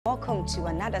Welcome to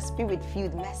another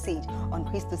spirit-filled message on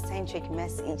Christocentric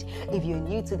Message. If you're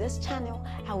new to this channel,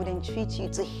 I would entreat you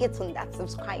to hit on that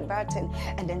subscribe button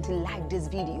and then to like this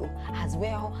video. As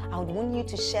well, I would want you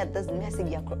to share this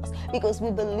message across, because we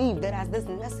believe that as this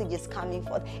message is coming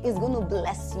forth, it's going to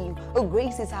bless you.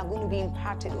 Graces are going to be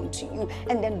imparted unto you,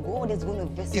 and then God is going to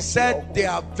visit you. He said they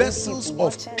are vessels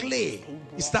of clay.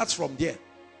 It starts from there.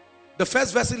 The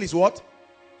first vessel is what?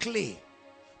 Clay.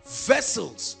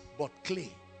 Vessels, but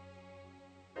clay.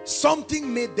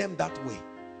 Something made them that way.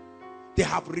 They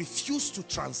have refused to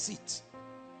transit.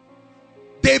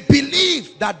 They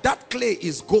believe that that clay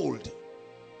is gold,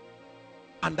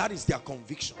 and that is their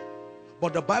conviction.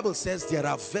 But the Bible says there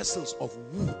are vessels of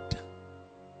wood.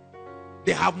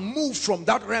 They have moved from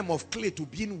that realm of clay to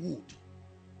being wood.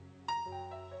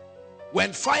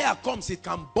 When fire comes, it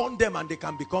can burn them and they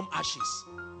can become ashes.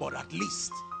 But at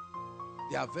least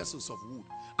they are vessels of wood.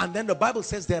 And then the Bible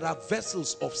says there are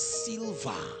vessels of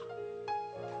silver,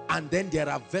 and then there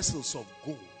are vessels of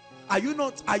gold.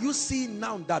 Are you seeing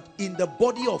now that in the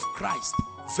body of Christ,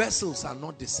 vessels are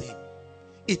not the same?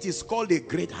 It is called a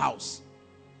great house.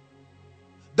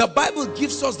 The Bible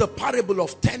gives us the parable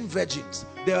of 10 virgins.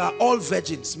 They are all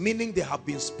virgins, meaning they have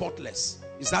been spotless.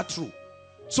 Is that true?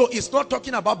 So it's not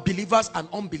talking about believers and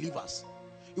unbelievers.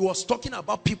 It was talking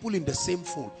about people in the same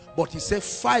fold. But he said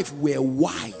 5 were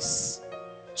wise.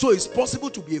 So it's possible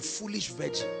to be a foolish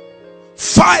virgin.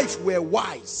 5 were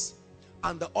wise,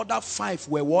 and the other 5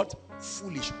 were what?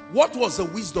 Foolish. What was the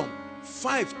wisdom?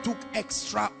 5 took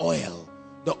extra oil.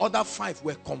 The other 5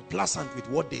 were complacent with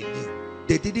what they knew.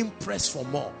 They didn't press for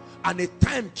more. And a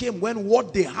time came when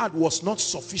what they had was not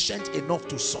sufficient enough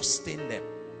to sustain them.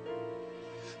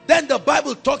 Then the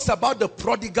Bible talks about the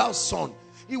prodigal son.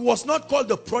 He was not called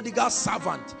the prodigal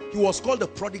servant. He was called the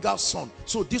prodigal son.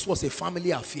 So this was a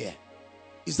family affair.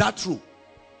 Is that true?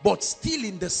 But still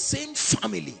in the same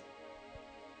family.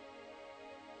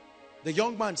 The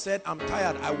young man said, I'm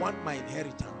tired, I want my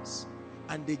inheritance.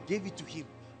 And they gave it to him.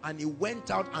 And he went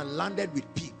out and landed with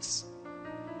pigs.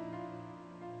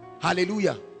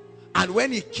 Hallelujah. And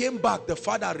when he came back, the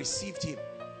father received him.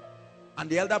 And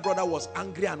the elder brother was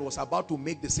angry and was about to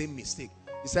make the same mistake.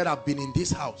 He said, I've been in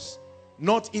this house.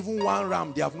 Not even one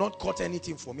ram. They have not caught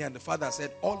anything for me. And the father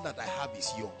said, all that I have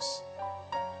is yours.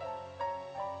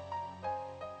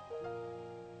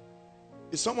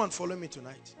 Is someone following me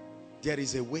tonight? There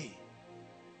is a way.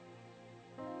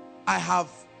 I have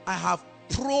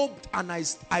probed, and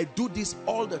I do this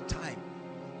all the time.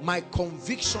 My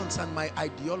convictions and my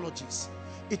ideologies.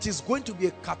 It is going to be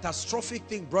a catastrophic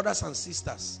thing, brothers and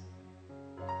sisters,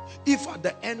 if at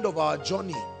the end of our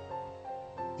journey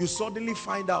you suddenly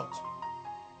find out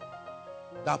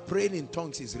that praying in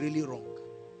tongues is really wrong.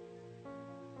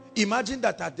 Imagine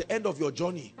that at the end of your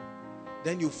journey,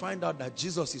 then you find out that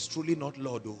Jesus is truly not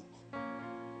Lord.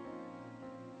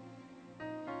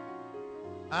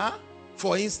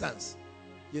 For instance,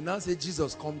 you now say,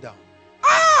 Jesus, come down.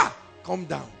 Come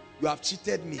down. You have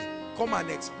cheated me. Come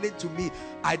and explain to me.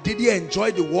 I didn't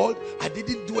enjoy the world. I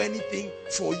didn't do anything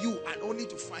for you, and only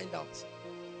to find out.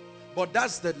 But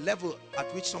that's the level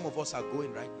at which some of us are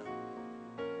going right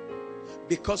now.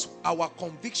 Because our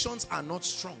convictions are not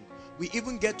strong. We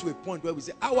even get to a point where we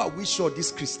say, how are we sure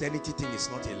this Christianity thing is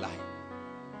not a lie?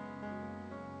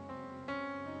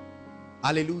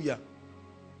 Hallelujah.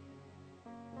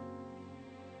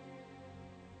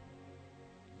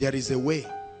 There is a way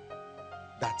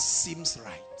that seems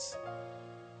right.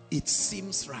 It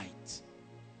seems right.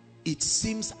 It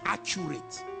seems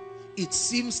accurate. It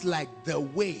seems like the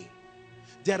way.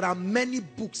 There are many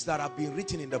books that have been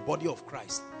written in the body of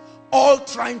Christ, all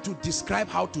trying to describe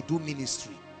how to do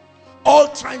ministry. All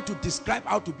trying to describe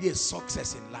how to be a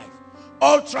success in life.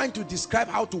 All trying to describe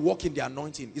how to walk in the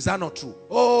anointing. Is that not true?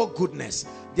 Oh goodness.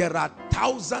 There are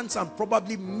thousands and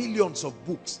probably millions of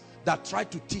books that try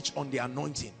to teach on the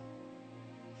anointing.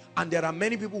 And there are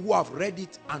many people who have read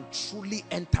it and truly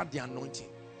entered the anointing.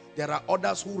 There are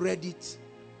others who read it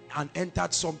and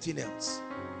entered something else.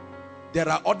 There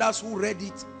are others who read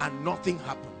it and nothing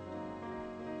happened.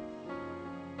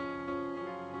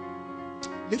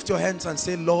 Lift your hands and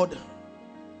say, Lord,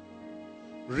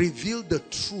 reveal the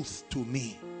truth to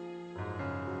me.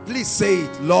 Please say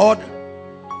it. Lord,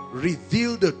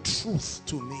 reveal the truth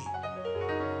to me.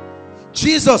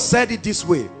 Jesus said it this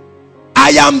way. I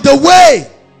am the way,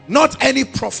 not any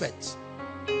prophet,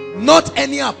 not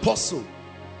any apostle,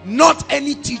 not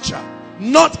any teacher,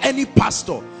 not any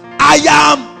pastor. I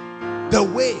am the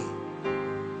way.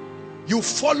 You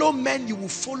follow men, you will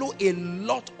follow a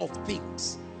lot of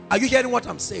things. Are you hearing what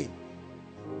I'm saying?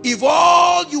 If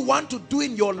all you want to do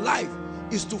in your life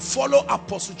is to follow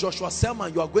Apostle Joshua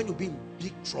Selman, you are going to be in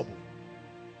big trouble.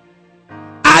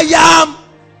 I am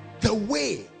the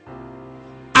way.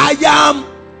 I am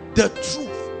the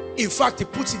truth. In fact, he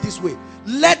puts it this way: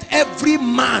 let every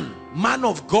man, man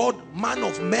of God, man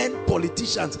of men,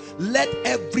 politicians, let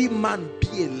every man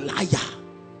be a liar,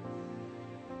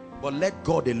 but let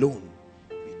God alone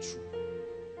be true.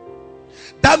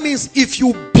 That means if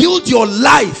you build your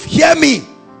life, hear me,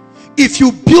 if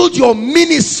you build your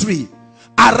ministry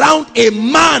around a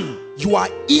man, you are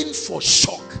in for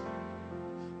shock.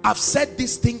 I've said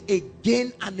this thing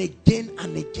again and again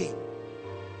and again.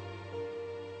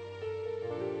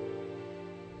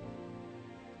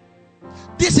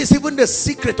 This is even the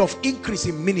secret of increase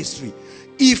in ministry.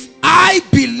 If I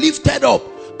be lifted up,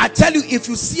 I tell you, if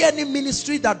you see any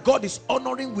ministry that God is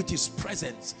honoring with his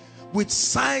presence, with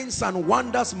signs and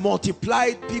wonders,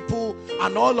 multiplied people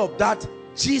and all of that,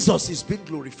 Jesus is being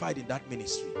glorified in that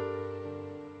ministry.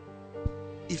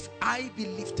 If I be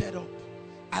lifted up,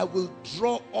 I will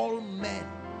draw all men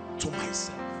to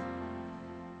myself.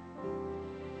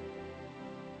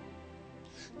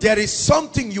 There is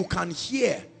something you can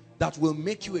hear that will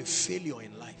make you a failure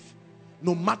in life,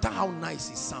 no matter how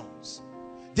nice it sounds.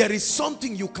 There is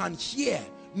something you can hear,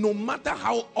 no matter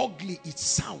how ugly it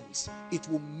sounds, it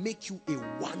will make you a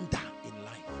wonder in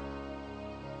life.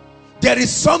 There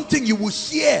is something you will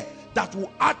hear that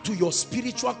will add to your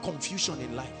spiritual confusion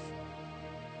in life.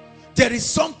 There is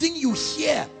something you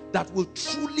hear that will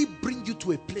truly bring you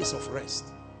to a place of rest.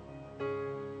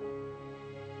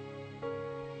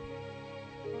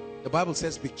 The Bible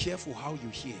says, be careful how you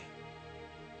hear.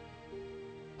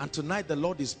 And tonight the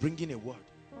Lord is bringing a word.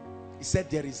 He said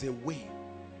there is a way.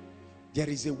 There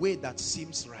is a way that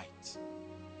seems right.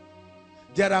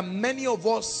 There are many of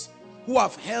us who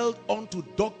have held on to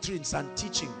doctrines and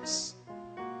teachings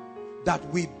that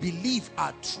we believe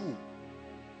are true.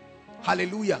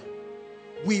 Hallelujah.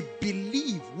 We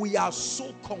believe, we are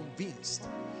so convinced.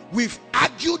 We've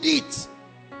argued it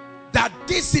that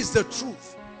this is the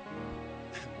truth.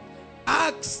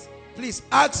 Acts, please,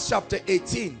 Acts chapter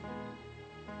 18.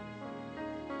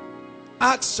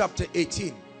 Acts chapter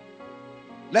 18.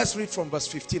 Let's read from verse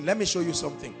 15. Let me show you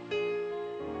something.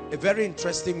 A very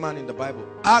interesting man in the Bible.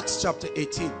 Acts chapter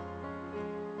 18.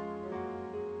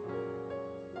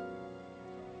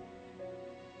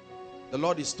 The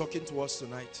Lord is talking to us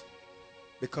tonight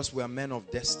because we are men of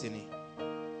destiny.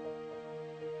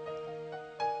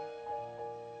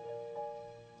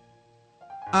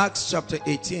 Acts chapter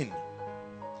 18.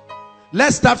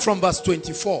 Let's start from verse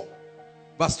 24.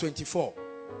 Verse 24.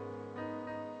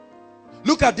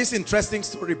 Look at this interesting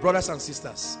story, brothers and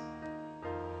sisters.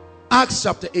 Acts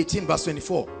chapter 18 verse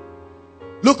 24.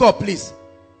 Look up, please.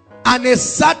 And a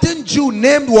certain Jew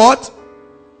named what?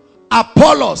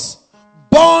 Apollos,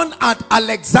 born at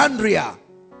Alexandria.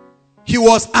 He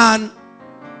was an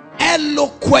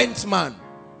eloquent man.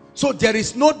 So there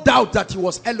is no doubt that he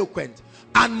was eloquent.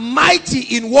 And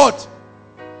mighty in what?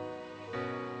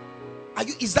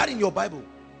 Is that in your Bible?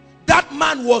 That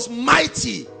man was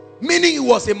mighty, meaning he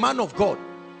was a man of God.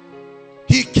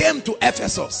 He came to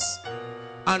Ephesus.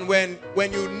 And when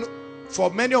you,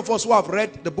 for many of us who have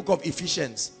read the book of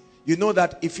Ephesians, you know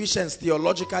that Ephesians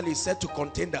theologically is said to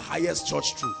contain the highest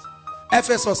church truth.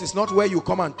 Ephesus is not where you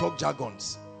come and talk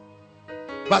jargons.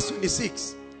 Verse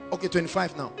 26. Okay,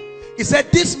 25 now. He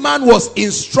said this man was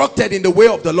instructed in the way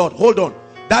of the Lord. Hold on.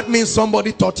 That means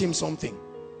somebody taught him something.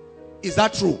 Is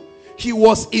that true? He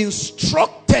was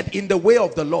instructed in the way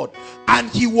of the Lord, and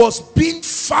he was being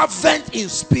fervent in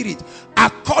spirit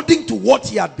according to what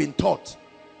he had been taught.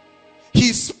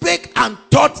 He spake and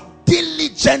taught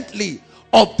diligently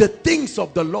of the things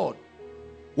of the Lord.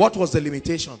 What was the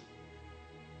limitation?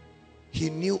 He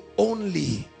knew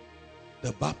only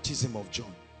the baptism of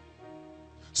John.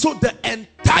 So the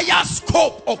entire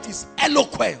scope of his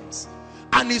eloquence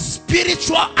and his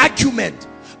spiritual argument,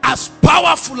 as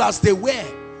powerful as they were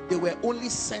only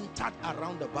centered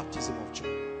around the baptism of John.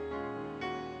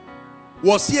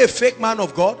 Was he a fake man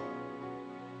of God?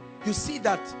 You see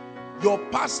that your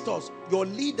pastors, your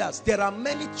leaders, there are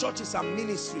many churches and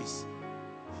ministries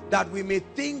that we may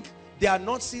think they are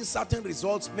not seeing certain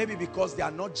results, maybe because they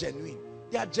are not genuine.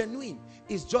 They are genuine.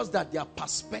 It's just that their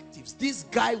perspectives. This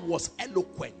guy was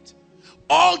eloquent.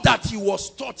 All that he was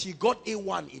taught, he got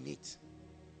A1 in it.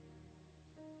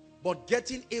 But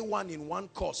getting A1 in one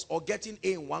course or getting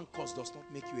A in one course does not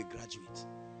make you a graduate.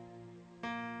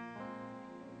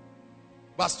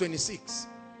 Verse 26.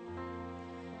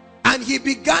 And he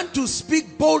began to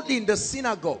speak boldly in the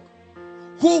synagogue,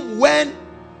 whom when,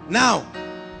 now,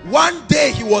 one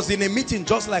day he was in a meeting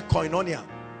just like Koinonia.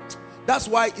 That's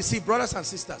why, you see, brothers and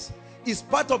sisters, It's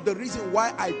part of the reason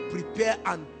why I prepare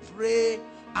and pray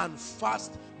and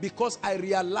fast, because I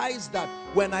realize that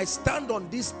when I stand on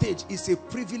this stage, it's a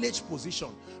privileged position.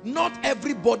 Not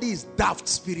everybody is daft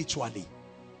spiritually.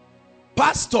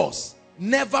 Pastors,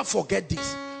 never forget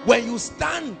this. When you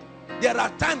stand, there are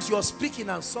times you're speaking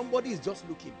and somebody is just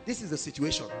looking. This is the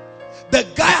situation. The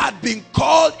guy had been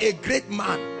called a great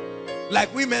man,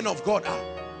 like we men of God are.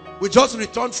 We just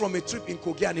returned from a trip in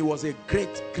Kogi and he was a great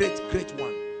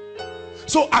one.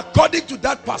 So according to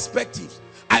that perspective,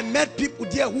 I met people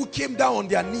there who came down on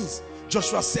their knees.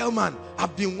 Joshua Selman,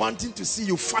 I've been wanting to see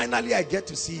you. Finally, I get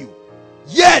to see you.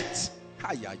 Yet,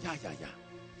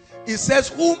 it says,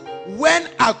 whom when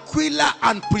Aquila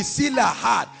and Priscilla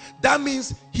had, that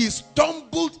means he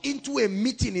stumbled into a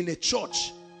meeting in a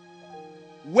church.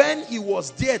 When he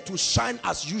was there to shine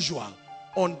as usual,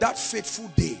 on that fateful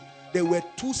day, there were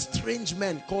two strange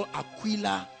men called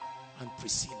Aquila and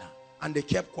Priscilla. And they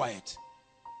kept quiet.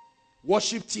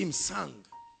 Worship team sang.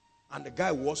 And the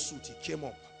guy wore suit, he came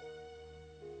up.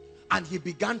 And he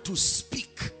began to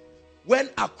speak. When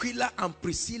Aquila and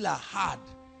Priscilla heard,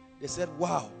 they said,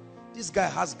 wow, this guy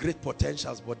has great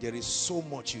potentials, but there is so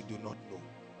much you do not know.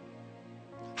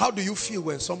 How do you feel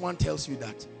when someone tells you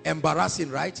that? Embarrassing,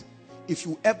 right? If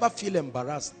you ever feel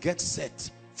embarrassed, get set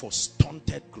for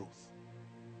stunted growth.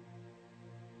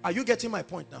 Are you getting my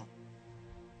point now?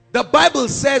 The Bible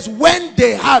says when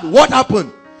they had, what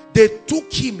happened? They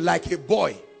took him like a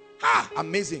boy.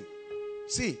 Amazing.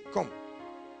 See, come.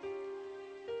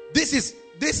 This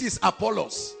is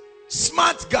Apollos.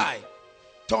 Smart guy.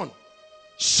 Turn.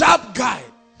 Sharp guy.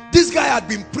 This guy had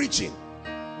been preaching.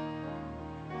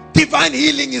 Divine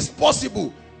healing is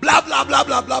possible. Blah, blah, blah,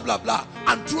 blah, blah, blah, blah.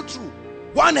 And true.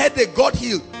 One headache got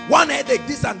healed. One headache,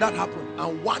 this and that happened.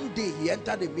 And one day he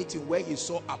entered a meeting where he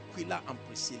saw Aquila and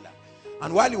Priscilla.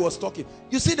 And while he was talking,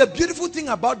 you see, the beautiful thing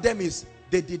about them is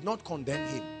they did not condemn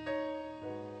him.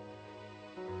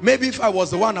 Maybe if I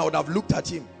was the one, I would have looked at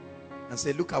him and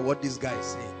said, look at what this guy is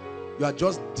saying. You are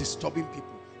just disturbing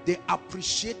people. They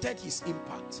appreciated his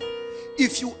impact.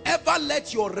 If you ever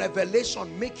let your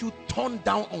revelation make you turn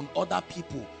down on other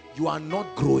people, you are not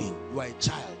growing. You are a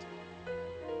child.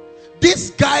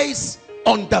 These guys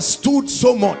understood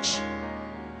so much.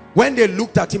 When they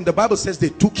looked at him, the Bible says they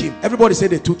took him. Everybody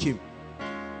said they took him.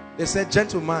 They said,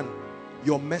 gentleman,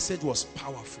 your message was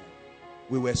powerful.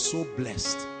 We were so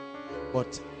blessed.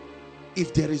 But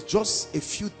if there is just a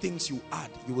few things you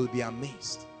add, you will be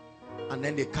amazed. And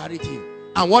then they carried him.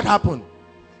 And what happened?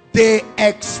 They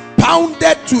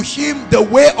expounded to him the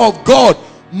way of God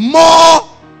more.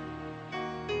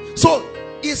 So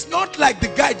it's not like the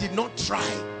guy did not try,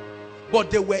 but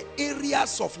there were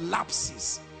areas of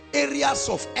lapses, areas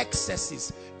of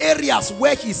excesses, areas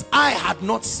where his eye had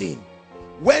not seen.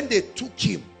 When they took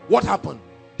him, what happened?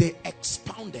 They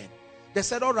expounded. They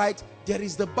said, all right, there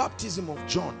is the baptism of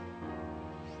John.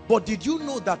 But did you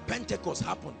know that Pentecost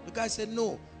happened? The guy said,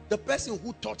 no, the person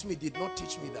who taught me did not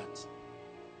teach me that.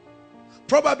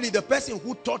 Probably the person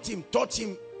who taught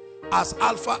him as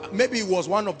Alpha. Maybe he was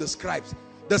one of the scribes.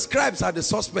 The scribes are the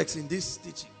suspects in this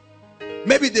teaching.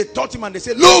 Maybe they taught him and they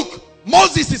said, look,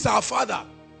 Moses is our father.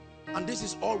 And this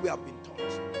is all we have been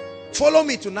taught. Follow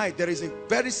me tonight. There is a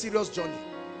very serious journey.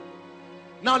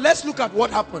 Now let's look at what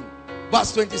happened.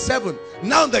 Verse 27.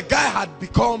 Now the guy had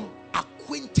become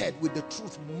acquainted with the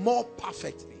truth more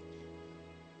perfectly.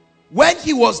 When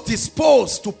he was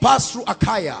disposed to pass through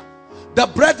Achaia, the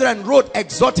brethren wrote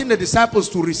exhorting the disciples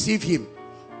to receive him,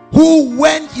 who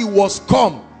when he was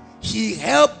come, he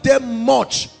helped them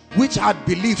much which had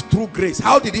believed through grace.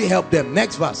 How did he help them?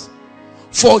 Next verse.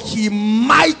 For he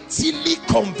mightily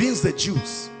convinced the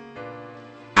Jews,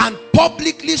 and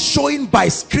publicly showing by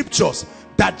scriptures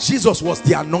that Jesus was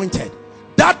the anointed.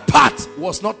 That part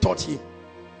was not taught him.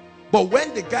 But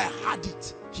when the guy had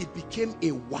it, he became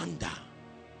a wonder.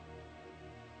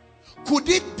 Could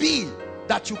it be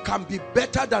that you can be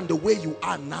better than the way you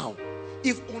are now,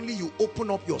 if only you open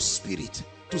up your spirit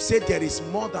to say there is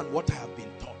more than what I have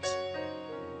been taught?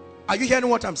 Are you hearing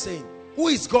what I'm saying? Who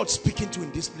is God speaking to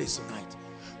in this place tonight?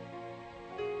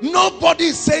 Nobody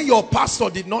is saying your pastor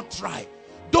did not try.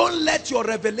 Don't let your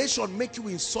revelation make you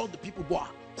insult the people. Boy,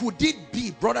 could it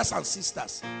be, brothers and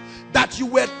sisters, that you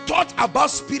were taught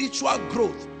about spiritual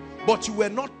growth, but you were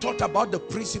not taught about the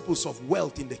principles of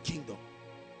wealth in the kingdom?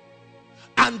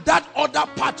 And that other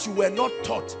part you were not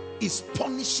taught is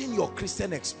punishing your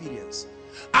Christian experience.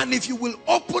 And if you will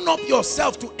open up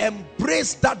yourself to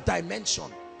embrace that dimension,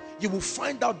 you will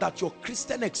find out that your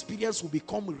Christian experience will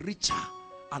become richer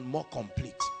and more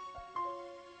complete.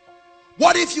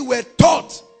 What if you were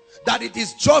taught that it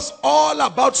is just all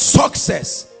about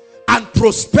success and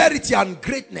prosperity and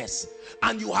greatness,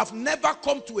 and you have never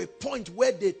come to a point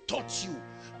where they taught you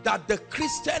that the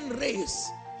Christian race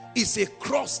is a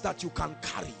cross that you can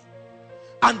carry,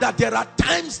 and that there are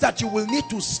times that you will need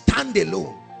to stand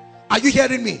alone. Are you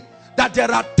hearing me? That there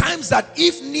are times that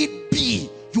if need be,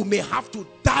 you may have to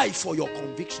die for your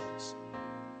convictions.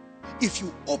 If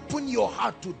you open your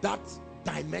heart to that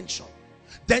dimension,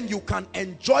 then you can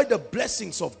enjoy the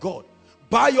blessings of God.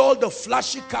 Buy all the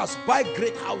flashy cars, buy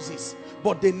great houses,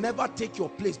 but they never take your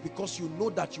place, because you know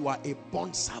that you are a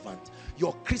bond servant.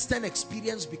 Your Christian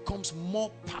experience becomes more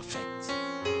perfect.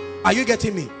 Are you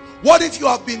getting me? What if you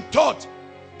have been taught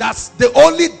that the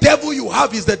only devil you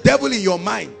have is the devil in your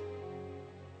mind?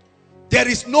 There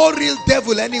is no real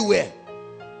devil anywhere.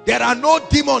 There are no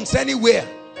demons anywhere.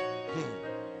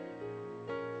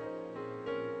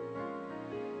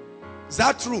 Is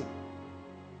that true?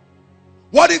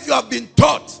 What if you have been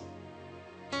taught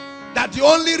that the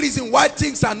only reason why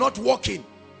things are not working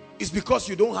is because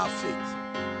you don't have faith?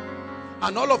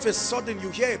 And all of a sudden you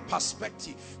hear a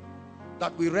perspective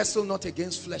that we wrestle not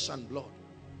against flesh and blood,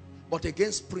 but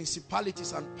against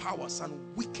principalities and powers and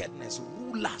wickedness,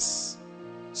 rulers,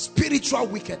 spiritual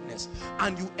wickedness,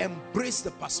 and you embrace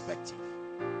the perspective.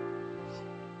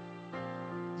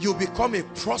 You become a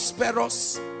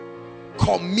prosperous,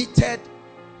 committed,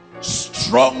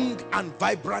 strong and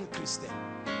vibrant Christian.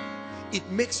 It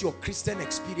makes your Christian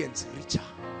experience richer.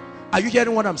 Are you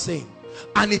hearing what I'm saying?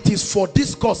 And it is for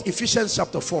this cause, Ephesians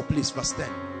chapter 4, please, verse 10.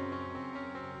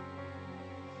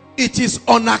 It is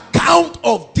on account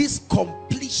of this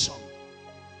completion.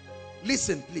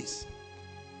 Listen, please.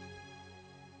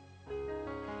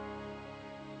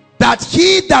 That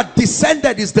he that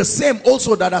descended is the same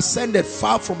also that ascended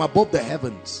far from above the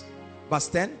heavens. Verse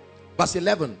 10, verse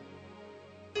 11.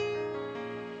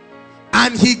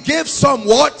 And he gave some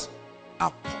what?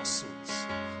 Apostles.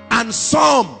 And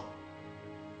some.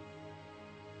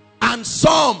 And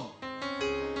some.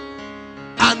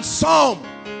 And some.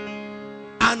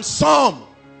 And some.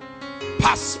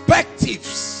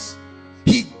 Perspectives.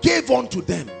 He gave unto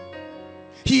them.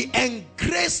 He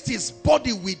engraced his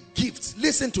body with gifts.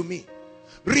 Listen to me.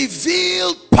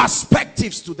 Revealed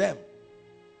perspectives to them.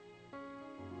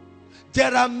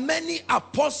 There are many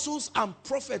apostles and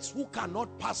prophets who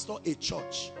cannot pastor a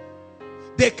church.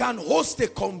 They can host a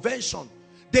convention.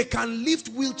 They can lift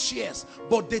wheelchairs,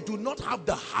 but they do not have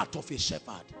the heart of a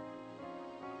shepherd.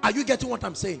 Are you getting what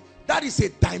I'm saying? That is a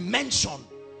dimension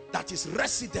that is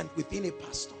resident within a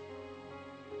pastor.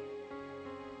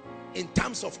 In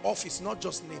terms of office, not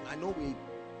just name. I know we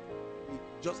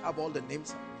just have all the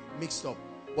names mixed up.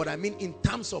 But I mean in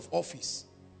terms of office.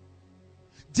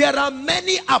 There are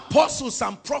many apostles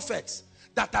and prophets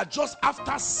that are just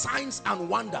after signs and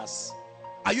wonders.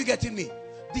 Are you getting me?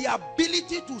 The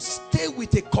ability to stay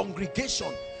with a congregation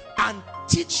and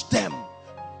teach them,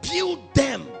 build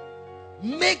them,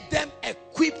 make them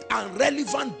equipped and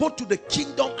relevant both to the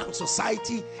kingdom and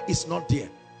society is not there.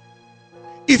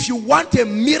 If you want a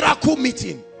miracle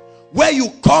meeting where you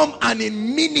come and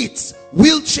in minutes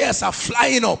wheelchairs are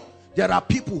flying up, there are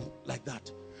people like that.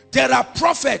 There are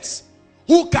prophets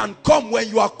who can come when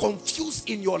you are confused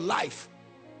in your life.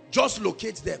 Just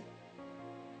locate them.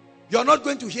 You're not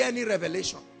going to hear any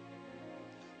revelation.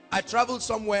 I traveled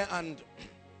somewhere, and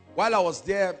while I was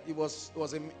there, it was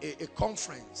a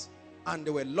conference, and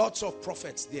there were lots of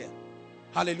prophets there.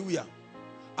 Hallelujah.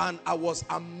 And I was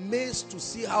amazed to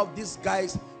see how these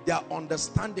guys, their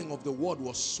understanding of the word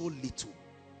was so little.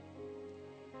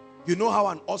 You know how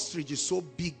an ostrich is so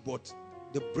big, but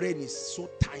the brain is so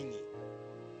tiny.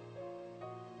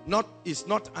 It's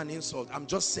not an insult. I'm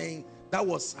just saying that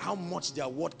was how much their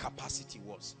word capacity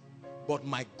was. But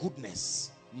my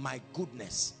goodness,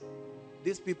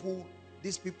 these people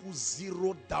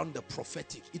zeroed down the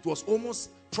prophetic. It was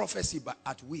almost prophecy but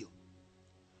at will.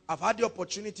 I've had the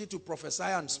opportunity to prophesy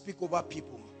and speak over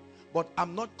people, but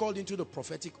I'm not called into the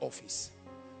prophetic office.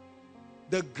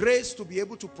 The grace to be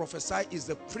able to prophesy is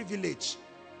the privilege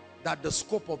that the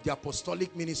scope of the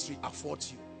apostolic ministry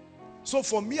affords you. So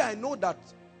for me, I know that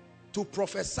to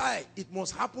prophesy, it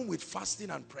must happen with fasting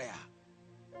and prayer.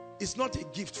 It's not a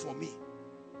gift for me.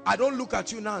 I don't look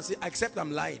at you now and say, except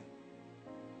I'm lying.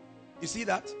 You see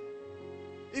that?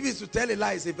 If it's to tell a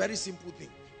lie, it's a very simple thing.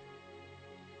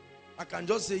 I can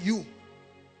just say,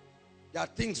 there are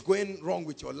things going wrong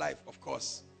with your life, of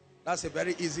course. That's a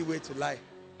very easy way to lie.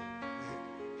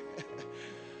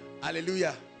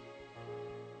 Hallelujah.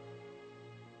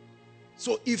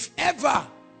 So if ever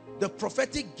the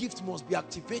prophetic gift must be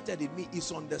activated in me,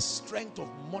 is on the strength of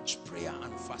much prayer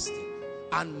and fasting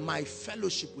and my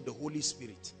fellowship with the Holy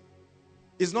Spirit.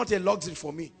 It's not a luxury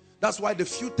for me. That's why the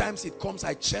few times it comes,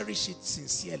 I cherish it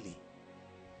sincerely.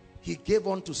 He gave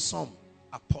unto some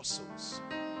apostles.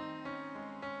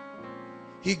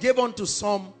 He gave unto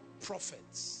some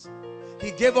prophets.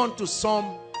 He gave unto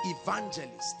some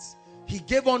evangelists. He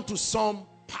gave unto some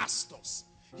pastors.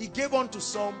 He gave unto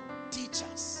some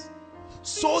teachers.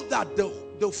 So that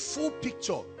the full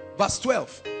picture, verse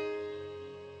 12.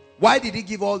 Why did he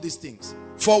give all these things?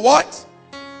 For what?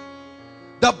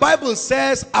 The Bible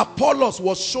says Apollos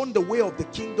was shown the way of the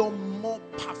kingdom more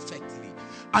perfectly.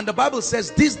 And the Bible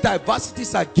says these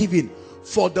diversities are given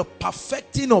for the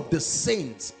perfecting of the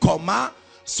saints, comma,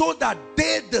 so that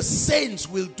they, the saints,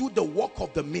 will do the work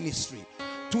of the ministry,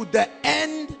 to the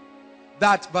end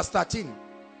that, verse 13,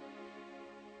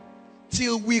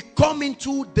 till we come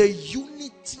into the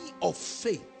unity of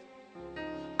faith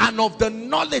and of the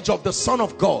knowledge of the Son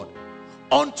of God,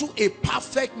 unto a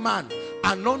perfect man,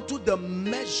 and unto the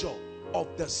measure of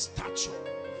the stature.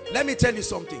 Let me tell you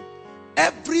something.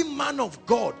 Every man of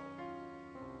God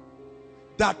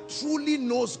that truly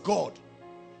knows God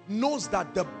knows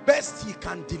that the best he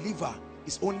can deliver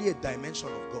is only a dimension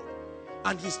of God,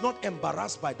 and he's not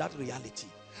embarrassed by that reality.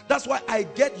 That's why I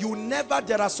get,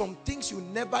 there are some things you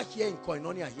never hear in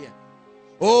Koinonia here.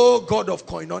 Oh God of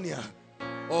Koinonia,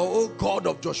 oh God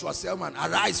of Joshua Selman,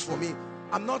 arise for me.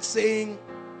 I'm not saying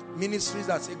ministries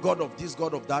that say God of this,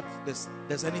 God of that,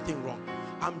 there's anything wrong.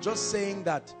 I'm just saying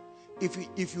that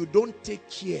if you don't take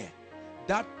care,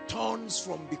 that turns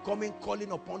from becoming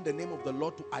calling upon the name of the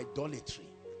Lord to idolatry.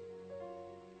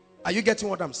 Are you getting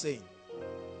what I'm saying?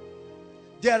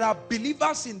 There are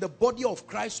believers in the body of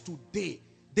Christ today.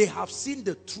 They have seen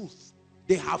the truth.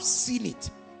 They have seen it.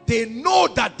 They know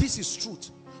that this is truth.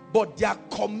 But their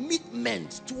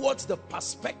commitment towards the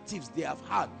perspectives they have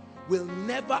had will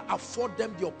never afford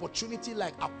them the opportunity,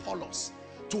 like Apollos,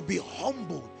 to be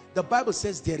humble. The Bible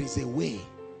says there is a way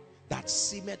that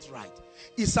seemeth right.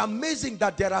 It's amazing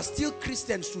that there are still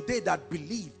Christians today that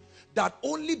believe that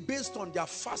only based on their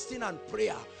fasting and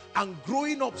prayer and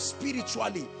growing up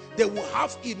spiritually, they will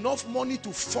have enough money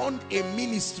to fund a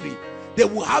ministry. They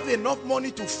will have enough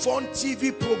money to fund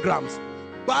TV programs,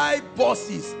 buy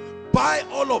buses, buy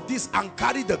all of this and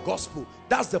carry the gospel.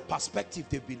 That's the perspective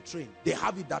they've been trained. They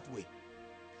have it that way.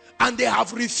 And they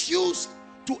have refused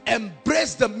to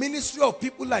embrace the ministry of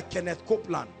people like Kenneth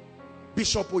Copeland,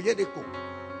 Bishop Oyedepo,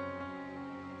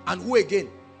 and who again?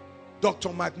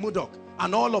 Dr. Mike Murdoch,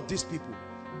 and all of these people.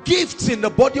 Gifts in the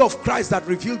body of Christ that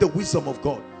reveal the wisdom of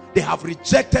God. They have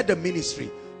rejected the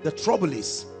ministry. The trouble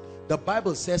is, the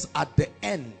Bible says at the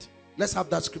end, let's have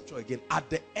that scripture again, at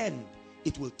the end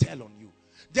it will tell on you.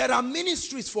 There are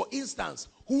ministries, for instance,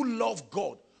 who love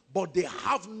God, but they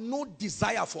have no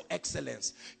desire for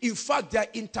excellence. In fact, their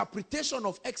interpretation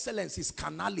of excellence is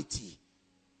carnality.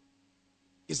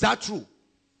 Is that true?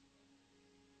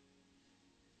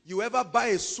 You ever buy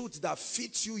a suit that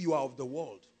fits you, you are of the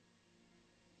world.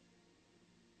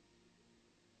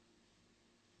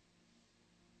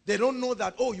 They don't know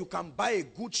that, oh, you can buy a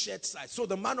good shirt size. So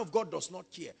the man of God does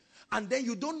not care. And then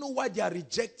you don't know why they are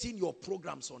rejecting your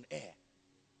programs on air.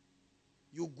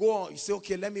 You go on, you say,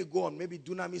 okay, let me go on maybe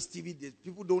Dunamis TV.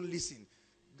 People don't listen.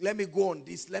 Let me go on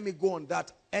this, let me go on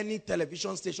that. Any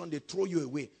television station, they throw you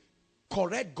away.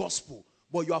 Correct gospel,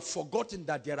 but you have forgotten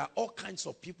that there are all kinds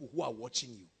of people who are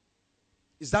watching you.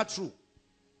 Is that true?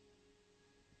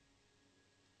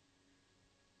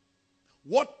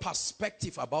 What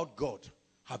perspective about God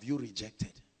have you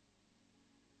rejected?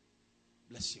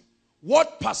 Bless you.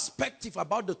 What perspective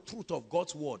about the truth of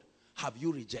God's word have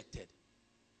you rejected?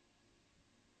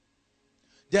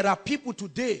 There are people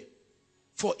today,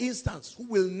 for instance, who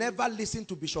will never listen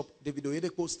to Bishop David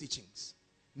Oyedepo's teachings.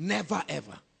 Never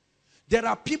ever. There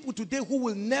are people today who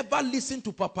will never listen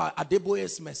to Papa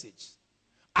Adeboye's message.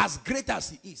 As great as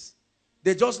he is,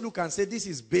 they just look and say, this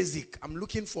is basic. I'm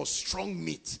looking for strong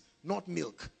meat, not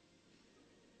milk.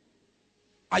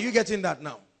 Are you getting that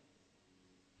now?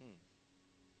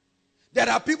 There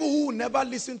are people who will never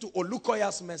listen to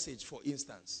Olukoya's message, for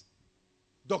instance.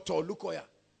 Dr. Olukoya.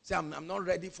 Say, I'm not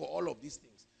ready for all of these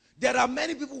things. There are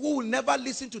many people who will never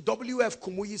listen to W.F.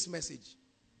 Kumuyi's message.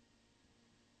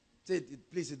 Say,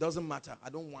 please, it doesn't matter.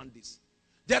 I don't want this.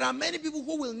 There are many people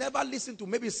who will never listen to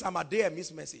maybe Sam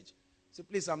Adeyemi's message. Say,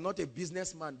 please, I'm not a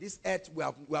businessman. This earth, we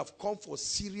have come for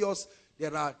serious.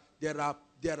 There are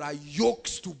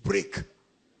yokes to break.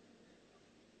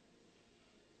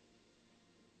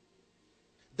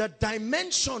 The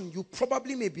dimension you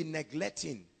probably may be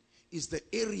neglecting is the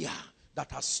area that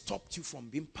has stopped you from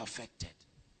being perfected.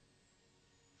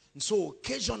 And so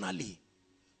occasionally,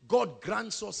 God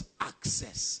grants us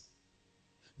access.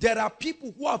 There are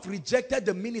people who have rejected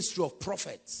the ministry of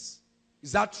prophets.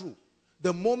 Is that true?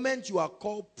 The moment you are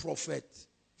called Prophet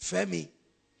Femi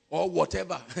or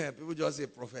whatever, people just say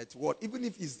prophet. What? Even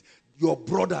if it's your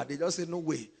brother, they just say, no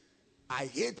way. I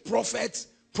hate prophets.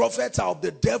 Prophets are of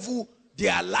the devil. They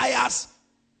are liars.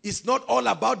 It's not all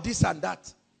about this and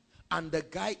that. And the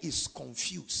guy is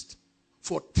confused.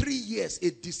 For 3 years, a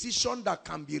decision that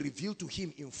can be revealed to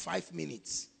him in 5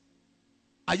 minutes.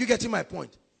 Are you getting my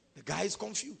point? The guy is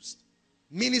confused.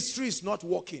 Ministry is not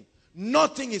working.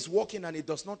 Nothing is working and he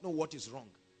does not know what is wrong.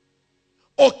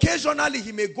 Occasionally,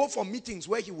 he may go for meetings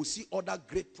where he will see other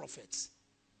great prophets.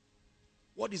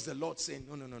 What is the Lord saying?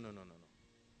 No.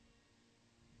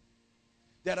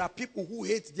 There are people who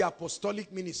hate the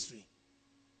apostolic ministry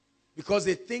because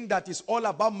they think that it's all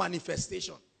about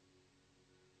manifestation.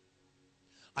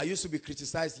 I used to be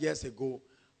criticized years ago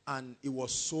and it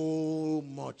was so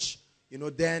much.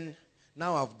 Then,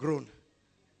 now I've grown.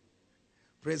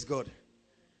 Praise God.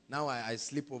 Now I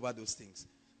sleep over those things.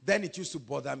 Then it used to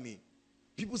bother me.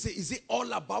 People say, is it all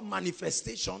about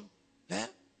manifestation? Eh?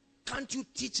 Can't you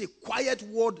teach a quiet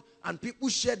word and people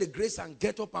share the grace and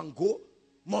get up and go?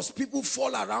 Must people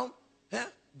fall around? Eh?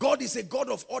 God is a God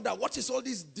of order. What is all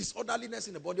this disorderliness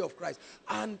in the body of Christ?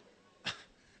 And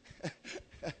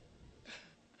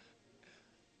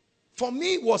for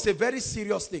me, it was a very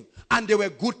serious thing. And they were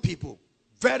good people.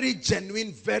 Very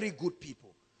genuine, very good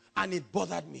people. And it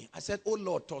bothered me. I said, oh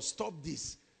Lord, stop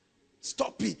this.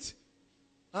 Stop it.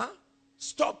 Huh?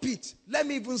 Stop it. Let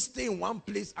me even stay in one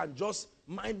place and just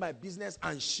mind my business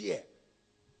and share.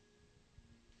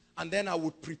 And then I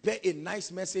would prepare a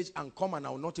nice message and come and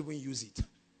I will not even use it.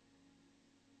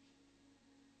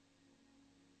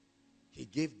 He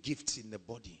gave gifts in the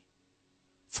body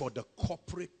for the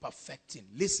corporate perfecting.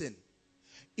 Listen,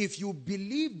 if you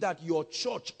believe that your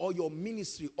church or your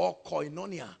ministry or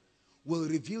koinonia will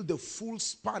reveal the full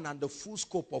span and the full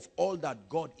scope of all that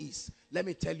God is, let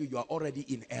me tell you, you are already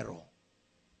in error.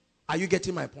 Are you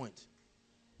getting my point?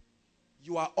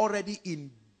 You are already in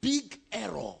big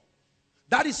error.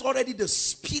 That is already the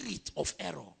spirit of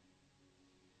error.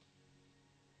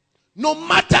 No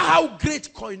matter how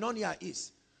great koinonia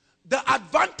is, the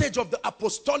advantage of the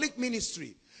apostolic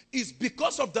ministry is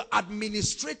because of the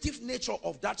administrative nature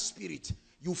of that spirit.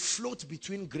 You float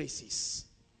between graces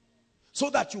so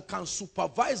that you can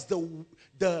supervise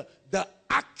the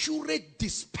accurate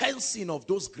dispensing of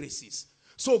those graces.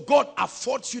 So God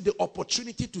affords you the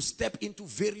opportunity to step into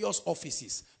various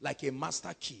offices like a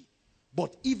master key.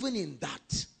 But even in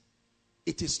that,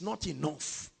 it is not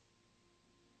enough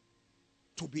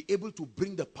to be able to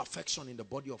bring the perfection in the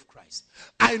body of Christ.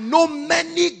 I know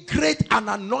many great and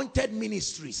anointed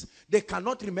ministries. They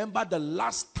cannot remember the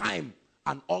last time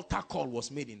an altar call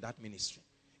was made in that ministry.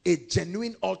 A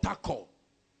genuine altar call.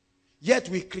 Yet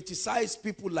we criticize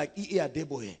people like E.A.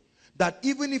 Adeboye that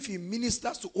even if he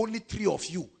ministers to only 3 of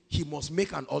you, he must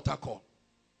make an altar call.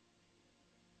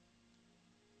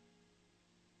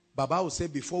 Baba will say,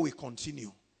 before we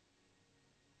continue,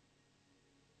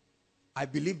 I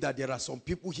believe that there are some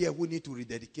people here who need to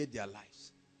rededicate their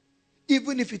lives.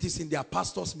 Even if it is in their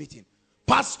pastor's meeting.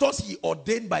 Pastors he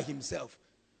ordained by himself.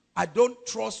 I don't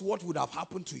trust what would have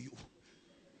happened to you.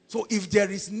 So if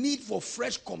there is need for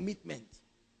fresh commitment,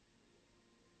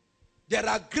 there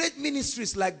are great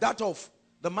ministries like that of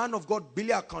the man of God, Billy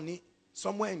Akoni,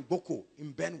 somewhere in Boko,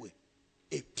 in Benue.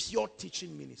 A pure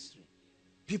teaching ministry.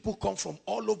 People come from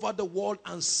all over the world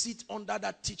and sit under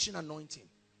that teaching anointing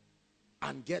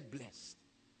and get blessed.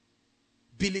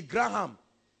 Billy Graham,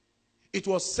 it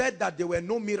was said that there were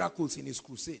no miracles in his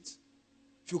crusades.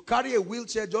 If you carry a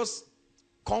wheelchair, just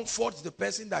comfort the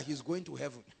person that he's going to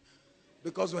heaven.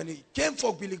 Because when he came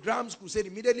for Billy Graham's crusade,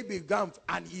 immediately Billy Graham,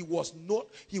 and he was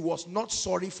not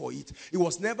sorry for it. It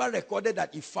was never recorded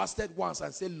that he fasted once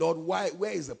and said, Lord,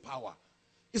 where is the power?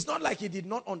 It's not like he did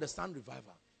not understand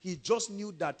revival. He just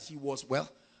knew that he was, well,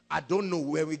 I don't know.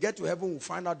 When we get to heaven, we'll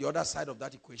find out the other side of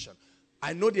that equation.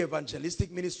 I know the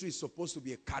evangelistic ministry is supposed to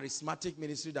be a charismatic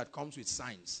ministry that comes with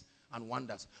signs and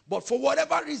wonders. But for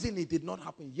whatever reason, it did not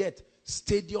happen. Yet,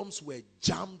 stadiums were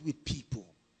jammed with people.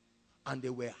 And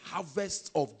there were harvests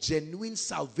of genuine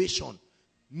salvation.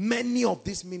 Many of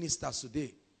these ministers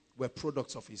today were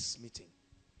products of his meeting.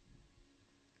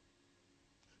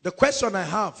 The question I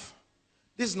have,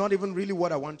 this is not even really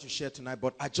what I want to share tonight,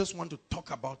 but I just want to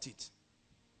talk about it.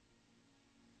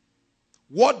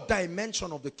 What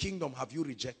dimension of the kingdom have you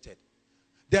rejected?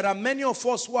 There are many of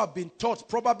us who have been taught,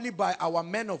 probably by our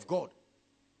men of God.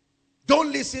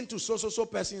 Don't listen to so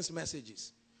person's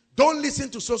messages. Don't listen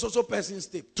to so person's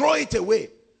tape. Throw it away.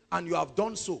 And you have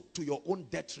done so to your own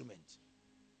detriment.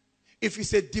 If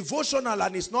it's a devotional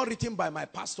and it's not written by my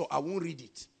pastor, I won't read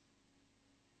it.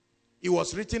 It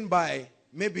was written by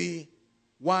maybe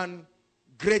one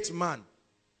great man.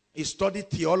 He studied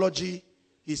theology.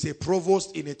 He's a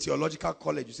provost in a theological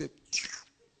college. You say,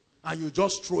 and you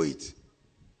just throw it.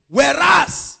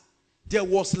 Whereas there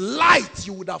was light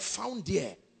you would have found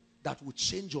there that would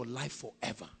change your life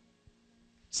forever.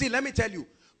 See, let me tell you,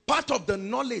 part of the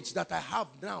knowledge that I have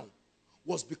now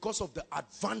was because of the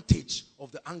advantage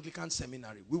of the Anglican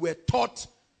seminary. We were taught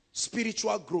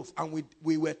spiritual growth, and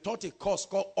we were taught a course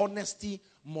called honesty,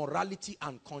 morality,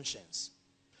 and conscience.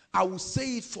 I will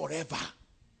say it forever.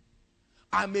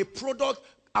 I'm a product.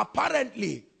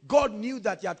 Apparently, God knew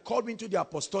that he had called me into the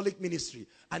apostolic ministry,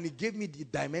 and he gave me the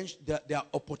dimension, the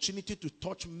opportunity to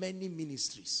touch many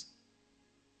ministries.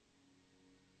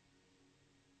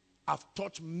 I've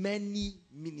touched many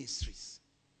ministries.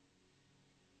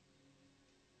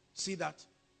 See that?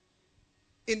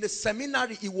 In the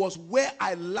seminary, it was where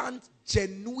I learned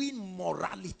genuine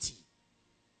morality.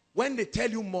 When they tell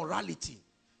you morality,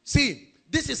 see,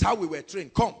 this is how we were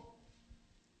trained. Come,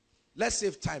 let's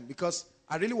save time because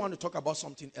I really want to talk about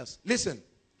something else. Listen,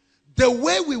 the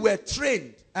way we were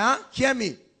trained, hear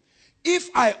me. If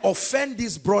I offend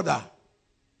this brother,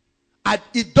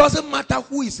 it doesn't matter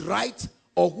who is right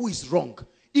or who is wrong.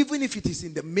 Even if it is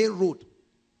in the main road,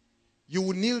 you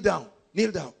will kneel down.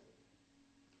 Kneel down.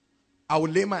 I will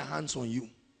lay my hands on you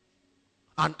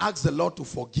and ask the Lord to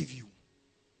forgive you.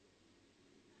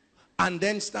 And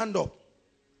then stand up.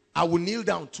 I will kneel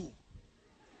down too.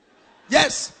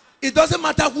 Yes, it doesn't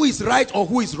matter who is right or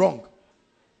who is wrong.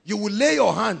 You will lay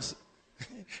your hands.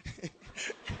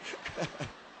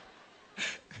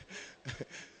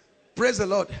 Praise the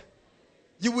Lord.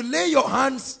 You will lay your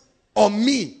hands on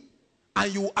me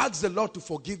and you will ask the Lord to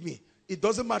forgive me. It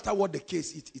doesn't matter what the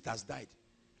case, it has died.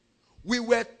 We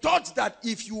were taught that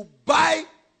if you buy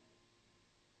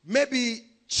maybe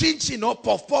chin-chin or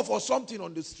puff-puff or something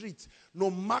on the street, no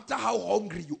matter how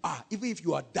hungry you are, even if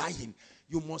you are dying,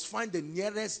 you must find the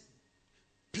nearest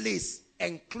place,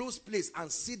 enclosed place,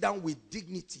 and sit down with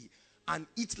dignity and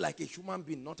eat like a human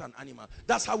being, not an animal.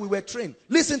 That's how we were trained.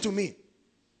 Listen to me.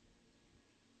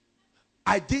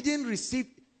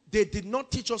 They did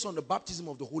not teach us on the baptism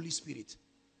of the Holy Spirit.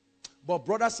 But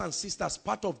brothers and sisters,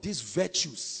 part of these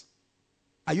virtues,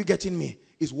 are you getting me,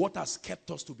 is what has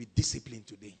kept us to be disciplined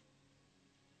today.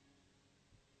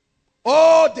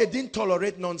 Oh, they didn't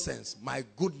tolerate nonsense. My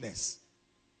goodness.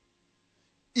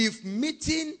 If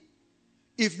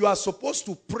you are supposed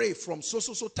to pray from so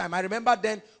time, I remember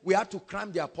then we had to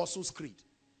cram the Apostles' Creed.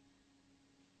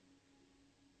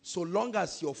 So long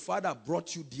as your father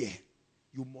brought you there,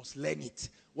 you must learn it.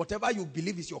 Whatever you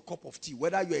believe is your cup of tea.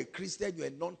 Whether you're a Christian, you're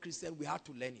a non-Christian, we had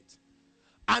to learn it.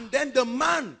 And then the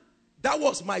man, that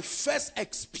was my first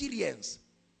experience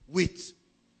with,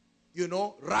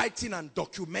 writing and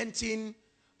documenting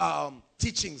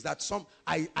teachings that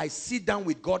I sit down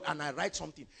with God and I write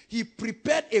something. He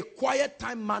prepared a quiet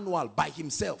time manual by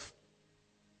himself.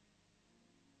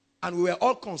 And we were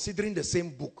all considering the same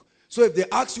book. So if they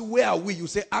ask you, where are we? You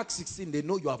say, Acts 16. They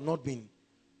know you have not been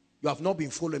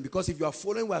following. Because if you are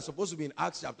following, we are supposed to be in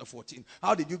Acts chapter 14.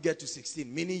 How did you get to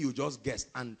 16? Meaning you just guessed.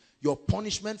 And your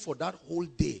punishment for that whole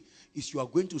day is you are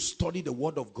going to study the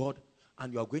word of God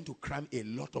and you are going to cram a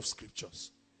lot of scriptures.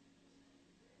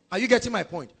 Are you getting my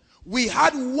point? We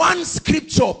had one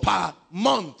scripture per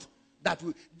month.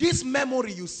 This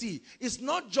memory you see, is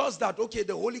not just that, okay,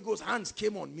 the Holy Ghost hands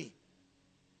came on me.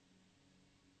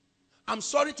 I'm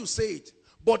sorry to say it,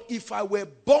 but if I were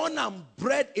born and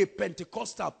bred a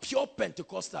Pentecostal, pure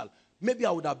Pentecostal, maybe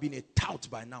I would have been a tout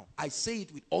by now. I say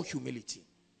it with all humility.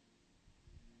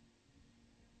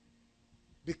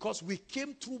 Because we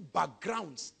came through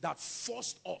backgrounds that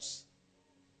forced us.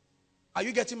 Are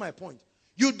you getting my point?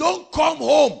 You don't come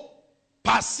home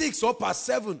past 6 or past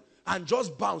 7 and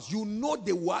just bounce. You know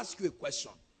they will ask you a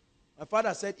question. My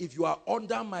father said, if you are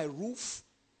under my roof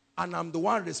and I'm the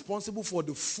one responsible for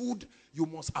the food, you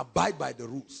must abide by the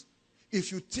rules.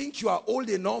 If you think you are old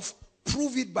enough,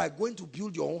 prove it by going to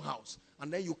build your own house.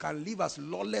 And then you can live as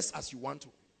lawless as you want to.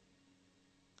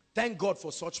 Thank God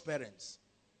for such parents.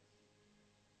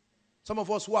 Some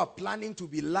of us who are planning to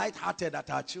be light-hearted at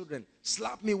our children,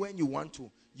 slap me when you want to.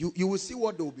 You will see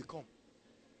what they will become.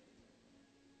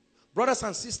 Brothers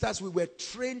and sisters, we were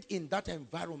trained in that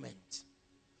environment.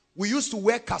 We used to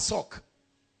wear cassock.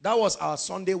 That was our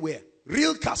Sunday wear.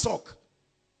 Real cassock.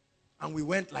 And we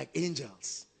went like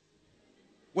angels.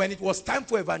 When it was time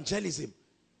for evangelism,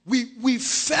 we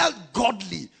felt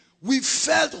godly. We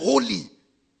felt holy.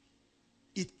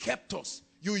 It kept us.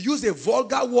 You use a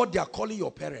vulgar word, they are calling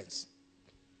your parents.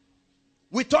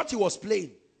 We thought he was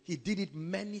playing. He did it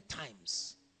many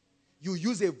times. You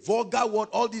use a vulgar word,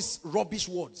 all these rubbish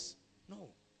words. No.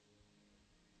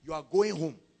 You are going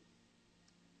home.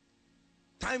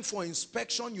 Time for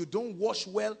inspection. You don't wash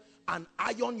well and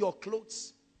iron your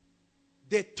clothes.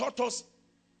 They taught us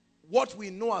what we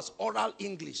know as oral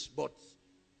English, but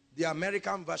the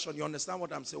American version, you understand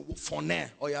what I'm saying? Phone.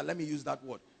 Oh yeah, let me use that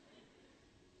word.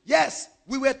 Yes,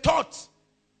 we were taught.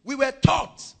 We were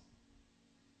taught.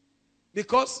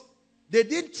 Because they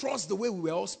didn't trust the way we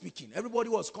were all speaking. Everybody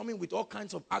was coming with all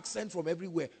kinds of accent from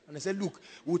everywhere. And they said, look,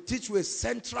 we'll teach you a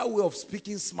central way of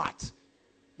speaking smart.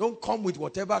 Don't come with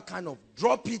whatever kind of,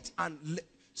 drop it and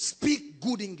speak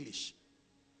good English.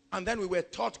 And then we were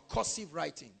taught cursive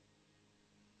writing.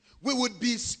 We would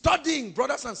be studying,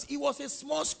 brothers and sisters. It was a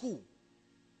small school.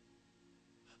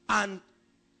 And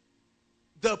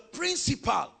the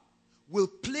principal will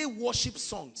play worship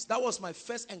songs. That was my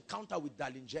first encounter with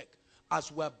Darlene Jack. As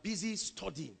we're busy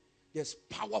studying, there's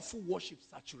powerful worship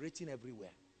saturating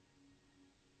everywhere.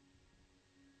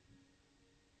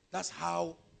 That's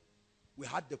how we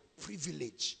had the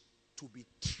privilege to be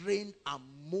trained and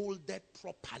molded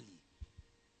properly.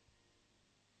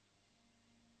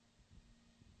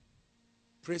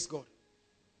 Praise God.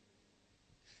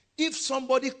 If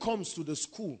somebody comes to the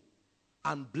school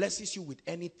and blesses you with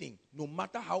anything, no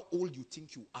matter how old you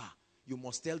think you are, you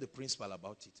must tell the principal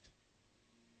about it.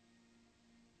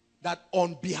 That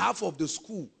on behalf of the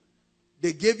school,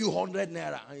 they gave you 100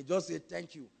 naira and you just said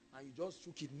thank you and you just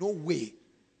took it. No way.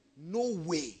 No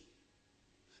way.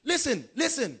 Listen,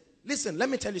 let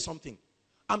me tell you something.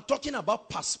 I'm talking about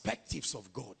perspectives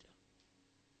of God.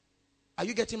 Are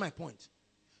you getting my point?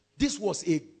 This was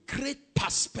a great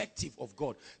perspective of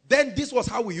God. Then this was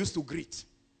how we used to greet.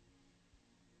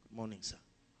 Good morning, sir.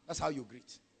 That's how you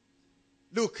greet.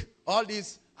 Look, all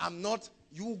this, I'm not,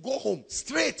 you go home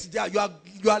straight there. You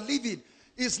are leaving.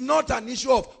 It's not an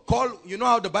issue of call, you know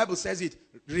how the Bible says it,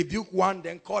 rebuke one,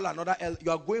 then call another.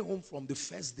 You are going home from the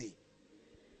first day.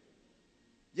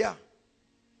 Yeah.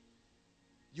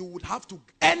 You would have to,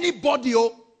 anybody,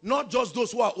 not just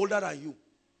those who are older than you.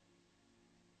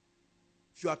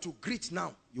 If you are to greet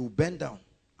now, you bend down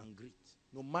and greet.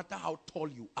 No matter how tall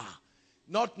you are.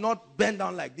 Not bend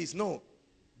down like this. No.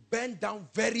 Bend down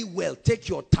very well. Take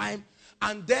your time.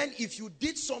 And then if you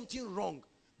did something wrong,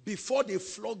 before they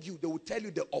flog you, they will tell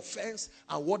you the offense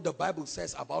and what the Bible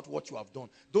says about what you have done.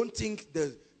 Don't think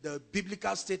the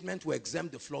biblical statement will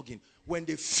exempt the flogging. When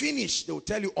they finish, they will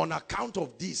tell you on account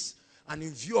of this and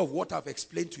in view of what I've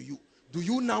explained to you, do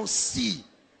you now see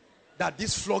that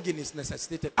this flogging is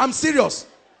necessitated? I'm serious.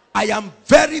 I am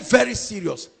very, very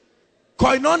serious.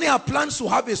 Koinonia plans to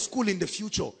have a school in the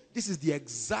future. This is the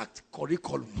exact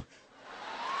curriculum.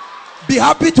 Be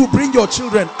happy to bring your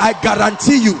children. I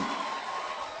guarantee you.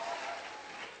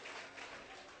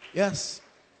 Yes.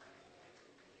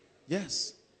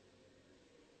 Yes.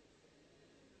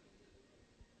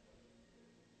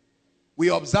 We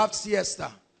observed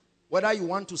siesta, whether you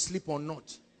want to sleep or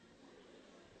not.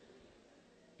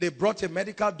 They brought a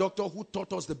medical doctor who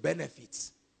taught us the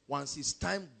benefits. Once it's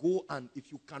time, go, and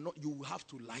if you cannot, you will have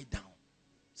to lie down.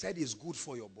 Said it's good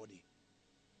for your body.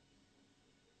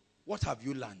 What have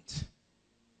you learned?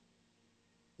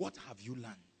 What have you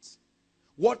learned?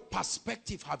 What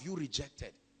perspective have you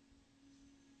rejected?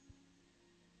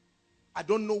 I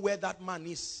don't know where that man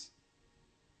is.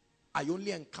 I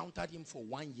only encountered him for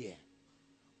 1 year.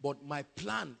 But my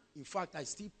plan, in fact,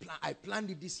 I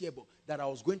planned it this year, but that I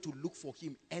was going to look for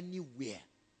him anywhere.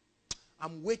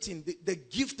 I'm waiting. The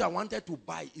gift I wanted to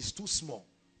buy is too small.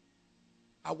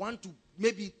 I want to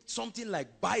maybe something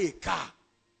like buy a car,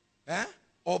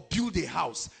 or build a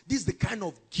house. This is the kind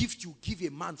of gift you give a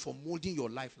man for molding your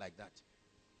life like that.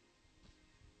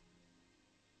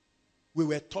 We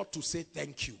were taught to say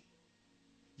thank you.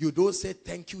 You don't say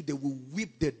thank you, they will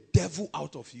whip the devil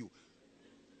out of you.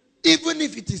 Even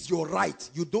if it is your right,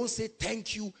 you don't say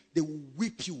thank you, they will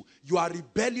whip you. You are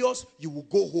rebellious, you will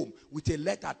go home with a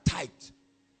letter typed.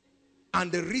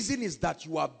 And the reason is that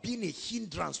you are being a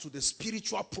hindrance to the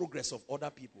spiritual progress of other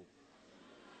people.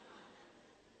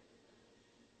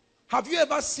 Have you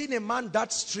ever seen a man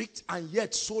that strict and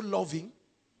yet so loving?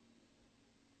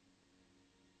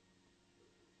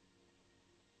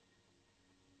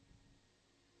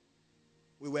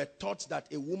 We were taught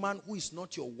that a woman who is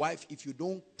not your wife, if you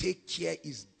don't take care,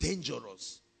 is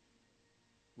dangerous.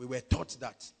 We were taught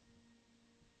that.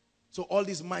 So all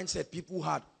this mindset people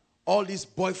had, all this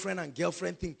boyfriend and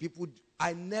girlfriend thing people,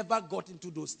 I never got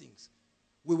into those things.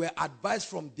 We were advised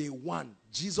from day one,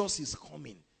 Jesus is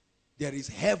coming. There is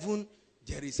heaven,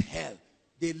 there is hell.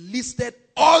 They listed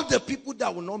all the people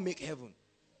that will not make heaven.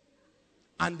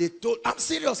 And they told, I'm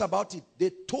serious about it.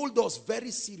 They told us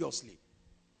very seriously,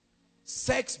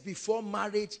 sex before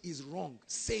marriage is wrong.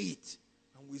 Say it.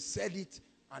 And we said it,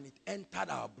 and it entered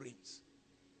our brains.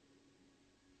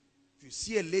 If you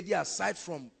see a lady, aside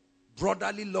from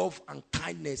brotherly love and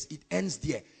kindness, it ends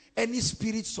there. Any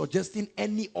spirit suggesting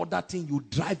any other thing, you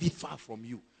drive it far from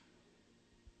you.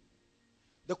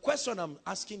 The question I'm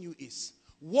asking you is,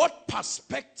 what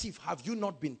perspective have you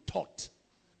not been taught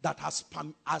that has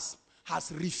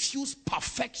refused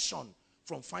perfection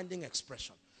from finding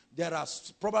expression? There are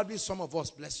probably some of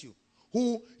us, bless you,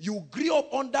 who you grew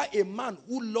up under a man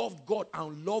who loved God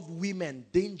and loved women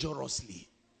dangerously.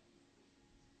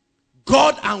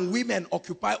 God and women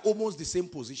occupy almost the same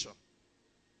position.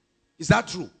 Is that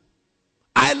true?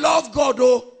 I love God,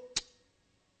 oh,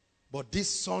 but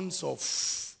these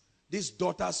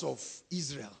daughters of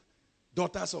Israel,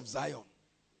 daughters of Zion,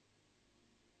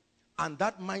 and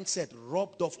that mindset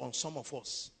rubbed off on some of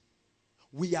us.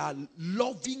 We are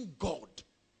loving God,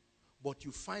 but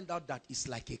you find out that it's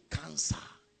like a cancer.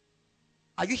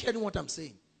 Are you hearing what I'm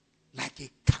saying? Like a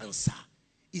cancer.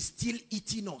 It's still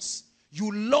eating us.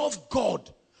 You love God,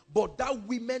 but that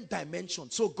women dimension,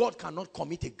 so God cannot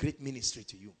commit a great ministry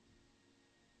to you.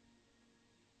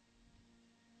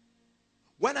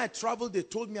 When I traveled, they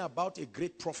told me about a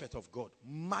great prophet of God,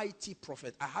 mighty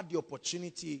prophet. I had the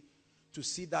opportunity to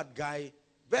see that guy,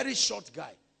 very short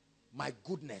guy. My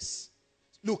goodness.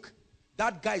 Look,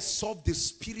 that guy solved the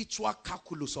spiritual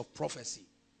calculus of prophecy.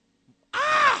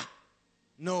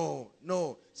 No.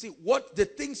 See, what the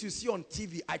things you see on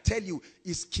TV, I tell you,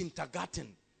 is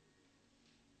kindergarten.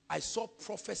 I saw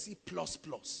prophecy plus.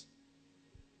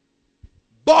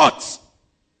 But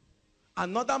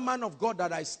another man of God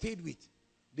that I stayed with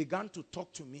began to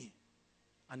talk to me.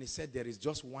 And he said, there is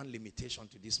just one limitation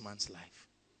to this man's life.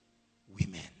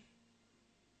 Women.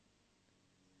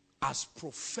 As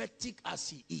prophetic as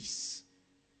he is,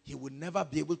 he will never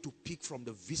be able to pick from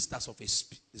the vistas of the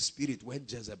spirit when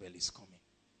Jezebel is coming.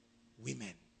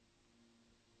 Women.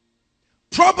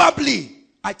 Probably,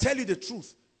 I tell you the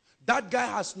truth, that guy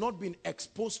has not been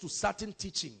exposed to certain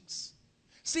teachings.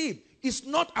 See, it's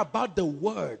not about the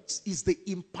words, it's the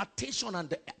impartation and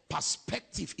the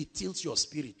perspective it tilts your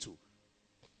spirit to.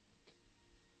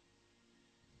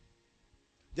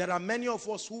 There are many of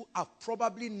us who have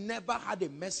probably never had a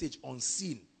message on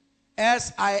sin.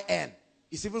 S-I-N.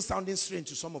 It's even sounding strange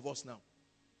to some of us now.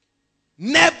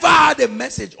 Never had a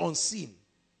message on sin.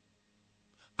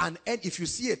 And if you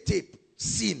see a tape,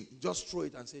 sin, just throw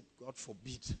it and say, God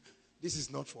forbid. This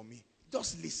is not for me.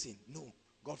 Just listen. No,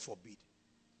 God forbid.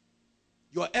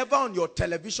 You're ever on your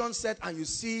television set and you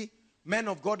see men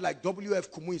of God like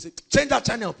W.F. Kumu, you say, change that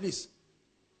channel, please.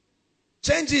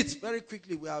 Change it very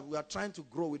quickly. We are trying to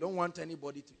grow. We don't want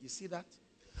anybody to. You see that?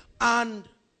 And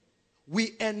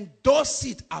we endorse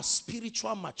it as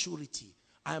spiritual maturity.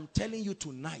 I am telling you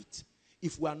tonight,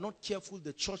 if we are not careful,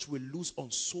 the church will lose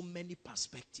on so many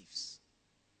perspectives.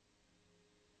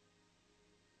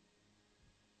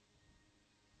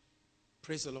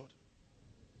 Praise the Lord.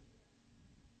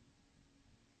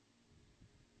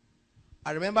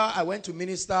 I remember I went to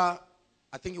minister,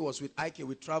 I think it was with Ike,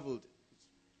 we traveled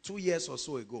 2 years or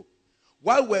so ago.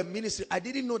 While we're ministering, I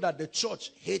didn't know that the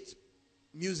church hates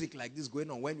music like this going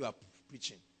on when you are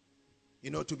preaching. You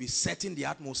know, to be setting the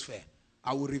atmosphere.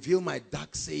 I will reveal my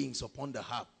dark sayings upon the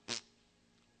harp.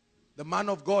 The man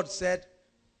of God said,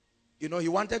 you know, he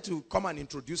wanted to come and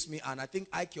introduce me, and I think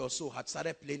Ike also had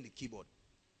started playing the keyboard.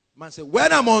 The man said,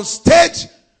 when I'm on stage,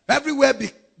 everywhere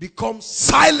becomes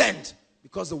silent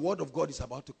because the word of God is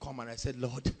about to come. And I said,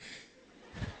 Lord,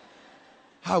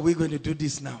 how are we going to do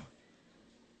this now?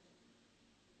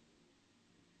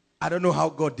 I don't know how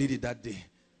God did it that day,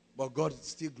 but God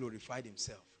still glorified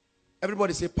himself.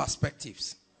 Everybody say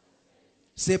perspectives.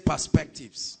 Say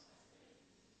perspectives.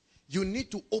 You need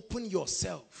to open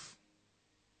yourself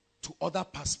to other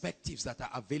perspectives that are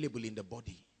available in the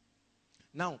body.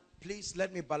 Now, please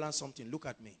let me balance something. Look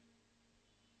at me.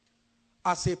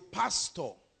 As a pastor,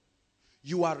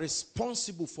 you are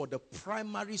responsible for the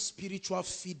primary spiritual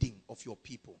feeding of your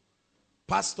people.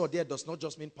 Pastor there does not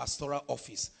just mean pastoral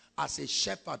office. As a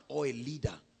shepherd or a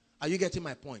leader. Are you getting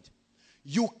my point?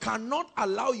 You cannot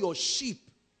allow your sheep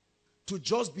to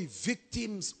just be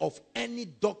victims of any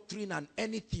doctrine and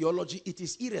any theology. It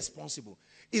is irresponsible.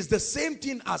 It's the same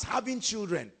thing as having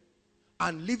children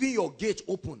and leaving your gate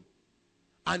open.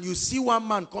 And you see one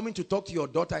man coming to talk to your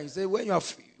daughter and you say, when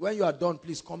you are done,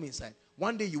 please come inside.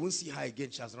 One day you won't see her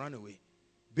again. She has run away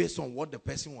based on what the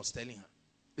person was telling her.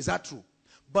 Is that true?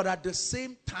 But at the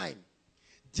same time,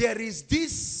 there is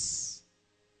this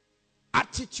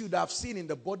attitude I've seen in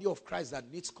the body of Christ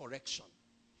that needs correction.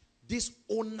 this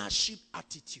ownership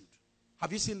attitude,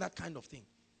 have you seen that kind of thing?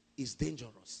 It's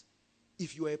dangerous.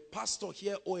 If you are a pastor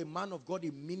here or a man of God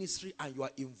in ministry and you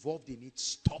are involved in it,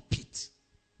 stop it.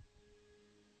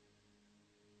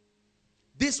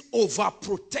 This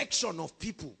overprotection of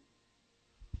people.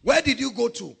 Where did you go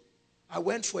to? I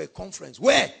went for a conference.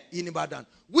 Where? In Ibadan.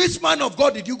 Which man of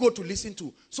God did you go to listen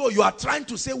to? So you are trying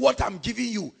to say what I'm giving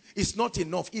you is not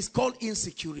enough. It's called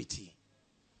insecurity.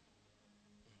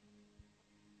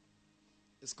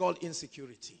 It's called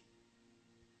insecurity.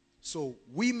 So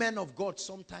we men of God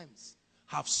sometimes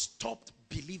have stopped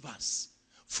believers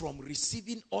from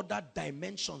receiving other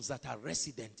dimensions that are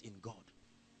resident in God.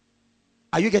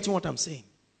 Are you getting what I'm saying?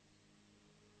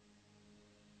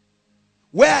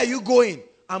 Where are you going?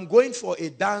 I'm going for a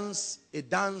dance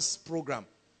program.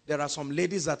 There are some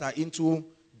ladies that are into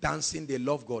dancing. They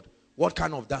love God. What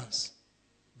kind of dance?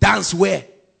 Dance where?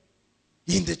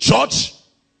 In the church?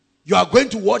 You are going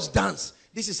to watch dance.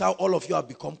 This is how all of you have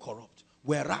become corrupt.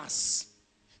 Whereas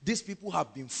these people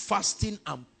have been fasting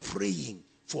and praying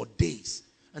for days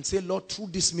and say, Lord, through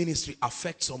this ministry,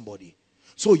 affect somebody.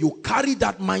 So you carry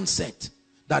that mindset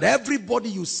that everybody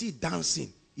you see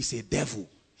dancing is a devil.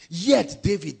 Yet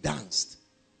David danced.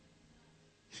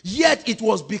 Yet it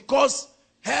was because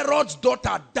Herod's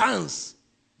daughter danced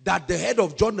that the head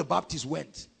of John the Baptist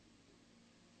went.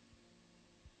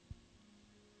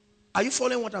 Are you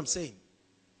following what I'm saying?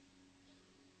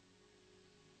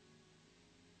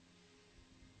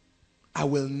 I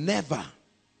will never,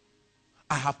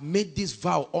 I have made this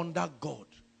vow under God,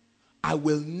 I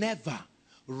will never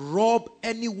rob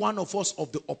any one of us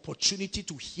of the opportunity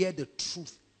to hear the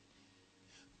truth.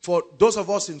 For those of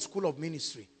us in School of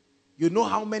Ministry, you know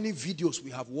how many videos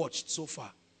we have watched so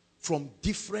far from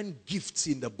different gifts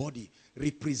in the body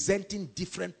representing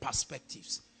different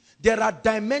perspectives. There are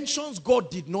dimensions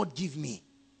God did not give me.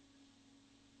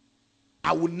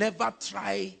 I will never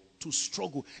try to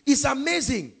struggle. It's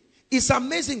amazing. It's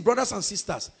amazing, brothers and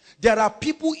sisters. There are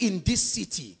people in this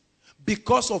city,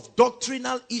 because of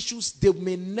doctrinal issues, they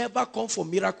may never come for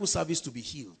miracle service to be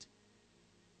healed.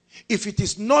 If it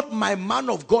is not my man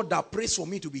of God that prays for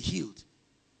me to be healed,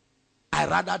 I'd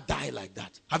rather die like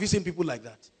that. Have you seen people like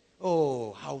that?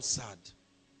 Oh, how sad.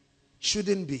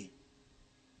 Shouldn't be.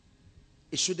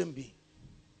 It shouldn't be.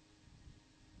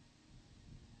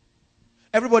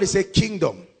 Everybody say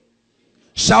kingdom.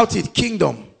 Shout it,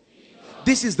 kingdom.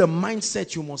 This is the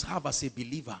mindset you must have as a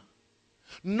believer.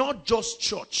 Not just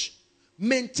church.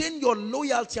 Maintain your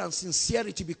loyalty and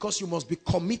sincerity, because you must be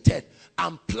committed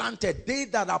and planted. They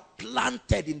that are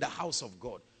planted in the house of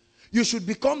God. You should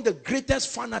become the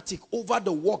greatest fanatic over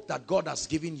the work that God has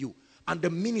given you and the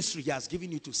ministry He has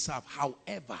given you to serve.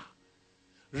 However,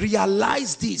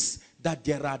 realize this, that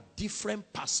there are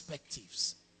different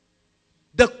perspectives.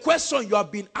 The question you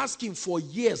have been asking for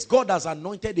years, God has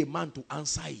anointed a man to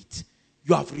answer it.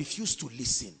 You have refused to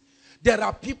listen. There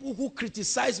are people who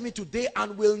criticize me today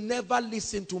and will never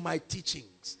listen to my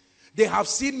teachings. They have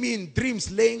seen me in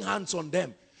dreams laying hands on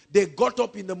them. They got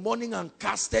up in the morning and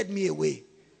casted me away.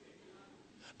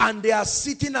 And they are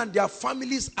sitting and their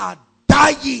families are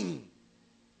dying.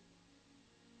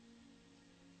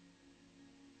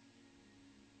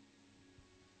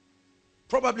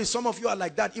 Probably some of you are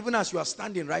like that even as you are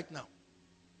standing right now.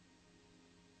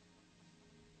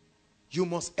 You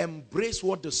must embrace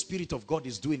what the Spirit of God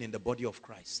is doing in the body of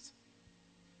Christ.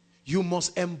 You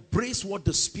must embrace what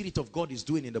the Spirit of God is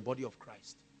doing in the body of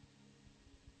Christ.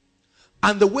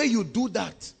 And the way you do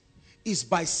that is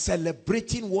by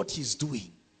celebrating what He's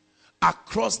doing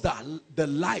across the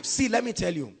life. See, let me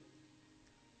tell you.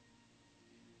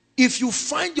 If you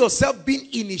find yourself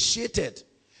being initiated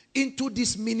into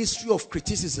this ministry of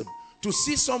criticism, to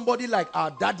see somebody like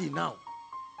our daddy now,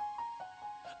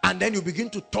 and then you begin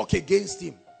to talk against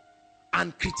him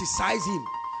and criticize him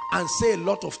and say a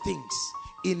lot of things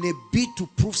in a bid to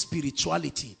prove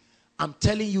spirituality, I'm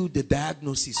telling you the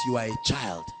diagnosis: you are a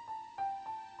child.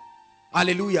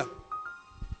 Hallelujah.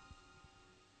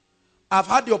 I've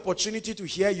had the opportunity to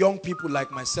hear young people like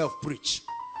myself preach,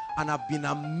 and I've been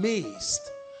amazed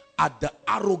at the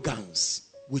arrogance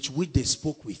with which they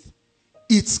spoke with.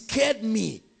 It scared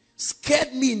me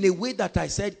in a way that I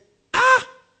said, ah!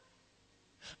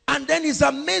 And then it's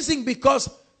amazing because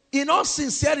in all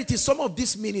sincerity, some of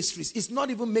these ministries, it's not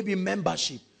even maybe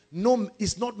membership. No,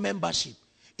 it's not membership.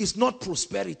 It's not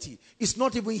prosperity. It's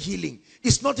not even healing.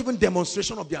 It's not even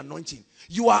demonstration of the anointing.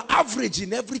 You are average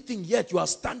in everything, yet you are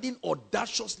standing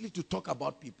audaciously to talk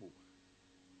about people.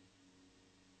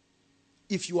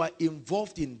 If you are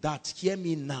involved in that, hear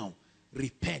me now.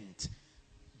 Repent.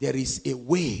 There is a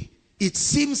way. It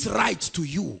seems right to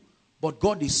you, But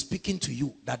God is speaking to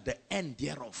you that the end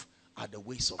thereof are the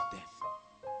ways of death.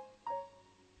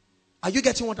 Are you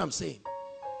getting what I'm saying?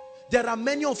 There are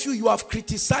many of you have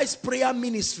criticized prayer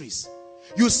ministries.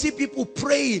 You see people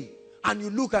praying and you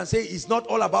look and say, it's not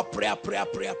all about prayer, prayer,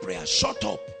 prayer, prayer. Shut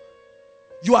up.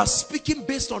 You are speaking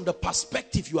based on the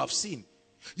perspective you have seen.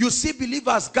 You see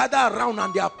believers gather around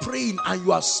and they are praying and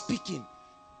you are speaking,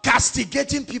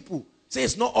 castigating people. Say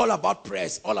it's not all about prayer,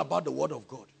 it's all about the word of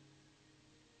God.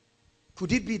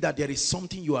 Could it be that there is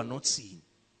something you are not seeing?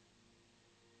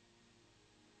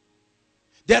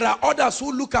 There are others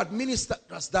who look at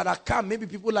ministers that are calm, maybe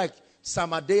people like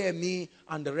Samade and me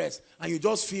and the rest, and you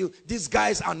just feel these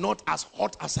guys are not as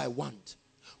hot as I want.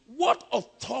 What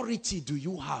authority do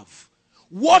you have?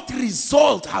 What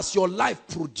result has your life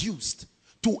produced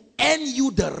to earn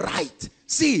you the right?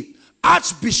 See,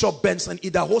 Archbishop Benson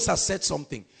Idahosa said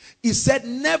something. He said,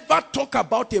 never talk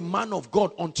about a man of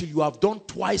God until you have done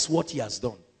twice what he has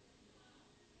done.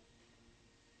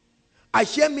 I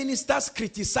hear ministers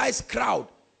criticize crowd.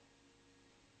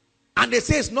 And they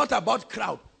say it's not about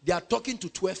crowd. They are talking to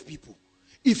 12 people.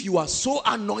 If you are so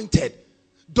anointed,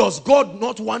 does God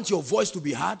not want your voice to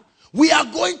be heard? We are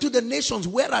going to the nations.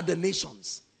 Where are the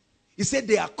nations? He said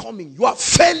they are coming. You are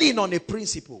failing on a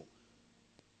principle.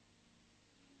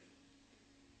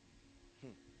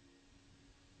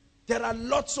 There are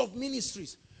lots of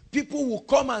ministries. People will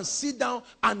come and sit down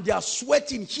and they are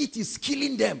sweating. Heat is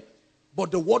killing them.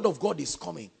 But the word of God is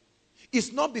coming.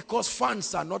 It's not because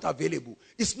funds are not available.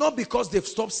 It's not because they've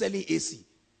stopped selling AC.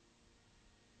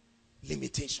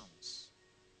 Limitations.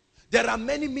 There are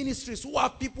many ministries who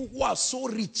have people who are so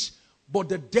rich, but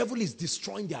the devil is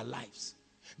destroying their lives.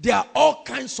 There are all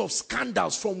kinds of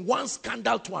scandals, from one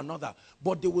scandal to another,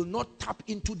 but they will not tap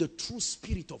into the true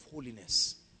spirit of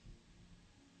holiness.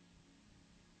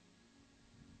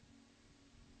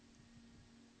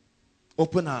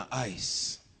 Open our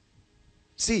eyes.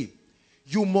 See,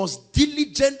 you must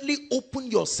diligently open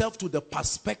yourself to the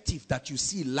perspective that you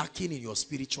see lacking in your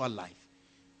spiritual life.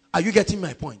 Are you getting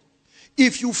my point?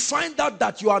 If you find out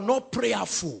that you are not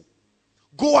prayerful,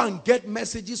 go and get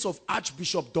messages of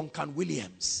Archbishop Duncan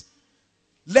Williams.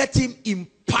 Let him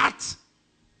impart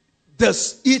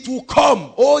this. It will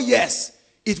come. Oh yes,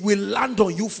 it will land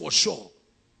on you for sure.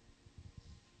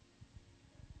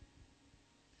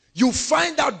 You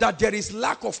find out that there is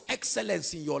lack of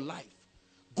excellence in your life.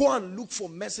 Go and look for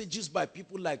messages by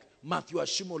people like Matthew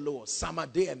Ashimolo, Sama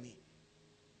Deemi,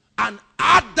 and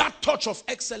add that touch of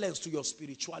excellence to your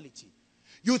spirituality.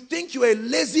 You think you're a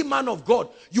lazy man of God.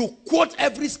 You quote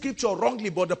every scripture wrongly,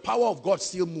 but the power of God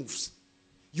still moves.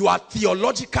 You are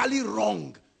theologically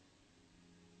wrong.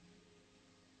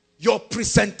 Your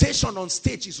presentation on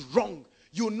stage is wrong.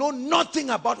 You know nothing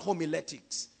about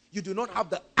homiletics. You do not have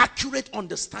the accurate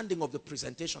understanding of the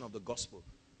presentation of the gospel.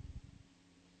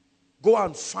 Go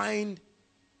and find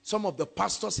some of the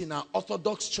pastors in our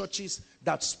Orthodox churches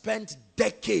that spent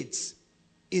decades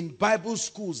in Bible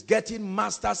schools getting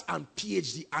masters and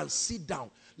PhD, and sit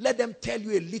down. Let them tell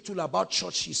you a little about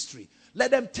church history.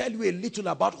 Let them tell you a little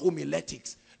about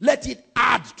homiletics. Let it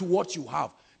add to what you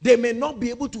have. They may not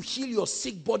be able to heal your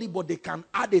sick body, but they can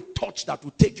add a touch that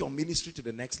will take your ministry to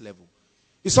the next level.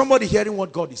 Is somebody hearing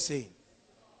what God is saying?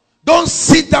 Don't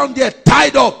sit down there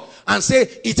tied up and say,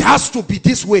 it has to be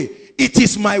this way. It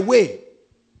is my way.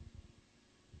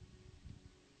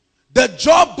 The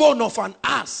jawbone of an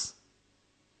ass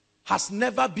has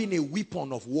never been a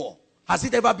weapon of war. Has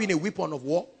it ever been a weapon of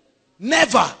war?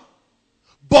 Never.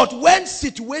 But when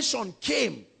situation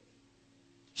came,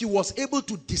 he was able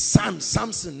to discern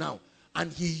Samson now,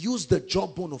 and he used the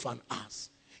jawbone of an ass.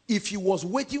 If he was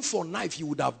waiting for a knife, he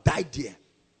would have died there.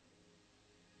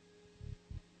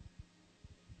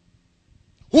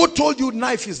 Who told you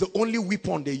knife is the only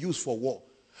weapon they use for war?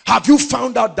 Have you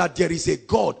found out that there is a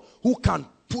God who can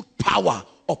put power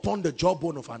upon the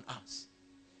jawbone of an ass?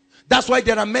 That's why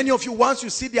there are many of you, once you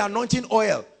see the anointing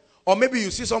oil, or maybe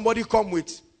you see somebody come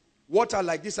with water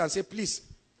like this and say, please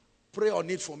pray on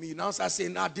it for me. You now start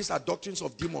saying, these are doctrines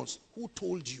of demons. Who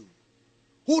told you?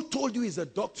 Who told you is a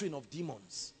doctrine of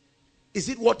demons? Is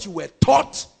it what you were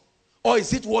taught? Or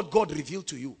is it what God revealed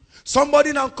to you?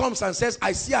 Somebody now comes and says,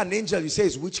 I see an angel. You say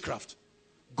it's witchcraft.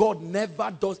 God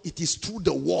never does. It is through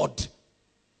the word.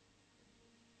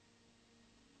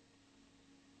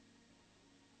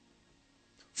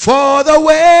 For the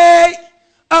way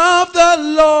of the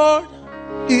Lord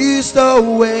is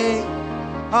the way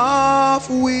of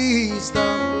wisdom.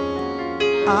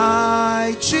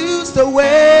 I choose the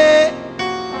way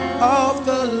of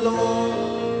the Lord.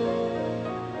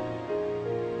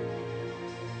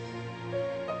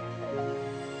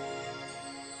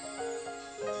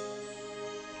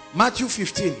 Matthew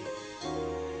 15.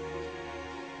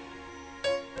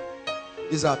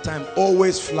 This is our time.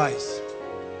 Always flies.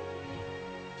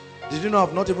 Did you know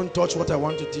I've not even touched what I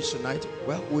want to teach tonight?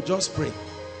 Well, we'll just pray.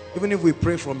 Even if we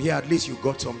pray from here, at least you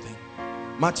got something.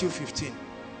 Matthew 15.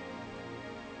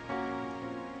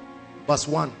 Verse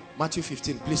 1. Matthew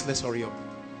 15. Please, let's hurry up.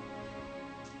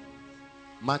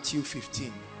 Matthew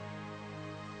 15.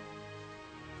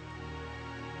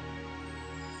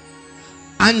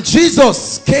 And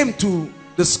Jesus came to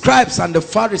the scribes and the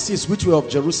Pharisees which were of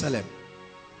Jerusalem.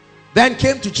 Then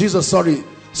came to Jesus,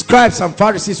 scribes and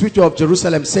Pharisees which were of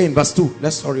Jerusalem, saying, verse 2,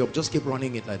 let's hurry up, just keep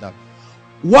running it like that.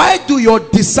 Why do your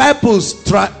disciples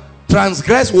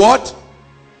transgress what?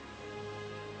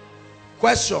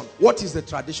 Question, what is the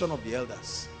tradition of the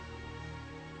elders?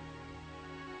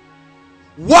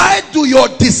 Why do your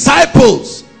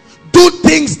disciples do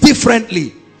things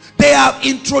differently? They are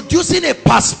introducing a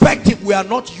perspective we are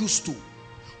not used to.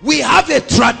 We have a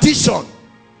tradition,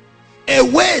 a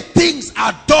way things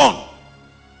are done.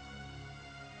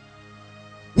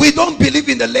 We don't believe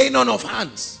in the laying on of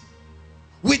hands.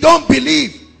 We don't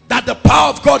believe that the power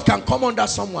of God can come under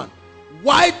someone.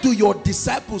 Why do your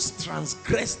disciples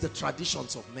transgress the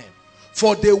traditions of men?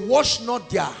 For they wash not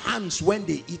their hands when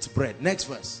they eat bread. Next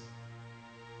verse.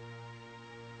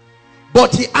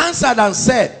 But he answered and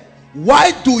said,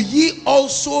 why do ye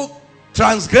also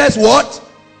transgress what?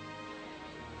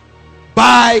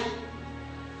 By.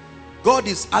 God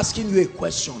is asking you a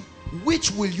question.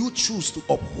 Which will you choose to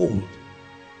uphold?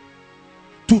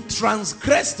 To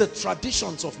transgress the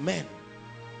traditions of men.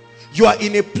 You are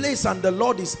in a place and the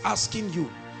Lord is asking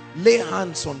you, lay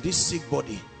hands on this sick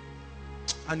body.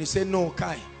 And you say, no,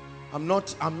 Kai, I'm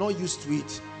not used to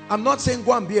it. I'm not saying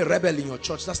go and be a rebel in your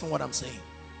church. That's not what I'm saying.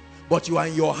 But you are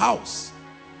in your house.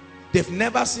 They've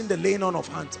never seen the laying on of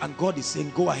hands, and God is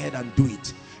saying, go ahead and do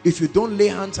it. If you don't lay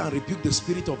hands and rebuke the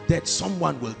spirit of death,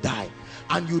 someone will die.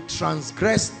 And you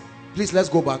transgress, please let's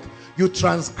go back. You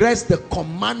transgress the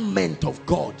commandment of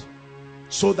God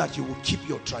so that you will keep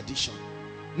your tradition.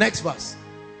 Next verse.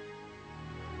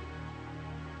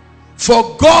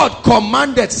 For God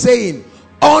commanded, saying,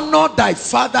 honor thy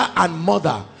father and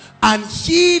mother, and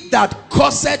he that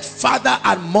curseth father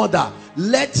and mother,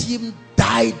 let him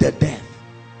die the death.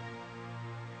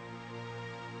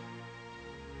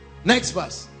 Next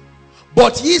verse.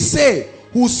 But ye say,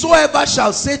 whosoever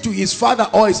shall say to his father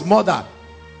or his mother,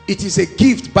 it is a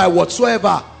gift by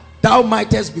whatsoever thou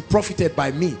mightest be profited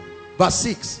by me. Verse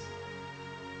 6.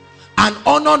 And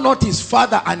honor not his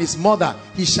father and his mother,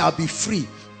 he shall be free.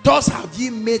 Thus have ye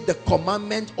made the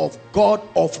commandment of God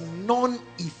of none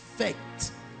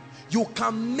effect. You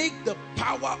can make the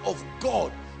power of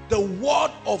God, the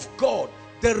word of God,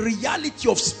 the reality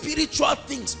of spiritual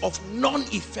things of none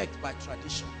effect by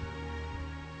tradition.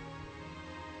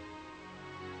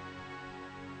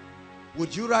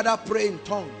 Would you rather pray in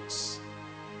tongues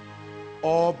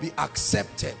or be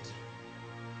accepted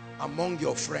among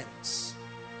your friends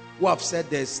who have said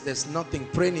there's nothing?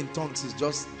 Praying in tongues is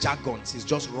just jargons, it's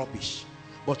just rubbish.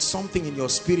 But something in your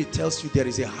spirit tells you there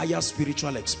is a higher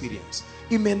spiritual experience.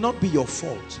 It may not be your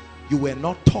fault. You were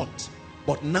not taught.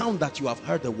 But now that you have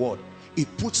heard the word,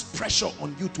 it puts pressure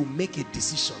on you to make a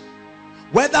decision.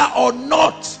 Whether or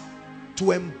not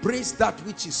to embrace that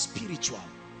which is spiritual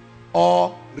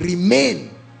or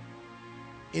remain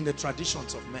in the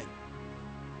traditions of men.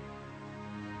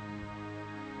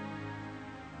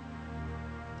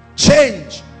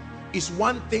 Change is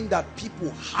one thing that people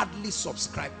hardly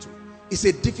subscribe to. It's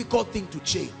a difficult thing to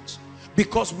change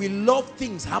because we love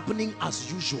things happening as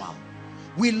usual.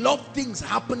 We love things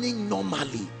happening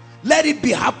normally. Let it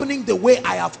be happening the way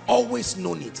I have always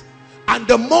known it. And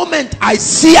the moment I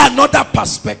see another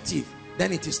perspective,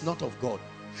 then it is not of God.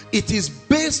 It is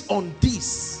based on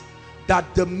this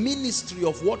that the ministry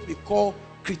of what we call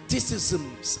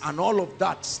criticisms and all of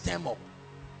that stem up.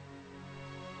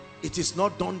 It is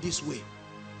not done this way.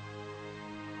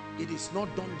 It is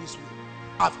not done this way.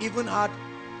 I've even had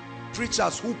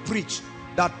preachers who preach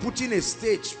that putting a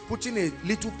stage, putting a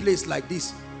little place like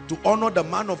this to honor the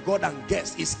man of God and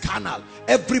guests is carnal.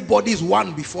 Everybody is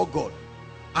one before God.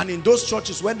 And in those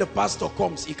churches, when the pastor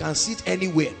comes, he can sit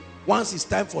anywhere. Once it's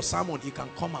time for sermon, he can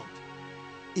come out.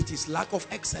 It is lack of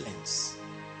excellence.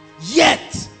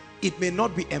 Yet, it may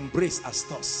not be embraced as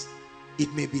thus.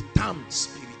 It may be termed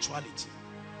spirituality.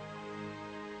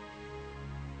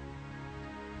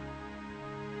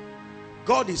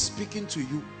 God is speaking to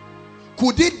you.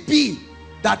 Could it be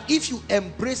that if you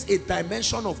embrace a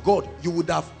dimension of God, you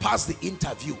would have passed the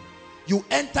interview? You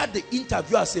entered the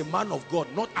interview as a man of God,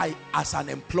 not as an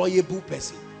employable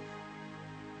person.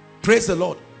 Praise the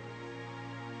Lord.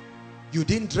 You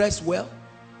didn't dress well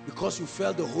because you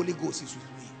felt the Holy Ghost is with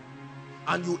me.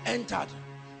 And you entered.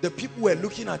 The people were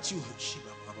looking at you.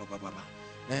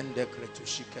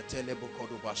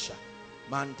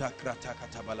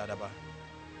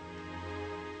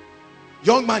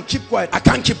 Young man, keep quiet. I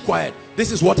can't keep quiet.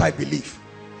 This is what I believe.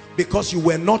 Because you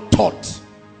were not taught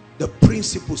the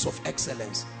principles of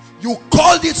excellence. You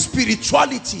called it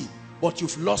spirituality, but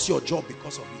you've lost your job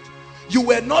because of it. You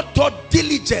were not taught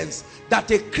diligence, that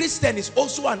a Christian is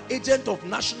also an agent of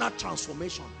national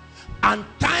transformation. And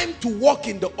time to work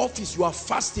in the office, you are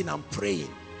fasting and praying,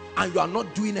 and you are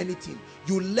not doing anything.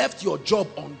 You left your job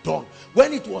undone.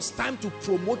 When it was time to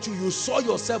promote you, you saw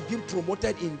yourself being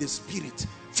promoted in the spirit.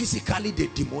 Physically, they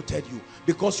demoted you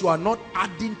because you are not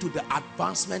adding to the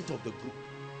advancement of the group.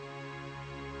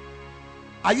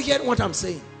 Are you hearing what I'm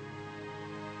saying?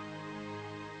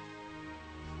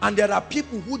 And there are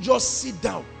people who just sit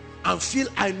down and feel,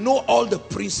 I know all the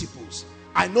principles.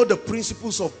 I know the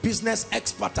principles of business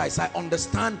expertise. I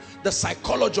understand the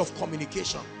psychology of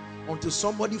communication. Until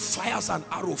somebody fires an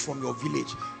arrow from your village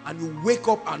and you wake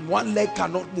up and one leg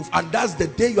cannot move, and that's the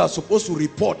day you are supposed to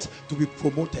report to be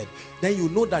promoted. Then you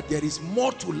know that there is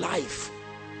more to life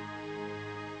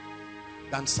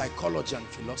than psychology and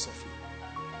philosophy.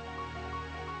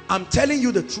 I'm telling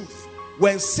you the truth.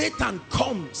 When Satan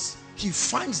comes, he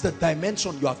finds the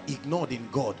dimension you have ignored in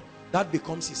God. That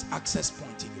becomes his access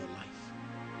point in your life.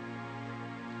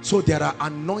 So there are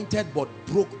anointed but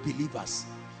broke believers.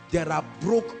 There are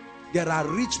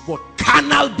rich but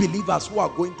carnal believers who are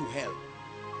going to hell.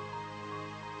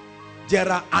 There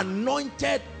are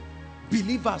anointed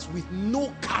believers with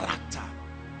no character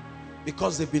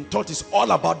because they've been taught it's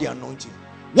all about the anointing.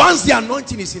 Once the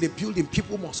anointing is in a building,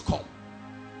 people must come.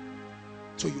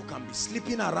 So you can be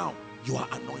sleeping around, you are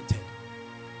anointed.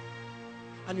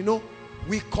 And you know,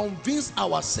 we convince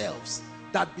ourselves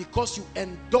that because you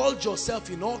indulge yourself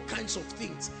in all kinds of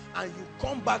things and you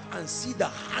come back and see the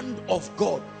hand of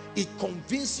God, it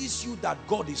convinces you that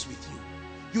God is with you.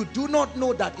 You do not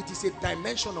know that it is a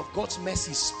dimension of God's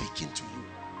mercy speaking to you.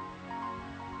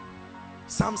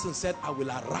 Samson said, I will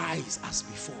arise as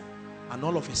before. And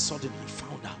all of a sudden he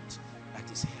found out that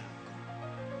his hair had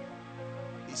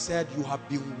gone. He said, you have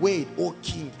been weighed, O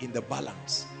king, in the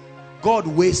balance. God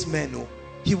weighs men. Oh,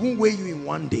 he won't weigh you in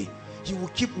one day. He will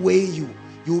keep weighing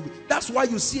you. That's why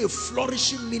you see a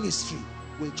flourishing ministry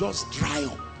will just dry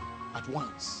up at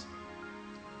once.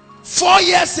 4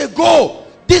 years ago,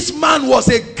 this man was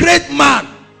a great man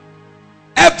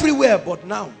everywhere, but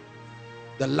now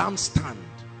the lampstand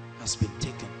has been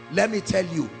taken. Let me tell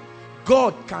you,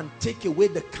 God can take away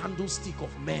the candlestick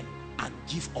of men and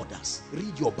give others.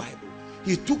 Read your Bible.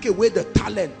 He took away the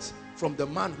talent from the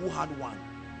man who had one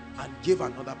and gave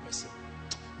another person.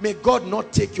 May God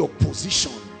not take your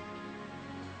position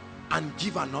and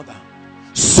give another.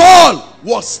 Saul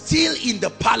was still in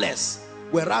the palace,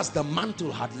 whereas the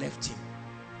mantle had left him.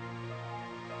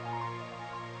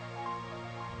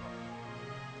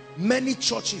 Many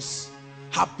churches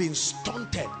have been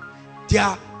stunted. They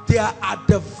are at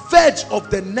the verge of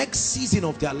the next season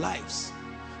of their lives.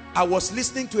 I was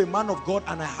listening to a man of God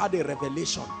and I had a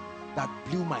revelation that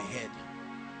blew my head.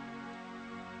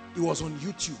 It was on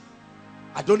YouTube.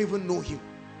 I don't even know him.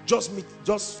 Just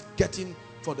getting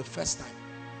for the first time.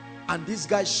 And this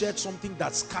guy shared something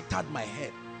that scattered my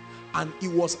head. And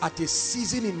it was at a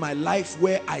season in my life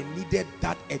where I needed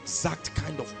that exact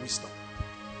kind of wisdom.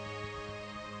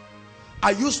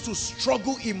 I used to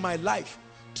struggle in my life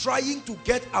trying to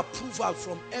get approval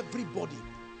from everybody.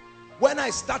 When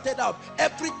I started out,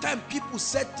 every time people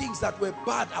said things that were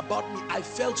bad about me, I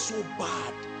felt so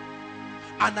bad.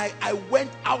 And I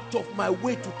went out of my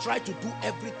way to try to do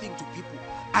everything to people.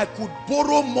 I could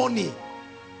borrow money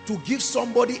to give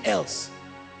somebody else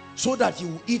so that he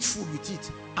will eat food with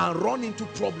it and run into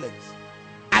problems.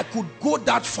 I could go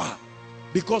that far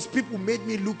because people made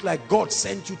me look like God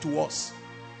sent you to us.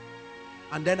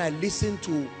 And then I listened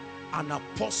to an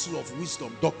apostle of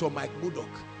wisdom, Dr. Mike Murdoch,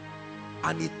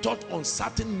 and he taught on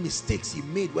certain mistakes he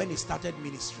made when he started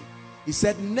ministry. He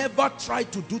said, never try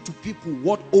to do to people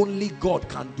what only God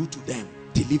can do to them.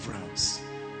 Deliverance.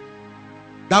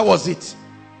 That was it.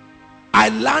 I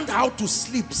learned how to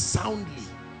sleep soundly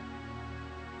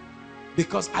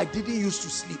because I didn't used to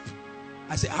sleep.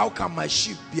 I said, how can my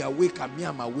sheep be awake and me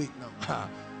am awake now?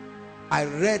 I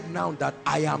read now that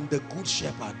I am the good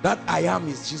shepherd. That I am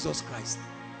is Jesus Christ.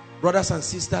 Brothers and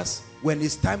sisters, when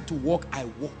it's time to walk, I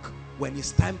walk. When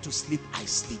it's time to sleep, I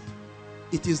sleep.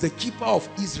 It is the keeper of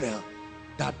Israel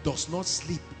that does not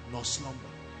sleep nor slumber.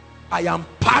 I am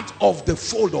part of the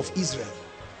fold of Israel.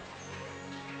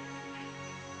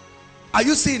 Are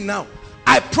you seeing now?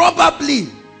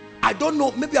 I don't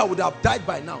know, maybe I would have died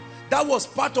by now. That was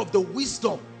part of the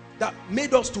wisdom that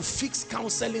made us to fix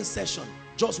counseling session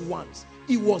just once.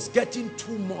 It was getting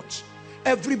too much.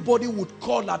 Everybody would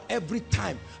call at every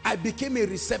time. I became a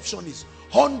receptionist.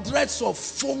 Hundreds of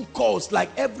phone calls, like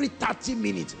every 30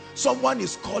 minutes someone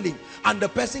is calling, and the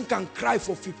person can cry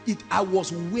for 50. I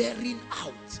was wearing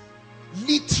out,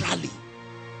 literally.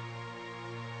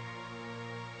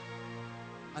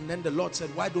 And then the Lord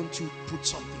said, why don't you put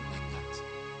something like that?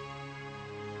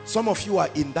 Some of you are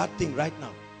in that thing right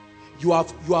now. You are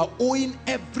owing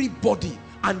everybody,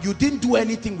 and you didn't do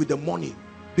anything with the money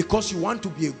because you want to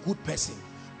be a good person.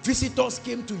 Visitors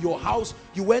came to your house,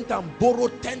 you went and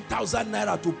borrowed 10,000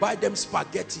 naira to buy them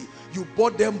spaghetti. You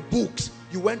bought them books.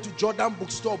 You went to Jordan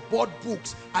bookstore, bought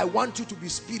books. I want you to be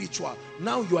spiritual.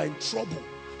 Now you are in trouble,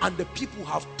 and the people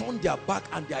have turned their back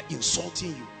and they are insulting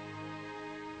you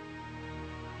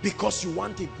because you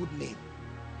want a good name.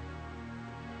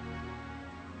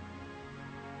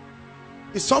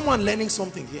 Is someone learning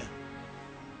something here?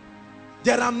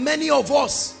 There are many of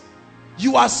us,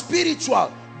 you are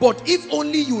spiritual, but if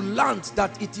only you learned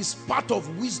that it is part of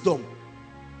wisdom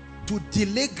to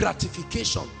delay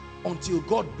gratification until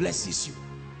God blesses you.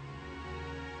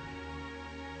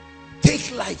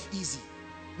 Take life easy.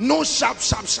 No sharp.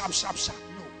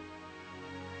 No.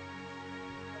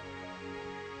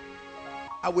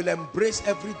 I will embrace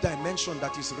every dimension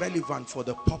that is relevant for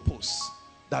the purpose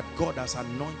that God has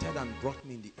anointed and brought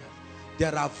me in the earth.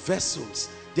 There are vessels.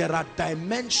 There are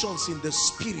dimensions in the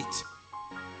spirit.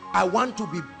 I want to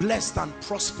be blessed and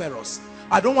prosperous.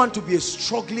 I don't want to be a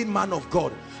struggling man of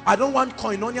God. I don't want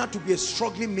Koinonia to be a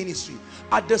struggling ministry.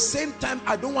 At the same time,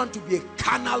 I don't want to be a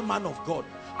carnal man of God.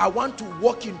 I want to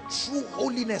walk in true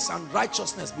holiness and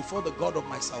righteousness before the God of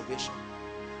my salvation.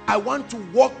 I want to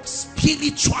walk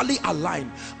spiritually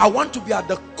aligned. I want to be at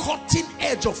the cutting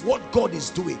edge of what God is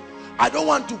doing. I don't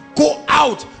want to go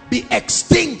out, be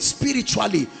extinct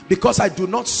spiritually, because I do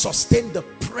not sustain the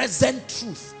present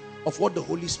truth of what the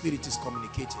Holy Spirit is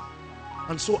communicating.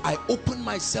 And so I open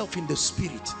myself in the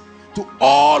spirit to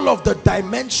all of the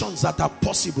dimensions that are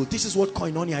possible. This is what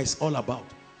Koinonia is all about.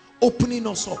 Opening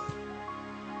us up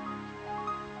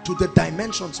to the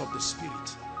dimensions of the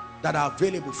spirit that are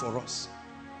available for us.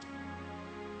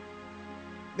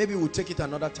 Maybe we'll take it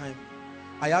another time.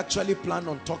 I actually plan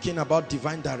on talking about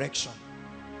divine direction.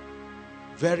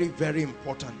 Very, very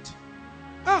important.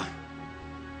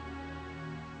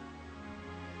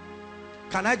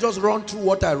 Can I just run through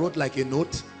what I wrote like a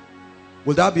note?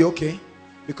 Will that be okay?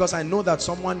 Because I know that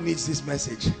someone needs this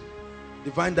message.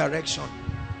 Divine direction.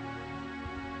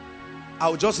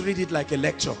 I'll just read it like a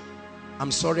lecture.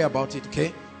 I'm sorry about it,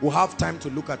 okay? We'll have time to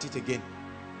look at it again.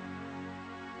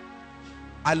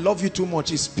 I love you too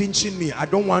much. It's pinching me. I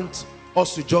don't want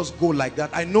us to just go like that.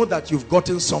 I know that you've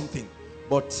gotten something,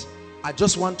 but I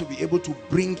just want to be able to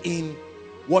bring in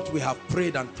what we have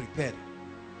prayed and prepared.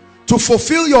 To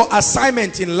fulfill your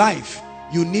assignment in life,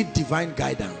 you need divine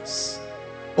guidance.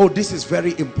 Oh, this is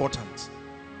very important.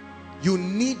 You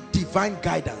need divine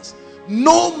guidance.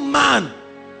 No man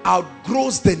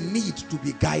outgrows the need to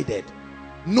be guided.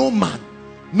 No man.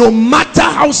 No matter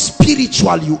how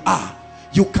spiritual you are,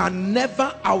 you can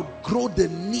never outgrow the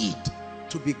need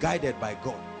to be guided by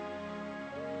God.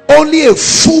 Only a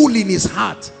fool in his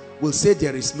heart will say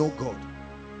there is no God.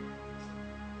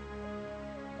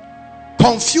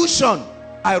 Confusion,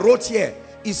 I wrote here,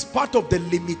 is part of the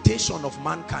limitation of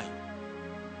mankind.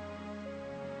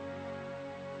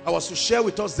 I was to share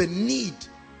with us the need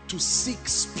to seek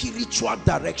spiritual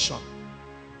direction,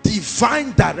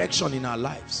 divine direction in our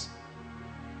lives.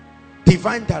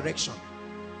 Divine direction.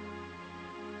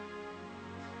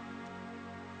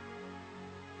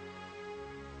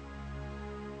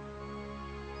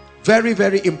 Very,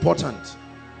 very important.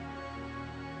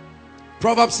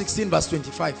 Proverbs 16 verse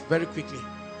 25, very quickly.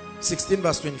 16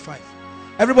 verse 25.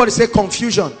 Everybody say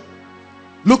confusion.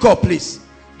 Look up, please.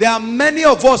 There are many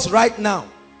of us right now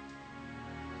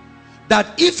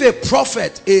that if a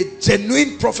prophet, a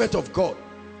genuine prophet of God,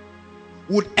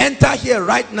 would enter here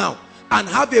right now and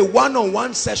have a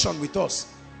one-on-one session with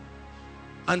us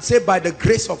and say, by the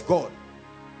grace of God,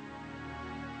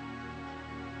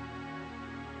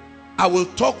 I will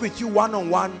talk with you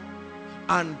one-on-one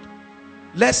and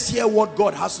let's hear what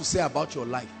God has to say about your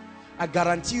life. I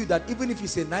guarantee you that even if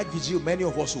it's a night vigil, many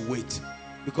of us will wait,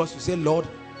 because you say, Lord,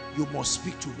 you must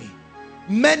speak to me.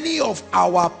 Many of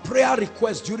our prayer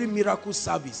requests during miracle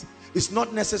service is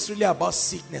not necessarily about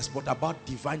sickness, but about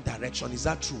divine direction. Is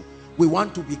that true? We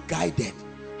want to be guided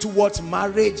towards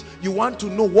marriage. You want to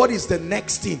know what is the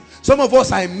next thing. Some of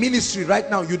us are in ministry right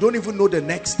now. You don't even know the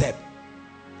next step.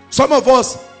 Some of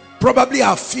us probably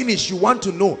have finished. You want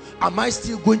to know, am I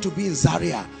still going to be in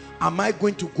Zaria? Am I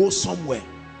going to go somewhere?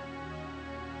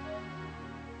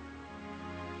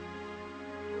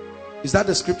 Is that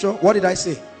the scripture? What did I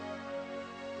say?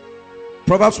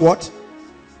 Proverbs what?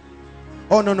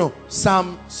 Oh, no.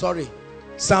 Psalm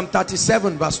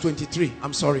 37 verse 23.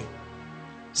 I'm sorry.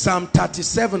 Psalm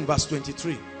 37 verse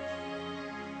 23.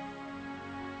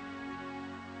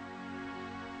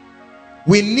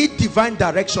 We need divine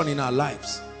direction in our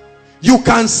lives. You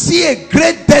can see a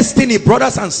great destiny,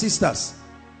 brothers and sisters.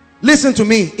 Listen to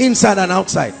me, inside and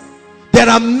outside. There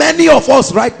are many of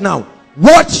us right now.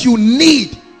 What you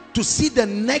need to see the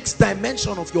next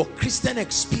dimension of your Christian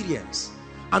experience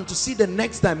and to see the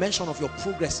next dimension of your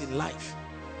progress in life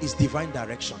is divine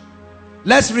direction.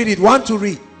 Let's read it. Want to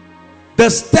read? The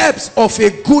steps of a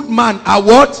good man are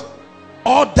what?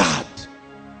 Ordered.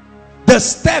 The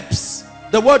steps.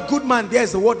 The word good man there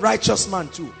is the word righteous man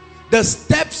too. The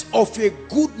steps of a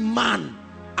good man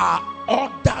are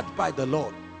ordered by the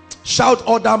Lord. Shout,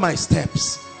 order my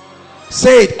steps.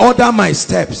 Say it, order my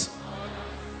steps.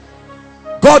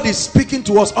 God is speaking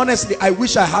to us. Honestly, I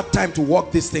wish I had time to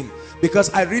walk this thing, because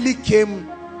I really came.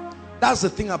 That's the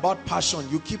thing about passion.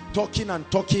 You keep talking and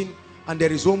talking and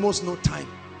there is almost no time.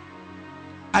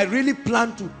 I really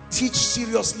plan to teach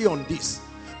seriously on this,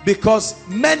 because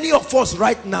many of us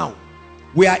right now,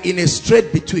 we are in a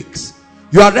strait betwixt.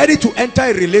 You are ready to enter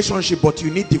a relationship, but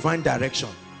you need divine direction.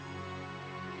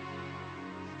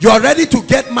 You are ready to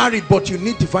get married, but you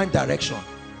need divine direction.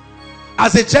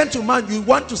 As a gentleman, you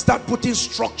want to start putting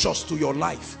structures to your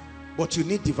life, but you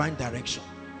need divine direction.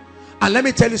 And let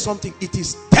me tell you something, it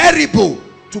is terrible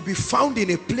to be found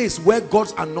in a place where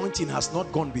God's anointing has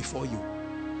not gone before you.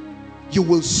 You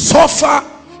will suffer,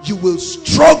 you will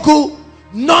struggle,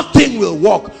 nothing will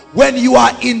work. When you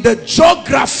are in the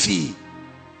geography,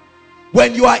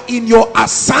 when you are in your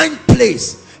assigned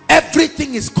place,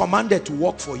 everything is commanded to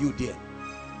work for you there.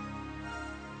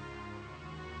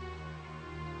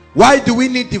 Why do we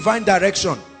need divine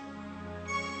direction?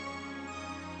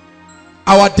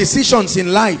 Our decisions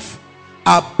in life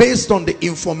are based on the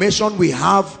information we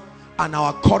have and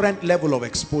our current level of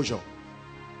exposure.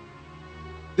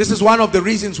 This is one of the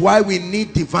reasons why we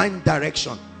need divine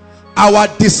direction. Our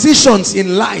decisions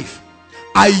in life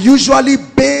are usually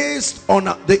based on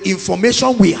the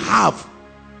information we have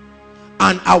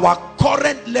and our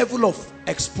current level of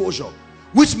exposure,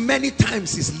 which many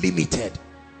times is limited.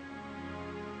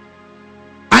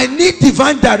 I need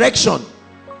divine direction,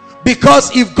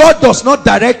 because if God does not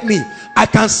direct me, I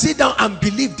can sit down and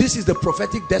believe this is the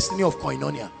prophetic destiny of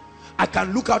Koinonia. I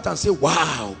can look out and say,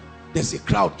 wow, there's a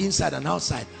crowd inside and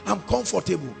outside. I'm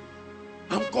comfortable.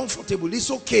 I'm comfortable.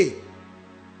 It's okay.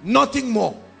 Nothing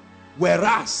more.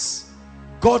 Whereas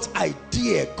God's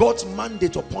idea, God's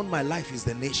mandate upon my life is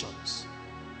the nations.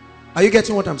 Are you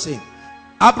getting what I'm saying?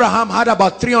 Abraham had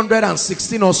about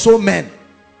 316 or so men,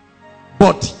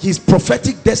 but his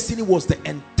prophetic destiny was the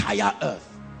entire earth.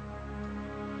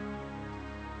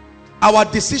 Our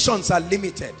decisions are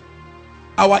limited.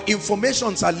 Our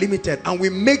informations are limited, and we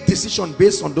make decisions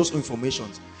based on those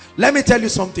informations. Let me tell you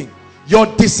something. Your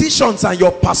decisions and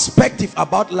your perspective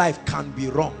about life can be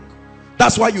wrong.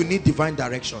 That's why you need divine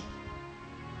direction.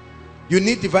 You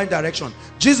need divine direction.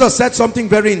 Jesus said something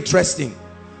very interesting.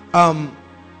 In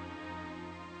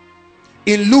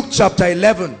Luke chapter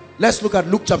 11, let's look at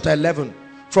Luke chapter 11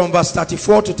 from verse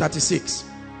 34 to 36.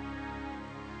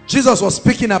 Jesus was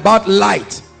speaking about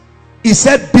light. He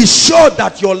said, be sure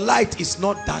that your light is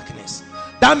not darkness.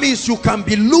 That means you can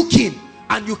be looking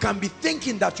and you can be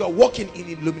thinking that you are walking in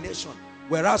illumination,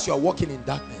 whereas you are walking in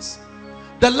darkness.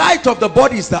 The light of the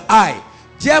body is the eye.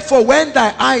 Therefore, when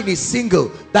thy eye is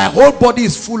single, thy whole body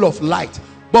is full of light.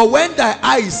 But when thy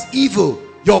eye is evil,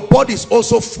 your body is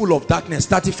also full of darkness.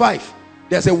 35.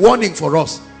 There's a warning for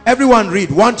us. Everyone read.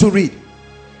 Want to read?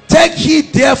 Take heed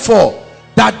therefore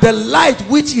that the light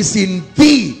which is in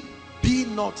thee be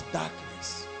not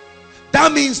darkness.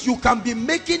 That means you can be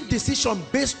making decisions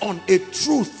based on a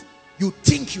truth you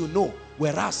think you know,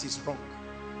 whereas it's wrong.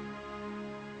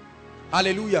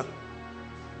 Hallelujah.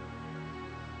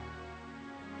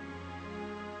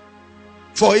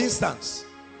 For instance,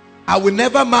 I will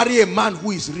never marry a man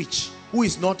who is rich, who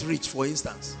is not rich, for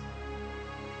instance.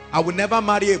 I will never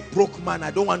marry a broke man.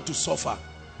 I don't want to suffer.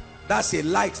 That's a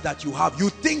light that you have. You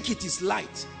think it is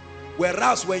light,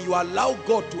 whereas when you allow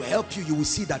God to help you, you will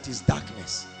see that it's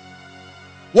darkness.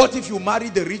 What if you marry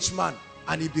the rich man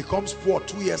and he becomes poor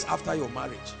 2 years after your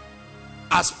marriage?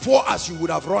 As poor as you would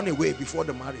have run away before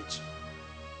the marriage.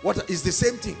 What is the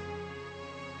same thing?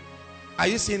 Are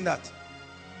you seeing that?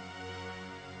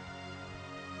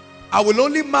 I will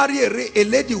only marry a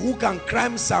lady who can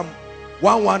climb Psalm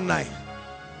 119.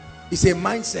 It's a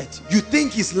mindset. You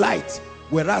think it's light,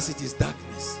 whereas it is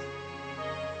darkness.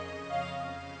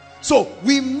 So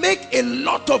we make a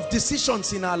lot of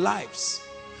decisions in our lives.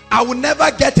 I will never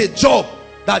get a job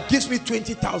that gives me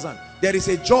 20,000. There is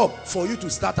a job for you to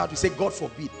start out. You say, God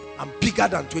forbid, I'm bigger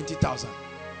than 20,000.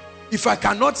 If I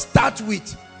cannot start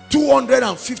with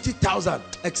 250,000,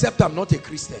 except I'm not a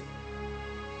Christian.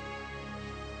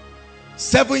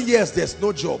 7 years, there's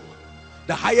no job.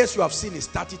 The highest you have seen is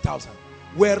 30,000.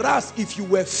 Whereas if you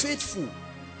were faithful,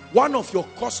 one of your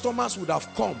customers would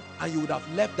have come and you would have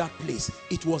left that place.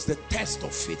 It was the test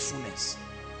of faithfulness.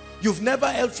 You've never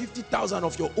held 50,000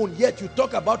 of your own, yet you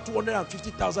talk about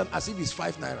 250,000 as if it's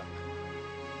 5 naira.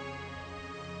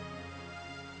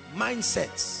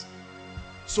 Mindsets.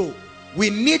 So we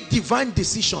need divine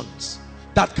decisions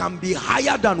that can be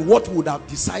higher than what we would have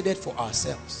decided for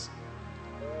ourselves.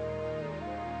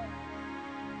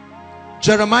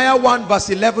 Jeremiah 1 verse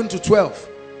 11 to 12.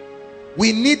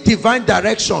 We need divine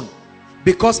direction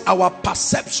because our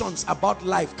perceptions about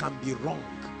life can be wrong.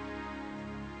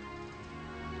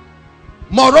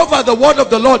 Moreover, the word of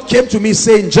the Lord came to me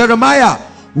saying, Jeremiah,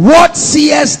 what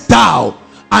seest thou?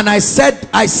 And I said,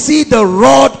 I see the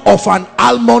rod of an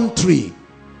almond tree.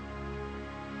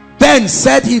 Then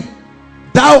said he,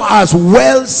 thou hast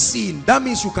well seen. That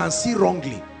means you can see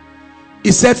wrongly.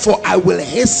 He said, for I will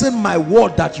hasten my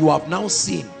word that you have now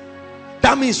seen.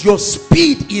 That means your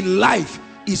speed in life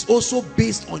is also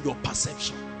based on your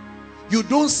perception. You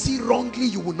don't see wrongly,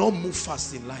 you will not move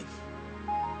fast in life.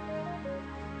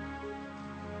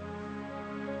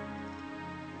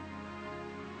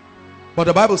 But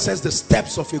the Bible says the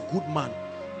steps of a good man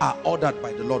are ordered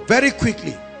by the Lord. Very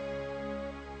quickly,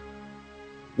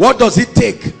 what does it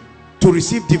take to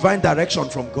receive divine direction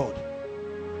from God?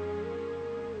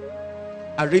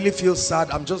 I really feel sad.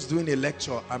 I'm just doing a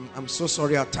lecture. I'm so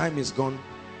sorry. Our time is gone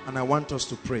and I want us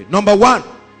to pray. Number one,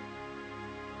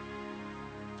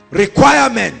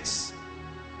 requirements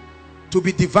to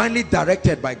be divinely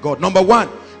directed by God. Number one,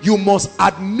 you must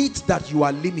admit that you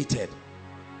are limited.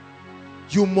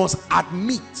 You must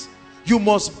admit, you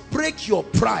must break your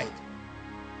pride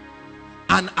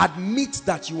and admit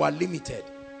that you are limited.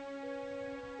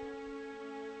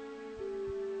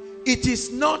 It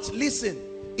is not, listen,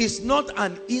 it's not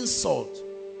an insult.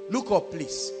 Look up,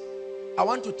 please. I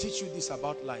want to teach you this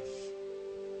about life.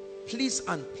 Please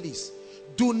and please,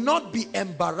 do not be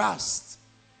embarrassed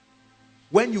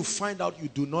when you find out you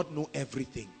do not know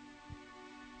everything.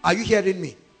 Are you hearing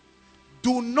me?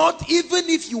 Do not, even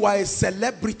if you are a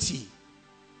celebrity,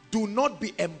 do not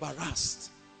be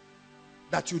embarrassed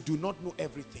that you do not know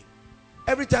everything.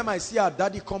 Every time I see our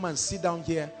daddy come and sit down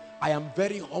here, I am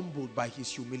very humbled by his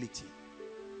humility.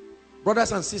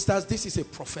 Brothers and sisters, this is a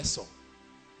professor,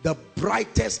 the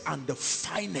brightest and the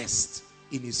finest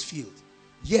in his field.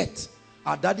 Yet,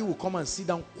 our daddy will come and sit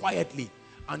down quietly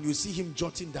and you see him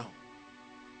jotting down.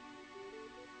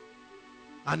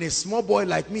 And a small boy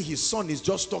like me, his son is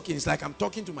just talking. It's like I'm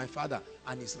talking to my father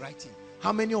and he's writing.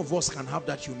 How many of us can have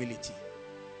that humility?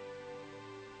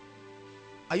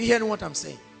 Are you hearing what I'm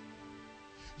saying?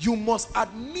 You must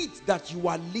admit that you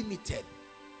are limited.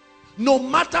 No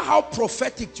matter how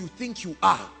prophetic you think you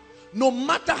are, no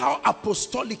matter how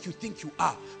apostolic you think you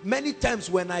are, many times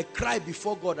when I cry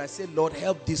before God, I say, Lord,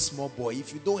 help this small boy.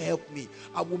 If you don't help me,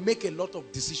 I will make a lot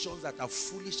of decisions that are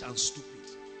foolish and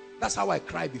stupid. That's how I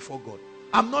cry before God.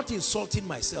 I'm not insulting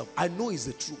myself. I know it's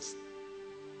the truth.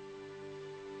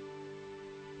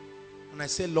 And I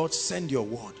say, Lord, send your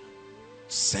word.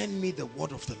 Send me the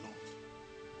word of the Lord.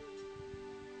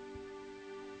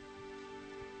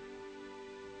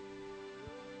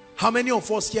 How many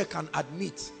of us here can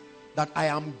admit that I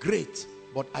am great,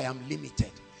 but I am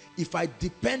limited? If I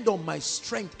depend on my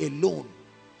strength alone,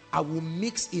 I will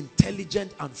mix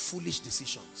intelligent and foolish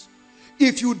decisions.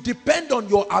 If you depend on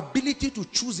your ability to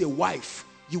choose a wife,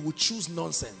 you will choose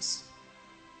nonsense.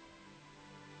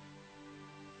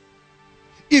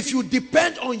 If you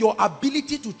depend on your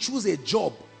ability to choose a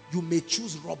job, you may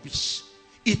choose rubbish.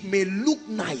 It may look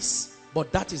nice,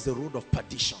 but that is the road of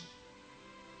perdition.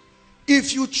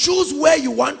 If you choose where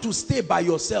you want to stay by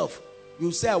yourself,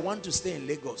 you say, I want to stay in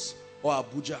Lagos or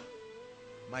Abuja,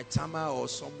 Maitama or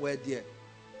somewhere there,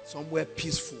 somewhere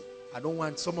peaceful. I don't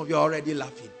want, some of you are already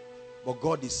laughing. But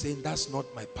God is saying, that's not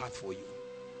my path for you.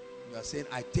 You are saying,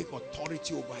 I take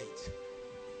authority over it.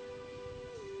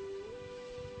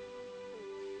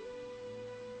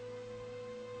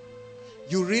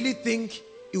 You really think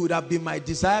it would have been my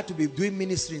desire to be doing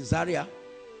ministry in Zaria?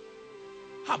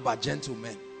 How about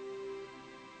gentlemen?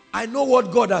 I know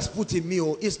what God has put in me.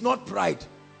 Oh, it's not pride.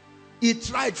 He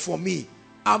tried for me.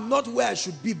 I'm not where I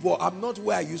should be, but I'm not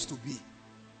where I used to be.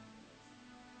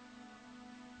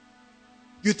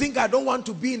 You think I don't want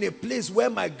to be in a place where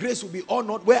my grace will be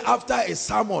honored, where after a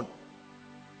sermon,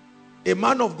 a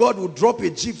man of God will drop a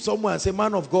jeep somewhere and say,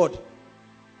 man of God,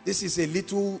 this is a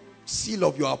little seal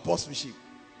of your apostleship.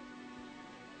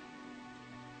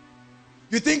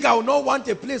 You think I will not want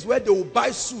a place where they will buy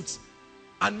suits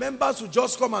and members will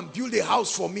just come and build a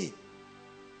house for me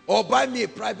or buy me a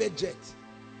private jet?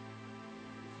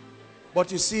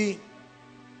 But you see,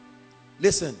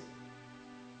 listen,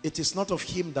 it is not of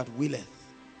him that willeth,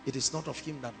 it is not of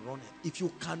him that runneth. If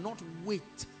you cannot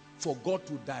wait for God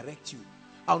to direct you,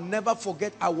 I'll never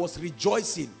forget, I was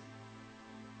rejoicing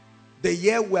the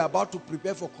year we're about to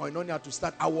prepare for Koinonia to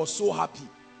start. I was so happy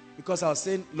because I was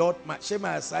saying, Lord, my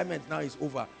assignment now is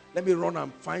over. Let me run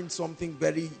and find something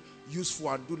very useful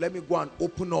and do. Let me go and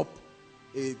open up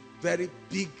a very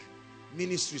big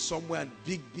ministry somewhere and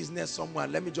big business somewhere.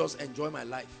 Let me just enjoy my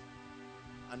life.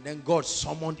 And then God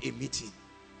summoned a meeting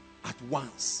at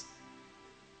once.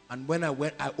 And when I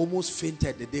went, I almost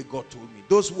fainted the day God told me.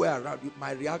 Those who were around,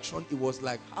 my reaction, it was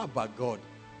like, how about God?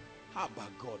 How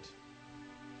about God?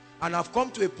 And I've come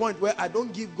to a point where I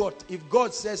don't give God. If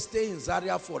God says stay in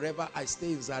Zaria forever, I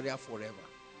stay in Zaria forever.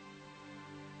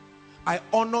 I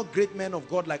honor great men of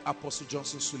God like Apostle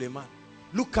Johnson Suleiman.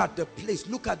 Look at the place.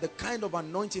 Look at the kind of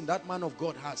anointing that man of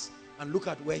God has. And look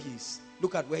at where he is.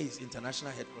 Look at where his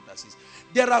international headquarters is.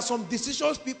 There are some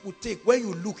decisions people take. When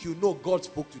you look, you know God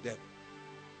spoke to them.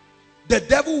 The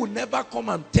devil will never come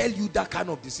and tell you that kind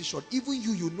of decision. Even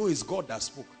you know it's God that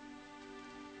spoke.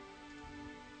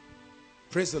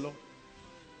 Praise the Lord.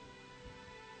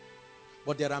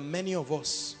 But there are many of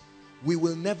us, we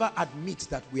will never admit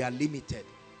that we are limited.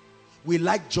 We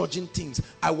like judging things.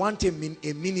 I want a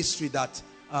ministry that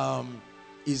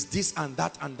is this and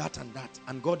that and that and that.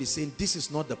 And God is saying, this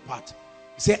is not the part.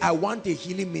 Say, I want a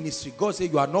healing ministry. God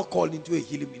says, you are not called into a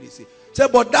healing ministry. Say,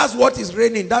 but that's what is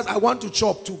reigning. That's I want to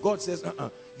chop too. God says,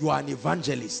 you are an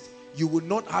evangelist. You will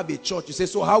not have a church. You say,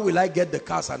 so how will I get the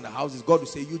cars and the houses? God will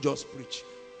say, you just preach.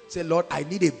 Say, Lord, I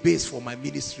need a base for my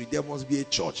ministry. There must be a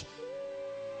church.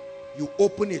 You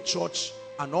open a church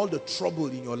and all the trouble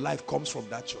in your life comes from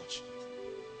that church.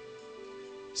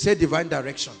 Say divine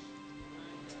direction.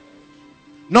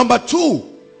 Number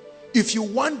two, if you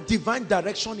want divine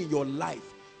direction in your life,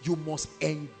 you must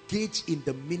engage in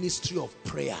the ministry of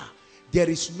prayer. There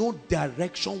is no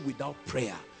direction without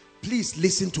prayer. Please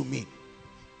listen to me.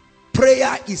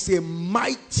 Prayer is a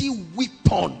mighty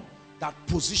weapon that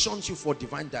positions you for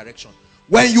divine direction.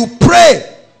 When you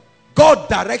pray, God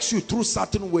directs you through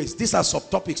certain ways. These are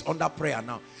subtopics under prayer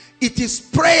now. It is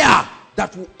prayer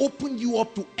that will open you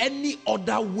up to any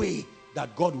other way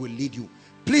that God will lead you.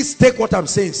 Please take what I'm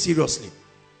saying seriously.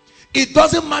 It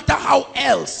doesn't matter how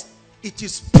else. It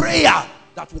is prayer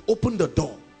that will open the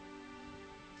door.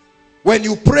 When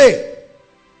you pray,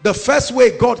 the first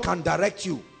way God can direct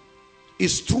you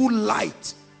is through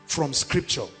light from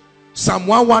scripture. Psalm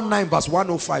 119 verse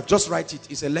 105. Just write it.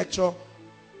 It's a lecture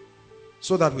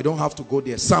so that we don't have to go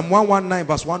there. Psalm 119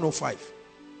 verse 105.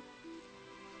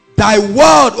 Thy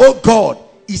word, O God,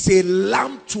 is a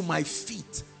lamp to my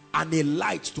feet and a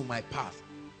light to my path.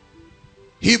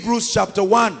 Hebrews chapter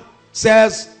 1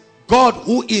 says, God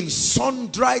who in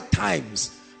sundry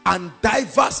times and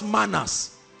diverse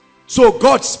manners. So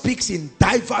God speaks in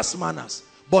diverse manners.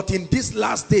 But in these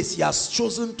last days, he has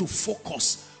chosen to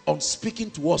focus on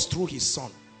speaking to us through his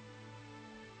son.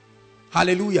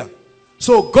 Hallelujah.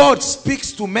 So God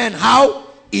speaks to men how?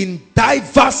 In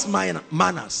diverse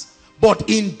manners. But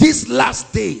in these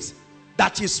last days,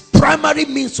 that his primary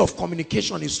means of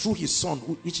communication is through his son,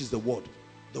 which is the word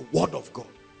of God.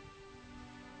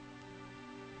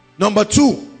 Number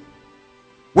two,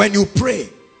 when you pray,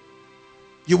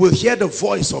 you will hear the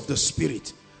voice of the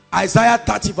Spirit. Isaiah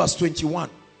 30 verse 21.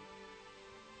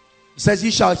 It says,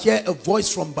 ye shall hear a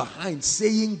voice from behind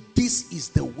saying, this is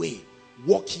the way,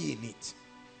 walk ye in it.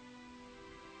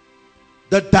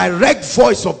 The direct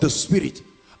voice of the Spirit,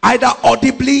 either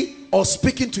audibly or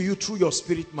speaking to you through your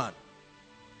spirit man.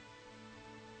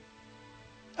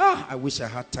 I wish I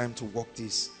had time to walk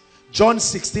this. John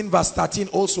 16 verse 13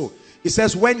 also. It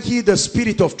says, when he, the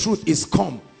Spirit of truth, is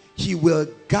come, he will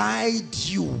guide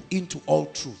you into all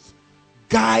truth.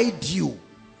 Guide you.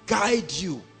 Guide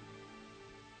you.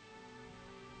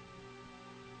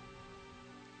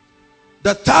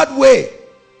 The third way,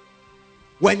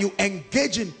 when you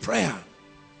engage in prayer,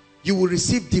 you will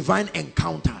receive divine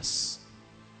encounters.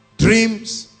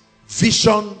 Dreams,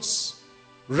 visions,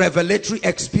 revelatory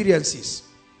experiences.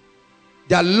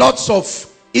 There are lots of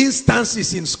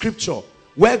instances in scripture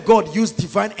where God used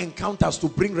divine encounters to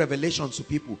bring revelations to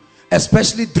people,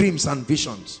 especially dreams and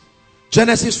visions.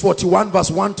 Genesis 41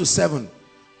 verse 1 to 7.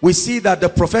 We see that the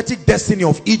prophetic destiny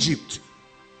of Egypt,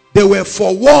 they were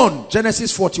forewarned.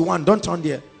 Genesis 41, don't turn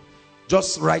there.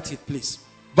 Just write it, please.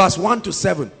 Verse 1 to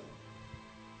 7.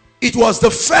 It was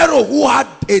the Pharaoh who had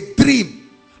a dream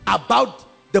about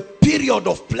the period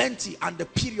of plenty and the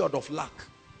period of lack.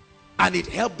 And it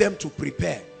helped them to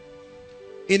prepare.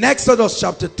 In Exodus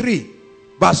chapter 3,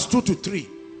 verse 2 to 3,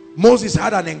 Moses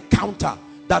had an encounter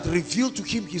that revealed to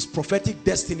him his prophetic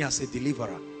destiny as a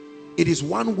deliverer. It is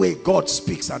one way God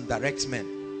speaks and directs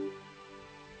men.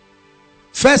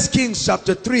 1 Kings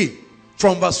chapter 3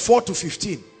 from verse 4 to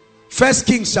 15. 1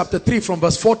 Kings chapter 3 from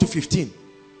verse 4 to 15.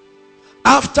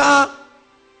 After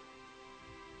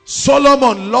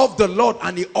Solomon loved the Lord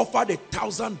and he offered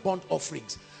 1,000 burnt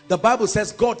offerings, the Bible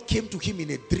says God came to him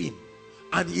in a dream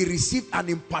and he received an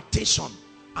impartation,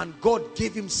 and God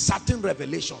gave him certain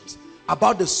revelations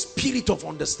about the spirit of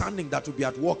understanding that will be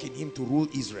at work in him to rule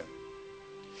Israel.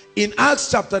 In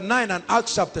Acts chapter 9 and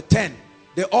Acts chapter 10,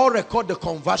 they all record the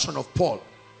conversion of Paul.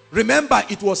 Remember,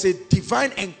 it was a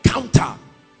divine encounter.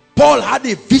 Paul had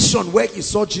a vision where he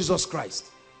saw Jesus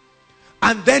Christ.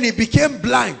 And then he became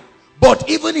blind. But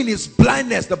even in his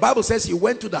blindness, the Bible says he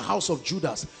went to the house of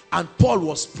Judas and Paul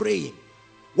was praying.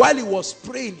 While he was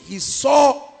praying, he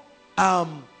saw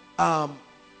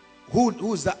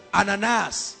who's the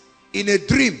Ananias in a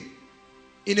dream,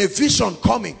 in a vision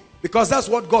coming, because that's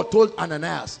what God told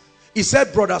Ananias. He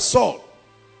said, brother Saul,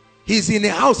 he's in a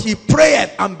house, he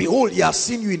prayed, and behold, he has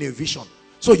seen you in a vision.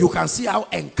 So you can see how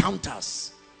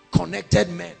encounters connected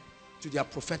men to their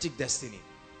prophetic destiny.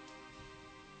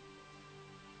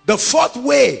 The fourth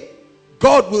way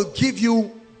God will give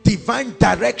you divine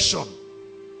direction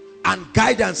and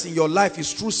guidance in your life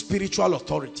is through spiritual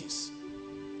authorities.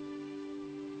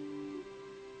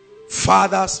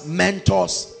 Fathers,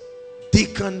 mentors,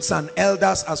 deacons and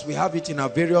elders, as we have it in our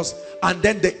various, and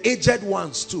then the aged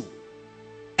ones too.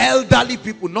 Elderly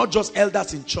people, not just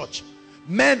elders in church.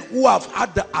 Men who have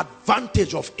had the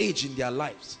advantage of age in their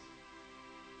lives.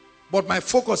 But my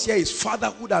focus here is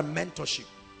fatherhood and mentorship.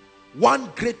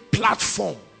 One great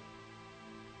platform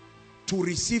to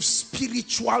receive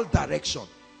spiritual direction.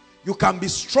 You can be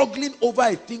struggling over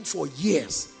a thing for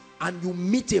years and you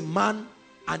meet a man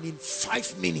and in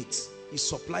 5 minutes he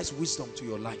supplies wisdom to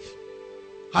your life.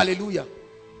 Hallelujah.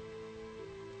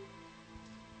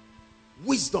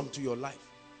 Wisdom to your life.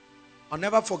 I'll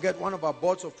never forget one of our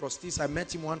boards of trustees. I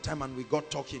met him one time and we got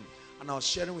talking and I was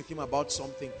sharing with him about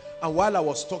something, and while I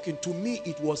was talking, to me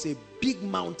it was a big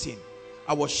mountain.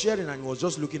 I was sharing and he was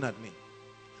just looking at me,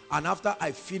 and after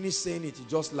I finished saying it, he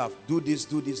just laughed. Do this,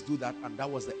 do this, do that, and that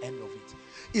was the end of it.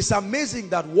 It's amazing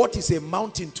that what is a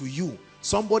mountain to you,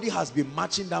 somebody has been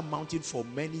marching that mountain for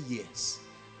many years.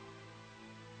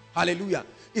 Hallelujah.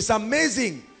 It's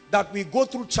amazing that we go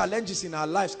through challenges in our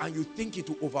lives and you think it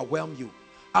will overwhelm you.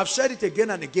 I've shared it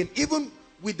again and again, even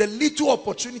with the little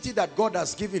opportunity that God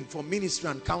has given for ministry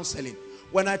and counseling.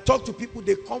 When I talk to people,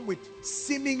 they come with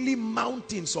seemingly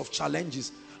mountains of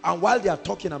challenges. And while they are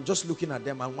talking, I'm just looking at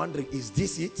them and wondering, is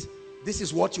this it? This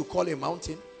is what you call a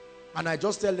mountain? And I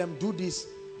just tell them, do this,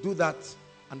 do that,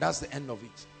 and that's the end of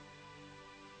it.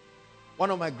 One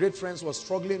of my great friends was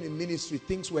struggling in ministry.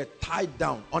 Things were tied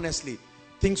down. Honestly,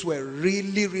 things were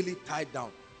really, really tied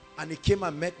down. And he came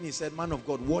and met me. He said, man of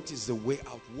God, what is the way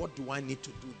out? What do I need to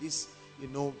do? This, you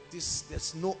know,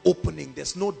 there's no opening.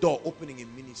 There's no door opening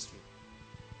in ministry.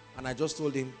 And I just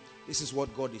told him, this is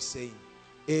what God is saying.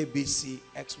 A, B, C,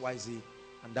 X, Y, Z.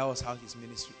 And that was how his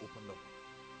ministry opened up.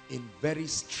 In very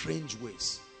strange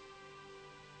ways.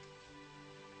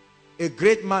 A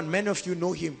great man, many of you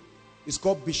know him. He's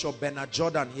called Bishop Bernard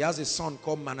Jordan. He has a son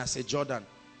called Manasseh Jordan.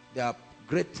 They are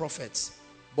great prophets.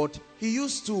 But he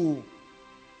used to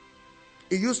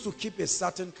keep a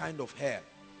certain kind of hair.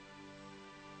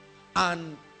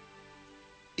 And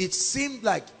it seemed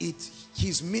like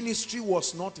his ministry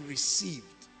was not received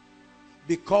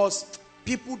because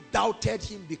people doubted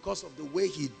him because of the way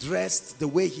he dressed, the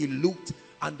way he looked,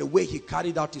 and the way he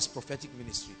carried out his prophetic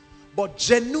ministry. But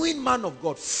genuine man of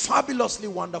God, fabulously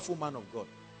wonderful man of God.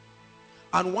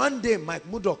 And one day Mike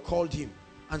Murdoch called him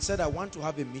and said, I want to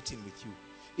have a meeting with you.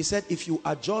 He said, if you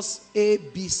adjust A,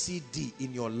 B, C, D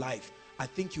in your life, I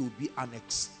think you will be an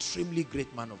extremely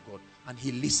great man of God. And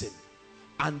he listened.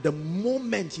 And the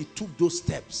moment he took those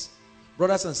steps,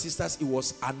 brothers and sisters, it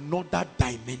was another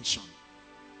dimension.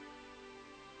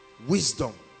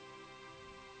 Wisdom.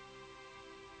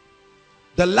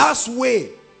 The last way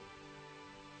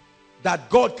that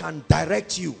God can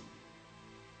direct you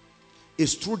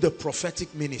is through the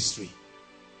prophetic ministry.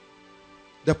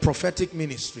 the prophetic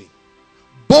ministry.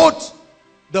 Both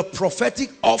the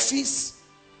prophetic office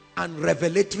and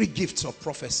revelatory gifts of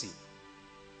prophecy.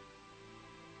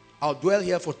 I'll dwell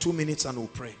here for 2 minutes and we'll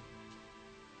pray.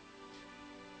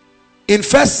 In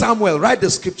 1 Samuel, write the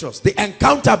scriptures. The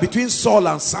encounter between Saul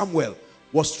and Samuel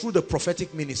was through the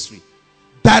prophetic ministry.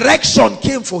 Direction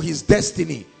came for his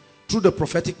destiny through the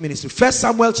prophetic ministry. 1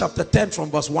 Samuel chapter 10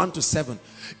 from verse 1 to 7.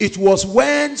 It was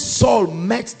when Saul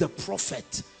met the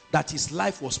prophet that his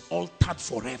life was altered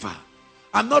forever.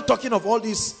 I'm not talking of all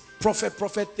these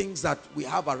prophet things that we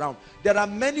have around. There are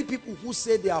many people who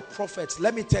say they are prophets.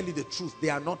 Let me tell you the truth. They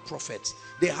are not prophets.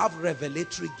 They have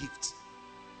revelatory gifts.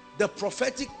 The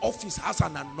prophetic office has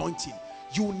an anointing.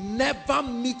 You never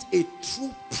meet a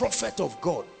true prophet of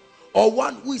God or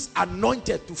one who is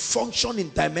anointed to function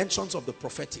in dimensions of the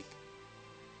prophetic.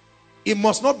 It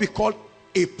must not be called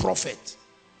a prophet.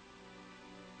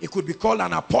 It could be called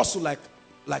an apostle like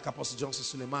Apostle Johnson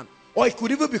Suleiman. Or it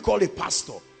could even be called a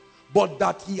pastor. But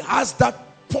that he has that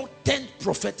potent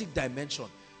prophetic dimension,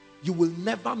 you will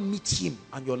never meet him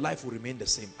and your life will remain the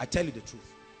same. I tell you the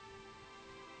truth.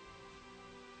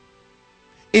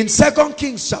 In 2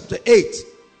 Kings chapter 8,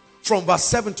 from verse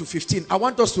 7 to 15, I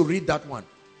want us to read that one.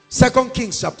 2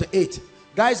 Kings chapter 8.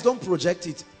 Guys, don't project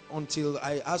it until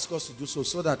I ask us to do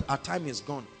so that our time is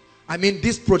gone. I mean,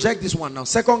 project this one now.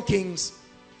 2 Kings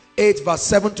 8, verse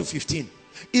 7 to 15.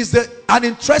 Is an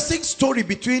interesting story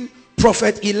between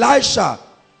Prophet Elisha,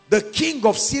 the king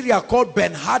of Syria called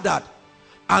Ben-Hadad,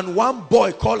 and one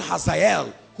boy called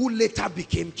Hazael, who later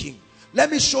became king.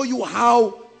 Let me show you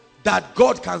how that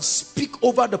God can speak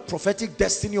over the prophetic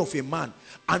destiny of a man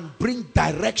and bring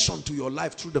direction to your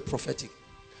life through the prophetic.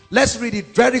 Let's read it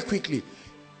very quickly.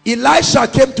 Elisha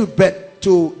came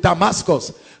to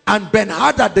Damascus, and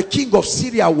Ben-Hadad, the king of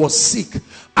Syria, was sick.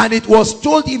 And it was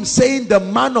told him, saying, the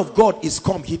man of God is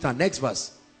come hither. Next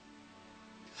verse.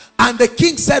 And the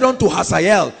king said unto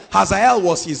Hazael, Hazael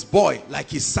was his boy, like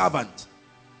his servant,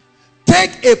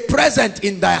 take a present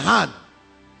in thy hand.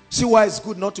 See why it's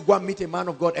good not to go and meet a man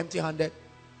of God empty-handed.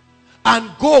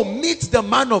 And go meet the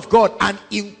man of God and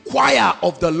inquire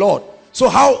of the Lord. So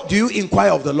how do you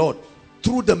inquire of the Lord?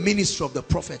 Through the ministry of the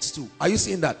prophets too. Are you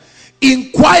seeing that?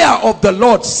 Inquire of the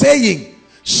Lord, saying,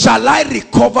 shall I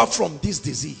recover from this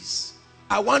disease?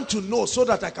 I want to know so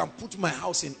that I can put my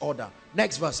house in order.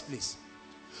 Next verse, please.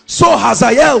 So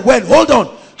Hazael went. Hold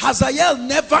on. Hazael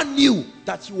never knew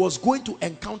that he was going to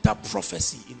encounter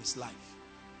prophecy in his life.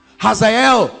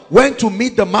 Hazael went to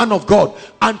meet the man of God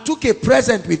and took a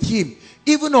present with him,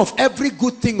 even of every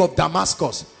good thing of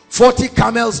Damascus, 40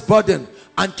 camels burden,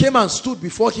 and came and stood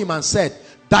before him and said,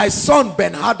 thy son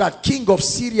Ben-Hadad, king of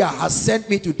Syria, has sent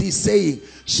me to thee, saying,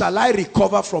 shall I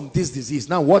recover from this disease?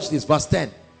 Now watch this, verse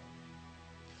 10.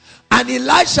 And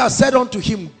Elisha said unto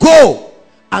him, go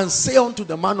and say unto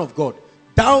the man of God,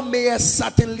 thou mayest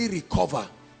certainly recover.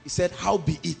 He said, how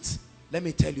be it? Let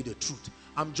me tell you the truth.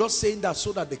 I'm just saying that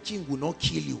so that the king will not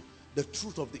kill you. The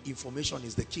truth of the information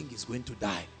is the king is going to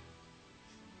die.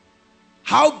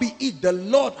 How be it? The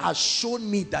Lord has shown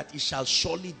me that he shall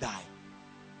surely die.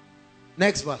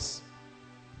 Next verse.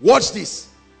 Watch this.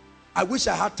 I wish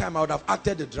I had time. I would have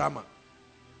acted the drama.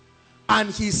 And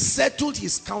he settled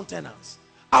his countenance.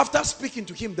 After speaking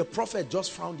to him, the prophet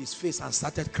just frowned his face and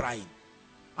started crying.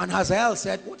 And Hazael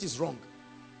said, what is wrong?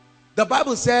 The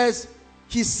Bible says,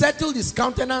 he settled his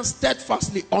countenance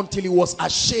steadfastly until he was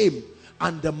ashamed,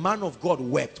 and the man of God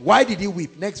wept. Why did he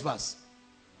weep? Next verse.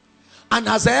 And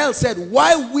Hazael said,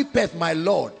 why weepeth my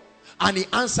Lord? And he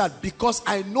answered, because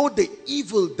I know the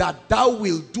evil that thou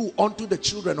wilt do unto the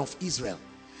children of Israel.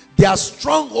 Their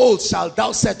strongholds shalt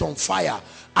thou set on fire,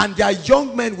 and their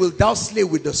young men wilt thou slay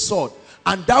with the sword,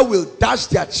 and thou wilt dash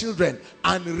their children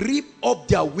and reap up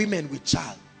their women with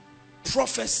child.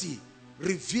 Prophecy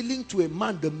revealing to a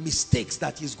man the mistakes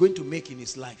that he's going to make in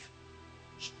his life.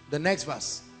 The next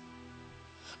verse.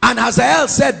 And Hazael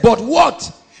said, but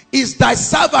what? Is thy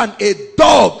servant a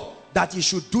dog that he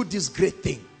should do this great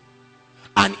thing?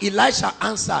 And Elisha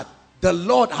answered, the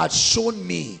Lord had shown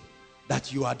me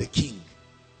that you are the king.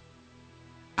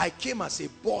 I came as a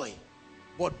boy,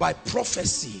 but by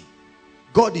prophecy,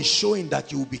 God is showing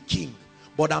that you will be king.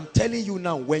 But I'm telling you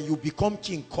now, when you become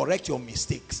king, correct your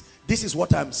mistakes. This is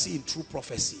what I'm seeing through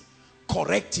prophecy.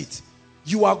 Correct it.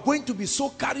 You are going to be so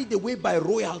carried away by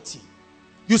royalty.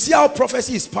 You see how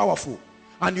prophecy is powerful.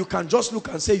 And you can just look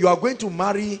and say, you are going to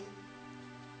marry,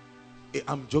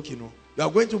 I'm joking, no? You are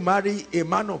going to marry a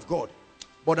man of God.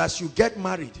 But as you get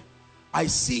married, I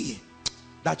see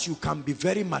that you can be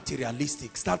very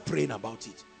materialistic. Start praying about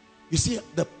it. You see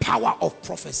the power of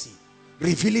prophecy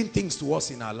revealing things to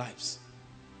us in our lives.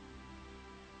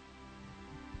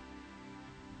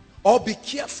 Or be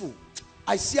careful.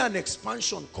 I see an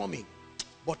expansion coming,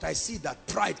 but I see that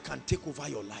pride can take over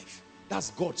your life.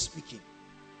 That's God speaking.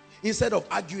 Instead of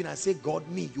arguing and say, God,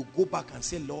 me, you go back and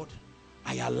say, Lord,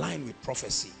 I align with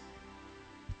prophecy.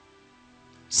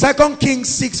 2 Kings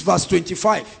 6 verse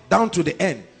 25 down to the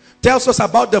end tells us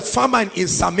about the famine in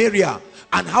Samaria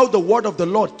and how the word of the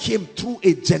Lord came through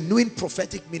a genuine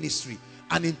prophetic ministry,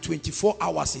 and in 24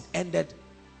 hours it ended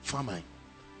famine.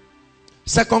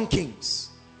 2 Kings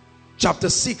chapter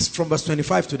 6 from verse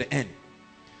 25 to the end.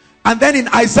 And then in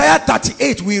Isaiah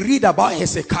 38 we read about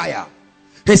Hezekiah.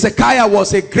 Hezekiah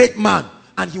was a great man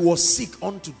and he was sick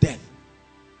unto death.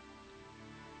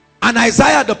 And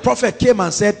Isaiah the prophet came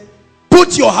and said,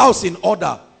 put your house in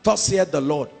order, thus saith the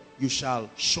Lord, you shall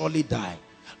surely die.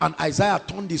 And Isaiah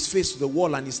turned his face to the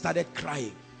wall and he started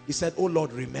crying. He said, oh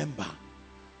Lord, remember.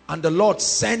 And the Lord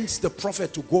sends the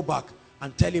prophet to go back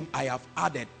and tell him, I have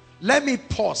added. Let me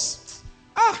pause.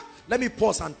 Let me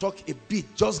pause and talk a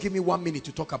bit. Just give me 1 minute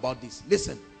to talk about this.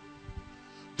 Listen.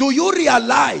 Do you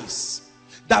realize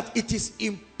that it is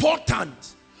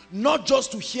important not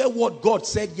just to hear what God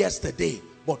said yesterday,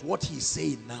 but what he is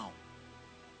saying now?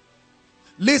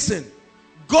 Listen,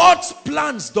 God's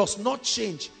plans does not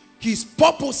change. His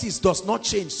purposes does not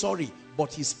change,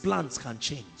 but his plans can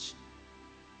change.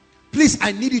 Please,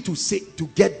 I need you to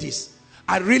get this.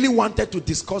 I really wanted to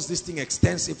discuss this thing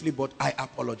extensively, but I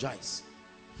apologize.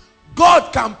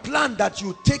 God can plan that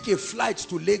you take a flight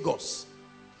to Lagos,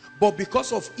 but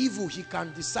because of evil, he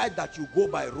can decide that you go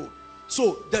by road.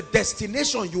 So the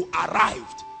destination, you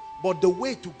arrived, but the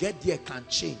way to get there can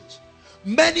change.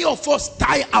 Many of us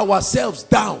tie ourselves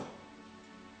down.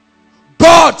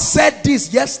 God said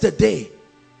this yesterday,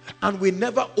 and we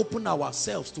never open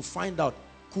ourselves to find out,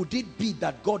 could it be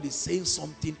that God is saying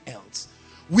something else?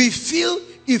 We feel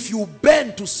if you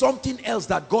bend to something else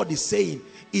that God is saying,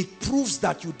 it proves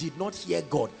that you did not hear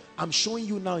God. I'm showing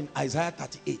you now in Isaiah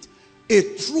 38.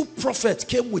 A true prophet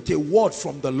came with a word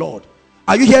from the Lord.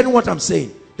 Are you hearing what I'm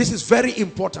saying? This is very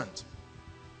important.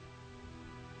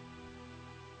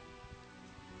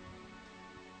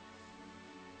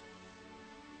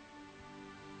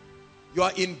 You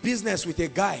are in business with a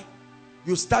guy.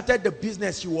 You started the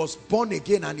business, he was born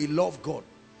again and he loved God.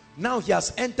 Now he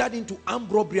has entered into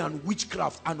armed robbery and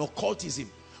witchcraft and occultism.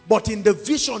 But in the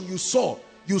vision you saw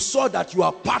that you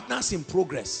are partners in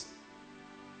progress.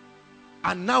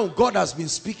 And now God has been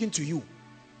speaking to you.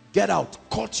 Get out,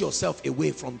 cut yourself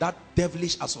away from that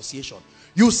devilish association.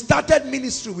 You started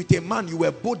ministry with a man, you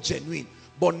were both genuine.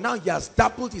 But now he has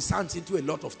dabbled his hands into a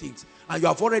lot of things. And you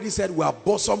have already said we are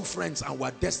bosom friends and we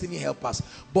are destiny helpers.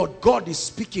 But God is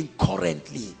speaking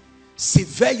currently.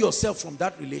 Sever yourself from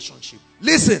that relationship.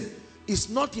 Listen, it's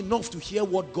not enough to hear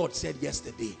what God said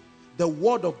yesterday. The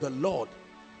word of the Lord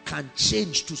can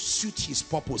change to suit his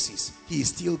purposes. He is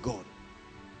still God.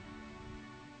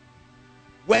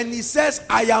 When he says,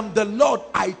 I am the Lord,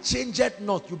 I change it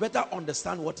not, you better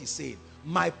understand what he's saying.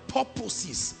 My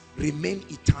purposes remain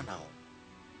eternal.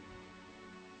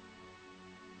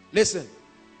 Listen,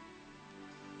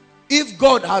 if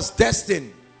God has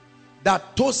destined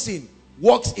that Tosin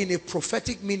works in a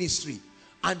prophetic ministry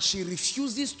and she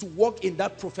refuses to work in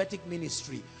that prophetic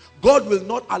ministry, God will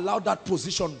not allow that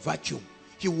position vacuum.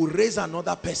 He will raise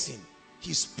another person.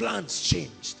 His plans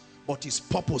changed, but his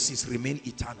purposes remain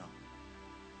eternal.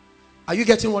 Are you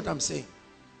getting what I'm saying?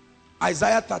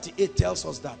 Isaiah 38 tells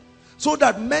us that. So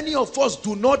that many of us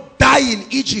do not die in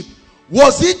Egypt.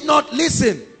 Was it not,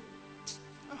 listen,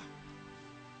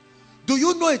 do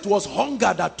you know it was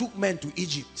hunger that took men to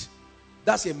Egypt?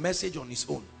 That's a message on its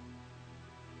own.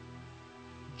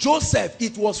 Joseph,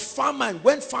 it was famine.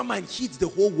 When famine hit the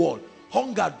whole world,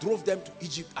 hunger drove them to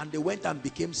Egypt and they went and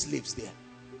became slaves there.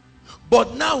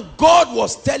 But now God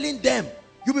was telling them,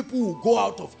 you people will go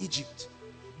out of Egypt.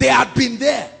 They had been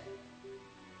there.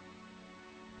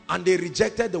 And they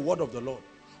rejected the word of the Lord.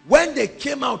 When they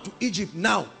came out to Egypt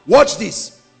now, watch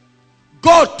this.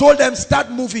 God told them, start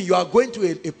moving. You are going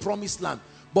to a promised land.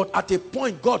 But at a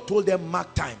point, God told them,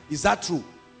 mark time. Is that true?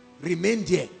 Remain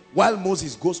there while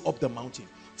Moses goes up the mountain.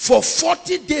 For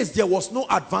 40 days, there was no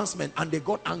advancement and they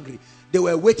got angry. They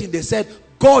were waiting. They said,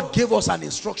 God gave us an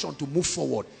instruction to move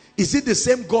forward. Is it the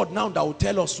same God now that will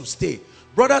tell us to stay?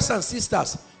 Brothers and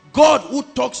sisters, God who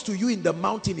talks to you in the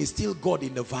mountain is still God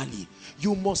in the valley.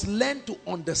 You must learn to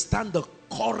understand the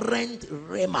current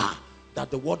rhema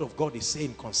that the word of God is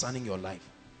saying concerning your life.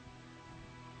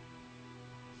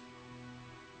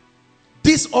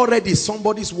 This already is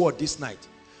somebody's word this night.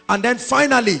 And then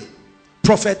finally,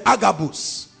 Prophet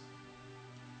Agabus.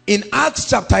 In Acts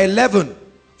chapter 11,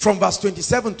 from verse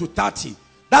 27 to 30,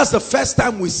 That's the first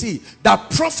time we see that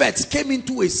prophets came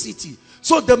into a city.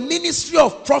 So the ministry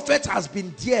of prophets has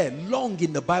been there long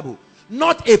in the Bible.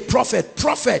 Not a prophet,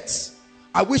 prophets.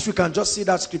 I wish we can just see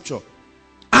that scripture.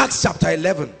 Acts chapter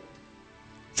 11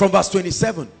 from verse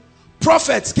 27.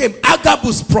 Prophets came.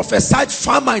 Agabus prophesied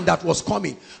famine that was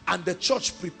coming, and the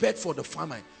church prepared for the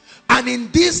famine. And in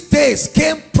these days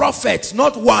came prophets,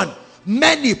 not one,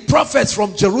 many prophets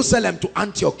from Jerusalem to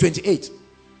Antioch. 28.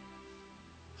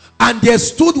 And there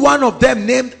stood one of them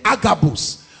named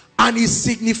Agabus, and he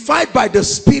signified by the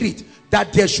Spirit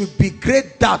that there should be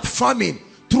great dearth, famine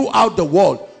throughout the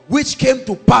world, which came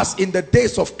to pass in the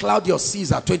days of Claudius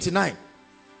Caesar. 29.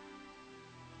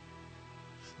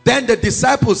 Then the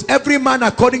disciples, every man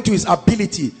according to his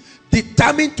ability,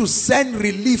 determined to send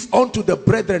relief unto the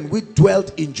brethren which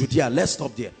dwelt in Judea. Let's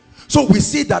stop there. So we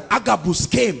see that Agabus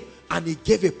came and he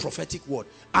gave a prophetic word,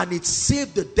 and it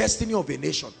saved the destiny of a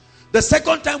nation. The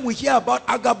second time we hear about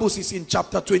Agabus is in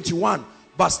chapter 21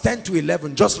 verse 10 to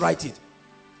 11. Just write it.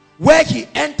 Where he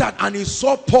entered and he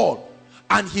saw Paul,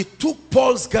 and he took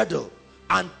Paul's girdle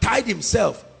and tied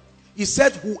himself. He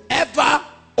said, whoever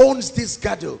owns this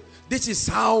girdle, this is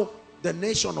how the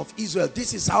nation of Israel,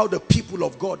 this is how the people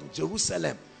of God in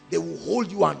Jerusalem, they will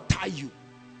hold you and tie you.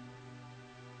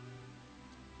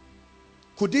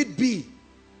 Could it be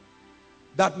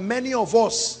that many of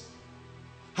us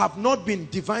have not been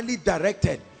divinely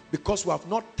directed because we have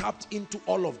not tapped into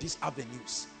all of these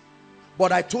avenues?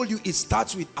 But I told you, it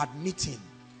starts with admitting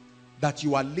that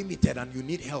you are limited and you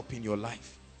need help in your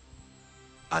life.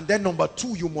 And then number two,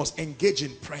 you must engage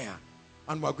in prayer.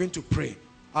 And we're going to pray.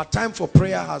 Our time for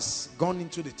prayer has gone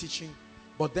into the teaching,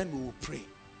 but then we will pray.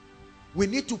 We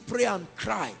need to pray and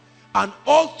cry. And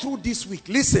all through this week,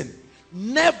 listen,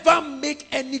 never make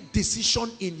any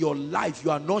decision in your life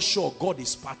you are not sure God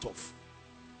is part of.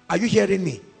 Are you hearing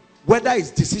me? Whether it's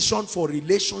decision for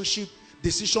relationship,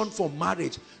 decision for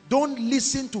marriage, don't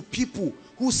listen to people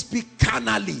who speak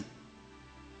carnally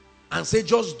and say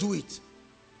just do it.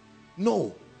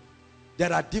 No,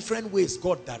 there are different ways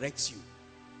God directs you.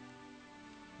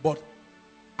 But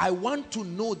I want to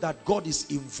know that God is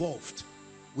involved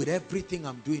with everything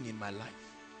I'm doing in my life.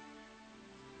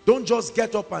 Don't just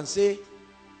get up and say,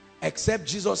 except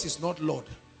Jesus is not Lord,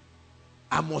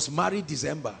 I must marry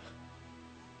December.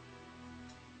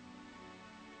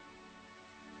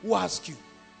 Who asked you?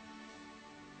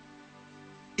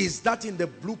 Is that in the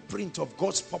blueprint of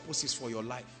God's purposes for your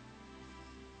life?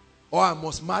 Or I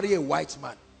must marry a white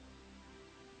man?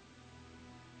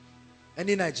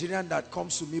 Any Nigerian that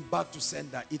comes to me back to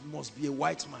sender, it must be a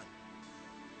white man.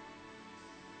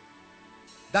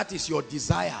 That is your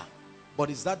desire. But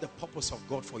is that the purpose of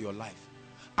God for your life?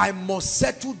 I must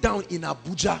settle down in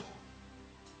Abuja.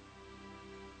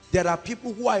 There are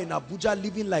people who are in Abuja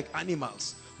living like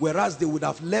animals, whereas they would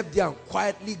have left there and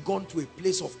quietly gone to a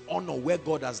place of honor where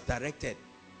God has directed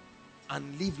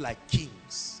and live like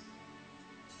kings.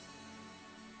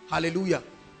 Hallelujah.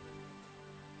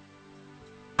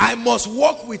 I must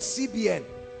work with CBN.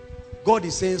 God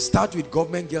is saying start with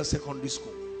Government Girls Secondary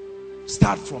School.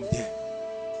 Start from there.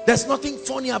 There's nothing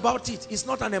funny about it. It's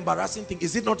not an embarrassing thing.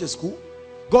 Is it not a school?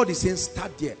 God is saying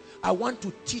start there. I want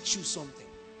to teach you something.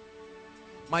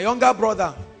 My younger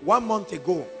brother, 1 month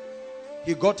ago,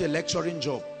 he got a lecturing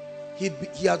job. He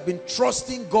had been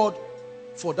trusting God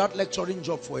for that lecturing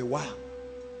job for a while,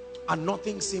 and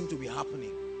nothing seemed to be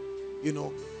happening. You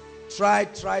know,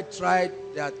 tried.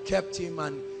 They had kept him,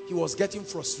 and he was getting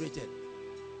frustrated.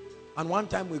 And one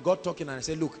time we got talking, and I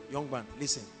said, look, young man,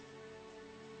 listen.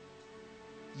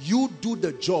 You do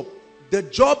the job. The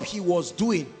job he was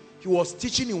doing, he was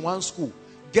teaching in one school.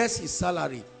 Guess his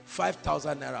salary,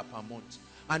 5,000 naira per month.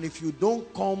 And if you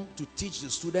don't come to teach the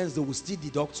students, they will still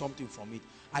deduct something from it.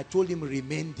 I told him,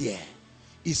 remain there.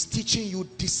 He's teaching you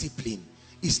discipline.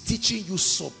 He's teaching you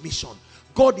submission.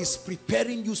 God is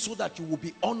preparing you so that you will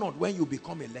be honored when you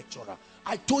become a lecturer.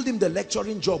 I told him the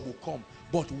lecturing job will come,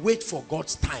 but wait for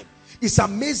God's time. It's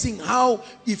amazing how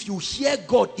if you hear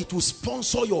God, it will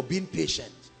sponsor your being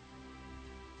patient.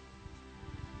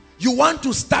 You want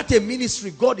to start a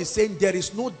ministry, God is saying, there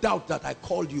is no doubt that I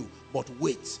called you, but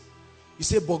wait. You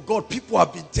say, but God, people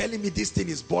have been telling me this thing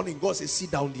is burning. God says,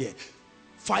 sit down there.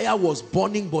 Fire was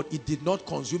burning, but it did not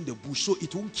consume the bush, so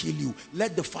it won't kill you.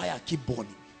 Let the fire keep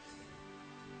burning.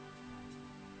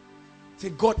 Say,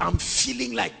 God, I'm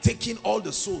feeling like taking all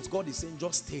the souls. God is saying,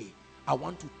 just stay. I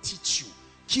want to teach you.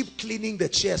 Keep cleaning the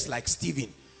chairs like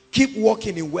Stephen. Keep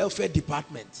working in welfare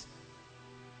department.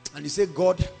 And you say,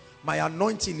 God, my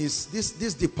anointing is,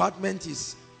 this department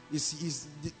is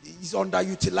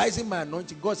underutilizing my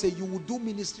anointing. God said, you will do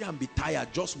ministry and be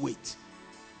tired. Just wait.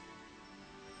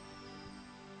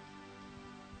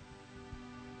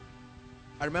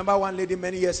 I remember one lady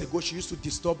many years ago, she used to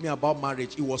disturb me about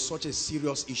marriage. It was such a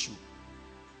serious issue.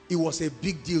 It was a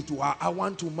big deal to her. I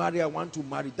want to marry, I want to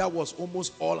marry. That was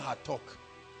almost all her talk.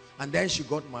 And then she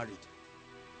got married.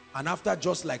 And after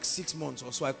just like 6 months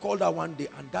or so, I called her one day,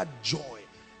 and that joy,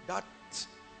 that,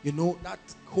 you know, that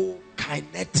whole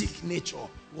kinetic nature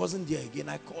wasn't there again.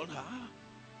 I called her.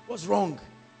 What's wrong?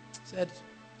 Said,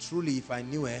 truly, if I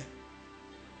knew her,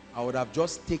 I would have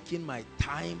just taken my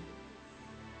time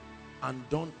and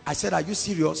done. I said, are you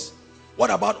serious?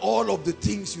 What about all of the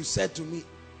things you said to me?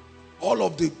 All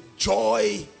of the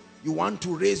joy, you want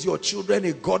to raise your children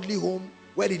a godly home.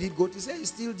 Where did it go? He said, it's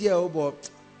still there, but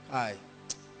I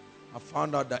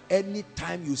found out that any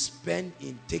time you spend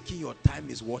in taking your time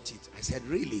is worth it. I said,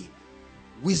 really?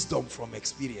 Wisdom from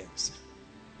experience.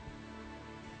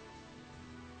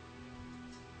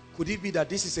 Could it be that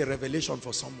this is a revelation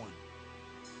for someone?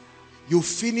 You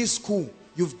finish school,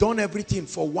 you've done everything.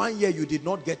 For 1 year, you did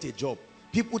not get a job.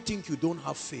 People think you don't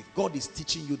have faith. God is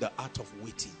teaching you the art of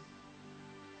waiting.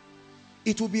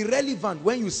 It will be relevant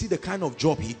when you see the kind of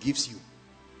job he gives you.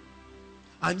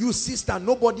 And you, sister,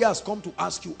 nobody has come to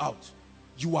ask you out.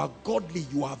 You are godly,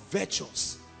 you are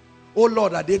virtuous. Oh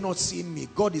Lord, are they not seeing me?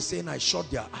 God is saying, I shut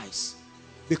their eyes.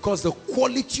 Because the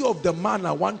quality of the man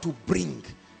I want to bring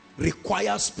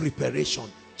requires preparation.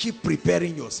 Keep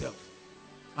preparing yourself.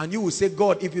 And you will say,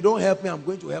 God, if you don't help me, I'm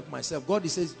going to help myself. God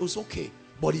says, it's okay.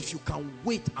 But if you can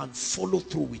wait and follow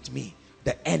through with me,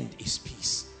 the end is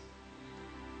peace.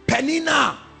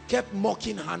 Peninnah kept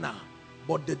mocking Hannah.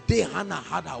 But the day Hannah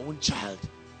had her own child,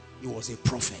 he was a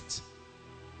prophet.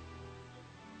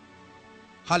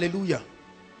 Hallelujah.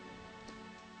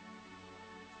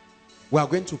 We are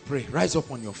going to pray. Rise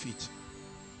up on your feet.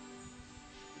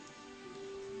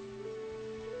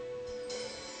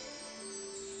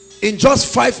 In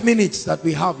just 5 minutes that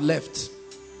we have left,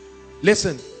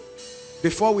 listen,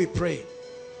 before we pray,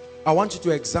 I want you to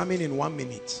examine in 1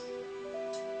 minute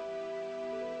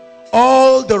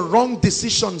all the wrong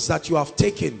decisions that you have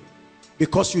taken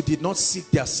because you did not seek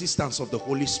the assistance of the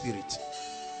Holy Spirit.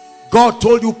 God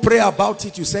told you pray about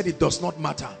it. You said it does not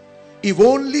matter. If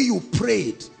only you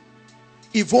prayed,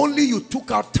 if only you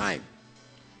took out time,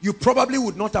 you probably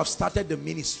would not have started the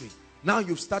ministry. Now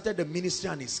you've started the ministry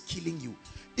and it's killing you.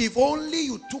 If only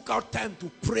you took out time to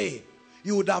pray,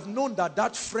 you would have known that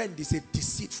that friend is a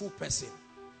deceitful person.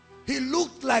 He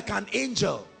looked like an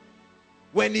angel.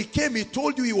 When he came, he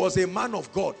told you he was a man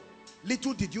of God.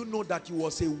 Little did you know that he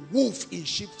was a wolf in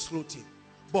sheep's clothing.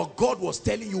 But God was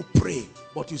telling you pray.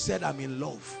 But you said, I'm in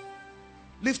love.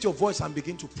 Lift your voice and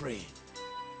begin to pray.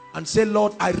 And say,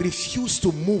 Lord, I refuse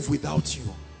to move without you.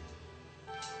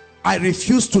 I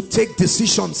refuse to take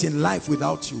decisions in life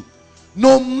without you.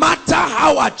 No matter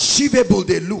how achievable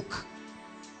they look.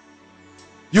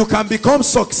 You can become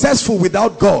successful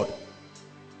without God.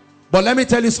 But let me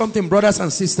tell you something, brothers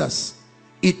and sisters.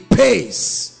 It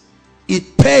pays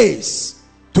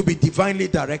to be divinely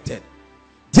directed.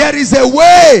 There is a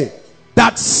way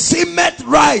that seemeth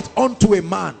right unto a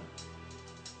man.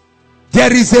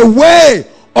 There is a way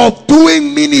of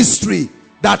doing ministry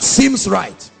that seems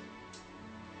right.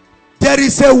 There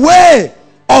is a way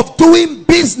of doing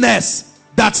business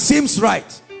that seems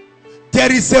right.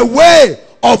 There is a way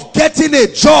of getting a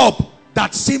job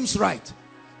that seems right.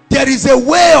 There is a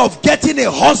way of getting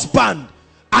a husband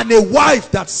and a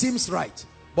wife that seems right.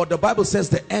 But the Bible says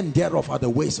the end thereof are the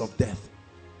ways of death.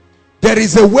 There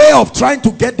is a way of trying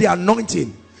to get the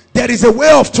anointing. There is a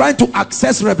way of trying to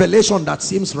access revelation that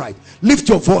seems right. Lift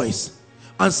your voice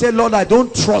and say, Lord, I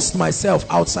don't trust myself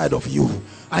outside of you.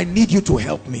 I need you to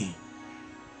help me.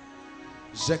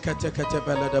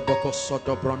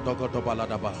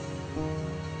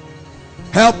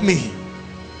 Help me.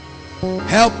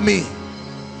 Help me.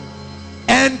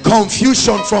 End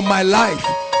confusion from my life.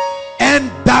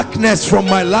 End darkness from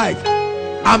my life.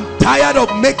 I'm tired of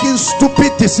making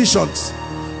stupid decisions.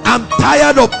 I'm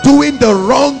tired of doing the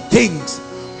wrong things.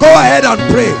 Go ahead and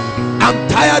pray. I'm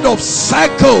tired of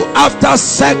cycle after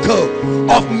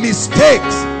cycle of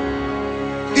mistakes.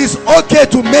 It's okay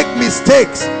to make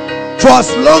mistakes for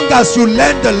as long as you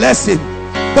learn the lesson.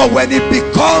 But when it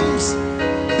becomes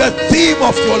the theme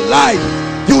of your life,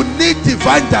 you need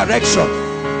divine direction.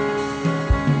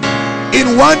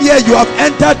 In 1 year, you have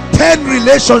entered 10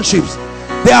 relationships.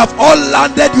 They have all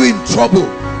landed you in trouble.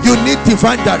 You need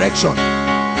divine direction.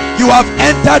 You have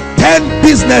entered 10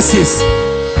 businesses.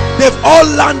 They've all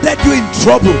landed you in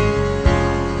trouble.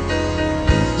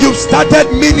 You've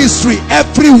started ministry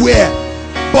everywhere,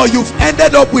 but you've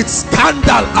ended up with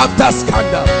scandal after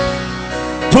scandal.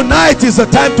 Tonight is the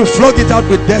time to flog it out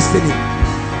with destiny.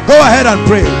 Go ahead and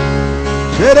pray.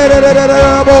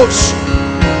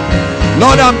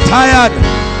 Lord, I'm tired.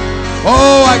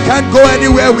 Oh, I can't go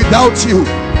anywhere without you.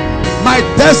 My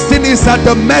destiny is at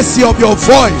the mercy of your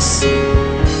voice.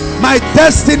 My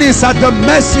destiny is at the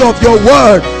mercy of your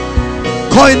word.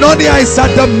 Koinonia is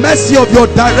at the mercy of your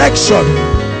direction.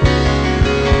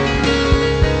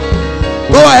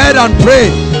 Go ahead and pray.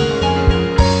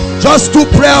 Just 2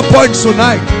 prayer points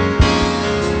tonight.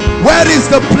 Where is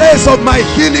the place of my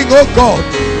healing, oh God?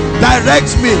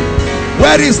 Direct me.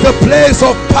 Where is the place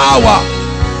of power?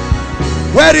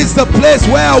 Where is the place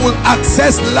where I will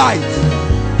access light?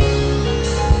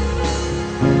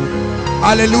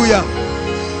 Hallelujah.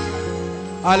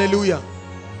 Hallelujah.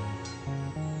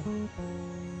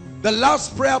 The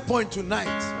last prayer point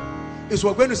tonight is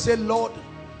we're going to say, Lord,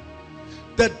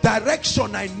 the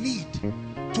direction I need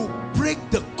to break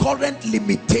the current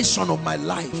limitation of my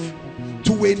life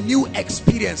to a new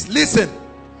experience. Listen,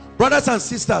 brothers and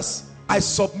sisters, I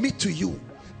submit to you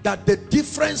that the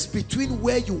difference between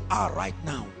where you are right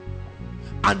now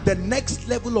and the next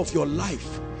level of your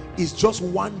life is just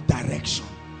one direction.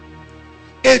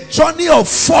 A journey of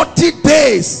 40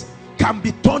 days can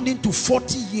be turned into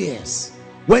 40 years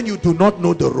when you do not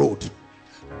know the road.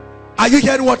 Are you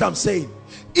hearing what I'm saying?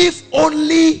 If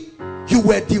only you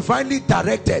were divinely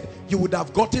directed, you would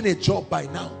have gotten a job by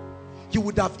now. You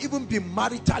would have even been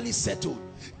maritally settled.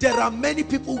 There are many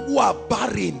people who are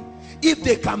barren. If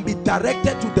they can be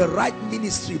directed to the right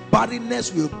ministry,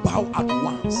 barrenness will bow at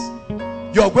once.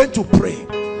 You are going to pray.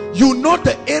 You know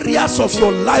the areas of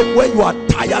your life where you are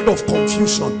tired of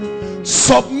confusion.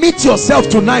 Submit yourself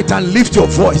tonight and lift your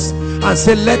voice and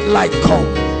say, let light come.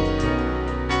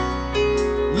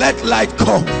 Let light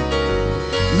come.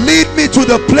 Lead me to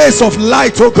the place of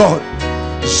light, oh God.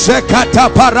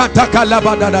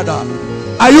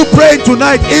 Are you praying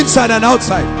tonight, inside and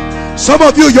outside? Some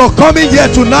of you, you're coming here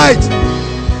tonight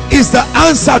is the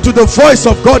answer to the voice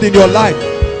of God in your life,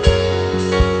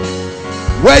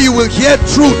 where you will hear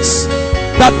truths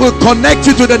that will connect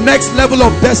you to the next level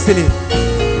of destiny.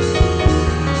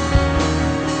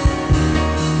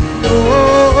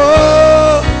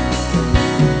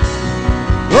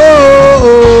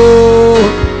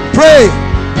 Pray.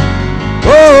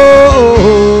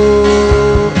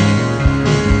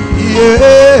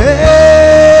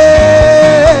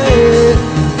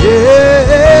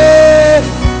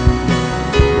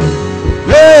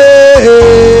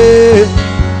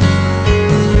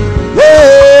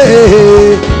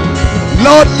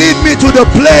 Lord, lead me to the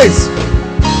place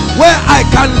where I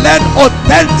can learn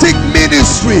authentic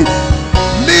ministry.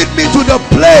 Lead me to the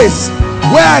place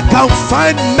where I can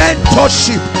find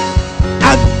mentorship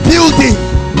and building.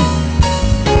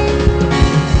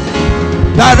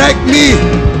 Direct me.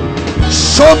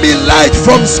 Show me light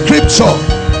from scripture.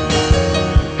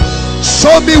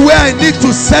 Show me where I need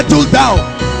to settle down.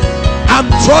 I'm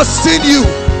trusting you.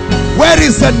 Where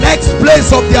is the next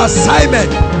place of the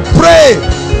assignment? Pray.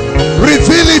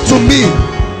 Reveal it to me.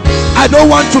 I don't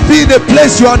want to be in a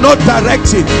place you are not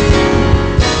directing.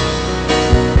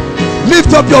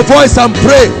 Lift up your voice and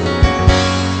pray.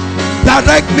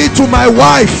 Direct me to my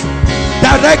wife.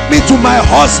 Direct me to my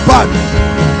husband.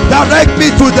 Direct me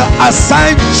to the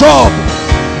assigned job.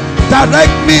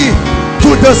 Direct me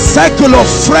to the circle of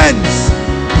friends.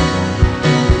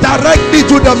 Direct me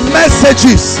to the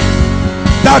messages.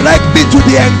 Direct me to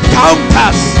the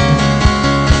encounters.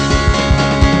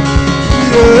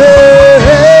 Yeah,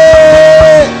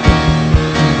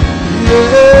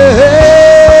 yeah,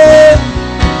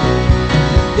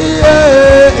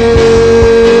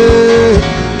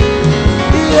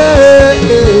 yeah,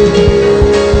 yeah.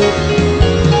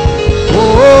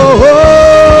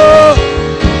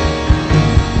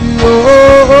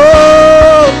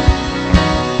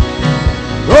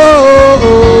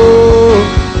 Oh,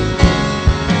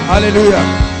 hallelujah.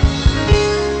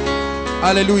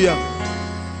 Hallelujah.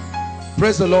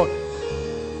 Praise the Lord.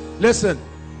 Listen,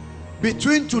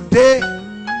 between today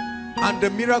and the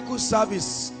miracle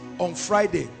service on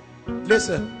Friday,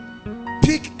 listen,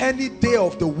 pick any day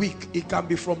of the week. It can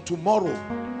be from tomorrow.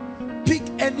 Pick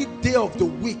any day of the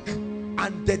week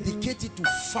and dedicate it to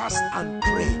fast and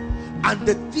pray. And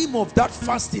the theme of that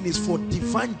fasting is for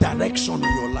divine direction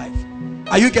in your life.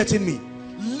 Are you getting me?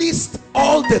 List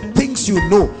all the things you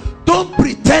know. Don't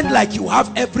pretend like you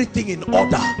have everything in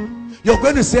order. You're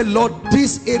going to say, Lord,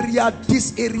 this area,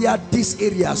 this area, this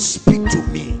area, speak to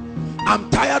me. I'm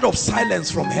tired of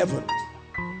silence from heaven.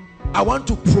 I want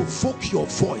to provoke your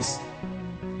voice.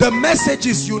 The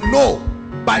messages you know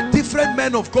by different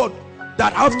men of God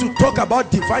that have to talk about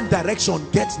divine direction,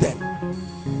 get them.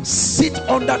 Sit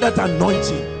under that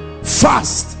anointing.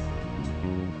 Fast.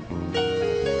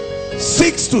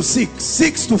 6 to 6,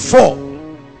 6 to 4.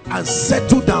 and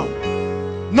settle down.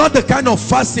 Not the kind of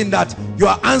fasting that you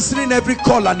are answering every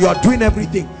call and you are doing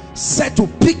everything. Settle,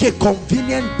 pick a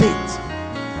convenient date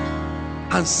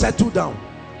and settle down.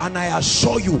 And I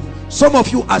assure you, some of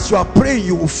you, as you are praying,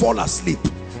 you will fall asleep,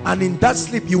 and in that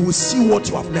sleep you will see what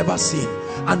you have never seen,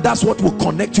 and that's what will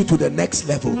connect you to the next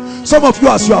level. Some of you,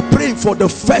 as you are praying for the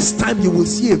first time, you will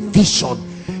see a vision,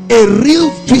 a real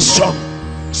vision.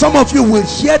 Some of you will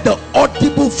hear the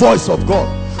audible voice of God.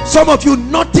 Some of you,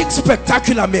 nothing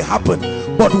spectacular may happen,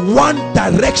 but one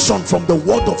direction from the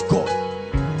word of God.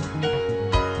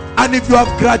 And if you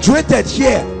have graduated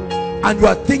here and you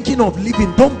are thinking of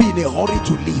leaving, don't be in a hurry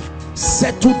to leave.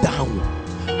 Settle down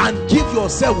and give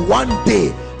yourself one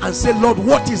day and say, Lord,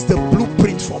 what is the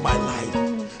blueprint for my life?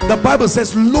 The Bible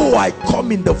says, lo, I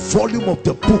come in the volume of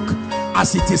the book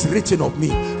as it is written of me.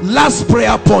 Last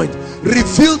prayer point,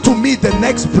 reveal to me the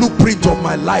next blueprint of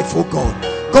my life, oh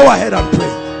God. Go ahead and pray.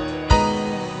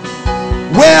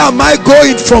 Where am I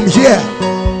going from here?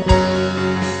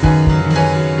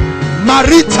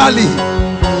 Maritally,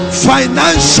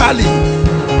 financially,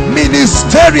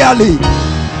 ministerially.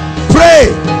 Pray.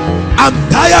 I'm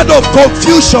tired of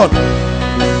confusion.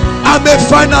 I'm a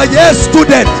final year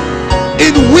student.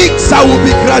 In weeks I will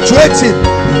be graduating,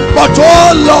 but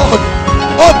oh Lord,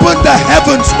 open the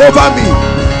heavens over me.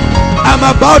 I'm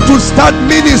about to start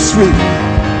ministry.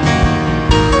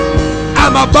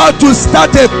 I'm about to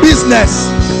start a business.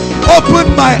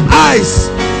 Open my eyes.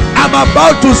 I'm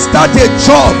about to start a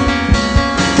job.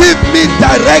 Give me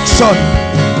direction.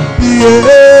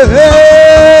 Yeah.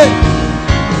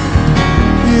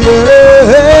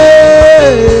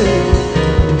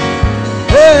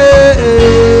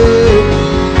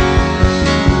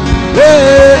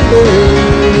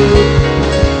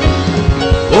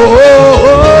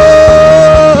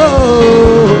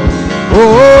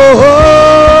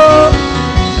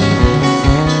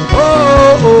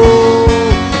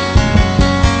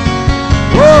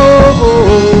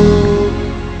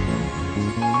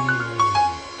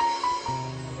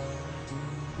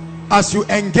 As you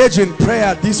engage in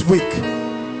prayer this week,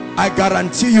 I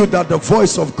guarantee you that the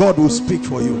voice of God will speak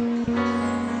for you.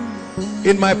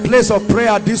 In my place of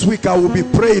prayer this week, I will be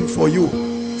praying for you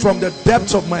from the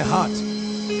depths of my heart.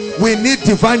 We need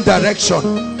divine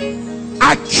direction,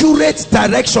 accurate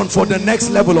direction for the next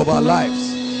level of our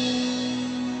lives.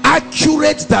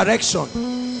 Accurate direction.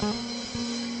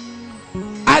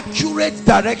 Accurate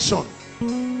direction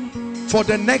for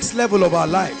the next level of our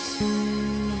lives.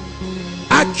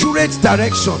 Accurate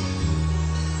direction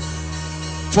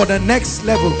for the next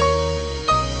level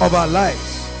of our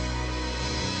lives.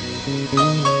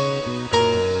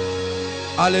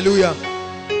 Hallelujah.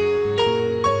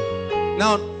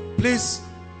 Now please,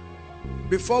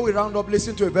 before we round up,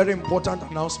 listen to a very important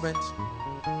announcement.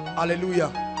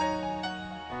 Hallelujah.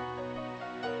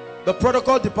 The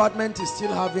protocol department is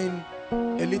still having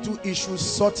a little issue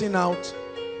sorting out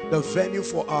the venue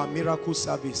for our miracle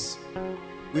service.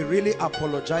 We really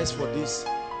apologize for this.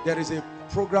 There is a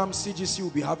program, CGC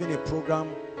will be having a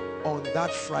program on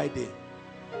that Friday.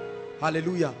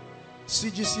 Hallelujah.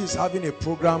 CGC is having a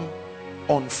program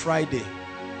on Friday,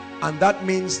 and that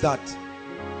means that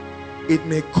it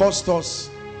may cost us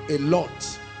a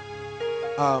lot.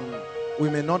 We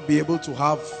may not be able to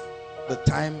have the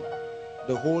time,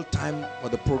 the whole time for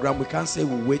the program. We can't say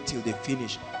we'll wait till they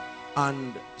finish.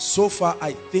 And so far,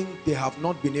 I think they have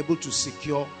not been able to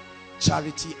secure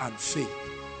charity and faith.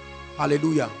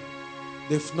 Hallelujah.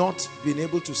 They've not been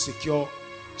able to secure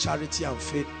charity and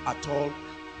faith at all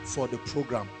for the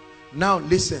program. Now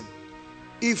listen,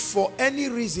 if for any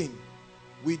reason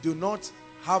we do not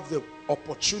have the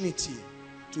opportunity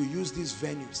to use these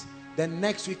venues, then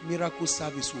next week miracle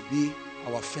service will be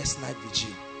our first night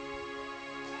vigil.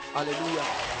 Hallelujah.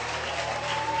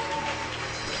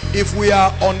 If we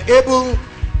are unable,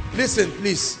 listen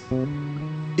please,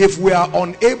 if we are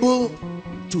unable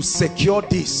to secure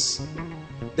this,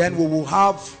 then we will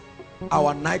have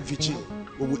our night vigil.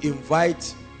 We will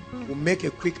invite, we'll make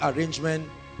a quick arrangement,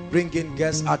 bring in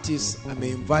guest artists. I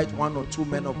may invite 1 or 2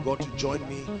 men of God to join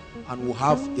me, and we'll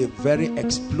have a very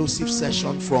explosive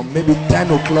session from maybe 10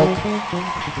 o'clock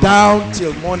down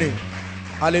till morning.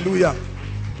 Hallelujah.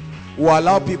 We'll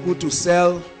allow people to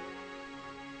sell,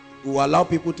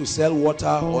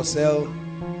 water or sell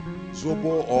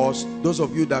zobo, or those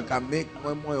of you that can make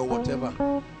moimoi or whatever,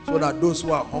 so that those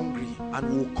who are hungry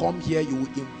and will come here, you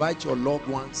will invite your loved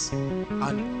ones,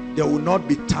 and there will not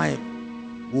be time.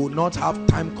 We will not have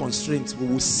time constraints. We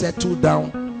will settle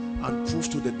down and prove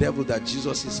to the devil that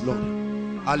Jesus is Lord.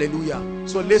 Hallelujah.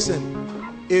 So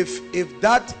listen, if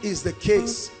that is the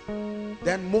case,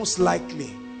 then most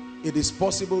likely it is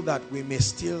possible that we may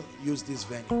still use this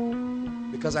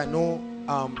venue, because I know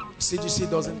CGC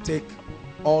doesn't take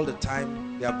all the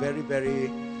time. They are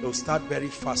they'll start very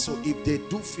fast. So if they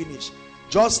do finish,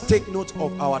 just take note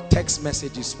of our text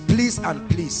messages, please and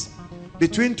please.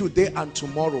 Between today and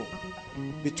tomorrow,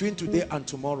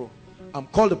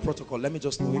 call the protocol. Let me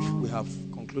just know if we have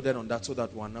concluded on that so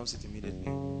that we'll announce it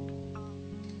immediately.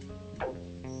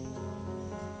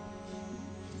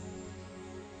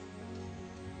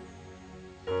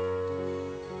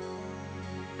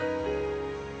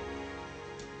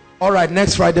 All right,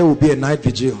 next Friday will be a night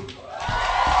vigil.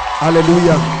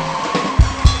 Hallelujah.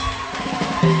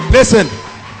 Listen,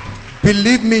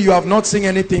 believe me, you have not seen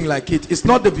anything like it. It's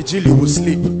not the vigil you will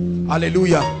sleep.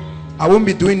 Hallelujah. I won't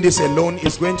be doing this alone.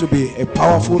 It's going to be a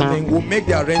powerful thing. We'll make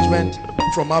the arrangement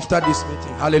from after this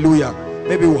meeting. Hallelujah.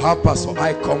 Maybe we'll have Pastor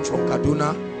I come from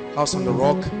Kaduna, House on the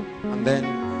Rock, and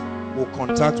then we'll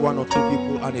contact one or two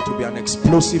people, and it will be an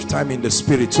explosive time in the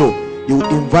spirit. So you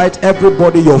invite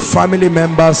everybody, your family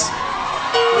members.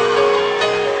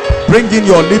 Bring in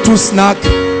your little snack.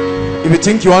 If you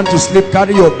think you want to sleep,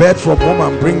 carry your bed from home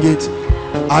and bring it.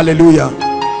 Hallelujah.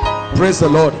 Praise the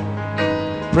Lord.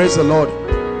 Praise the Lord.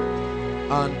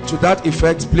 And to that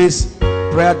effect, please,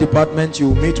 prayer department,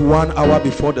 you meet 1 hour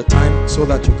before the time so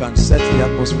that you can set the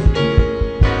atmosphere.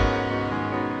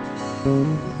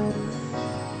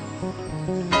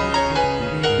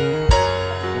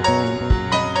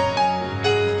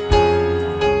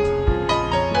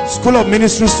 School of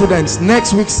Ministry students,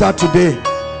 next week Saturday,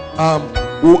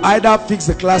 we'll either fix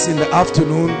the class in the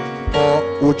afternoon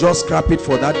or we'll just scrap it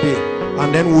for that day,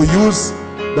 and then we'll use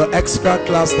the extra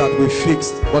class that we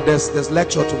fixed. But there's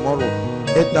lecture tomorrow,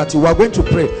 8:30. We're going to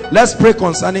pray. Let's pray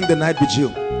concerning the night vigil.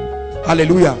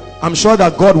 Hallelujah. I'm sure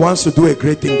that God wants to do a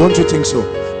great thing. Don't you think so?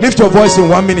 Lift your voice in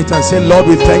 1 minute and say, Lord,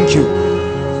 we thank you.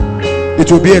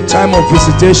 It will be a time of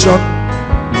visitation.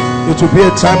 It will be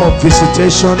a time of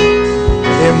visitation.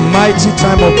 A mighty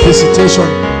time of visitation.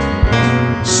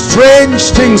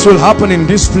 Strange things will happen in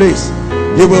this place.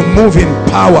 You will move in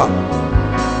power.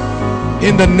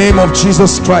 In the name of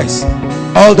Jesus Christ,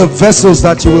 all the vessels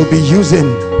that you will be using,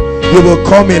 you will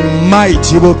come in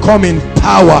might, you will come in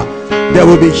power. There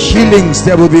will be healings,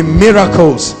 there will be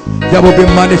miracles, there will be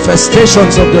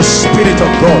manifestations of the Spirit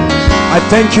of God. I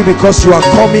thank you because you are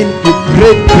coming with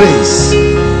great grace.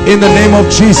 In the name of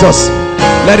Jesus,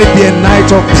 let it be a night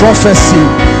of prophecy.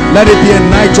 Let it be a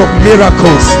night of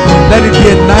miracles. Let it be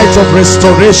a night of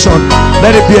restoration.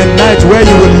 Let it be a night where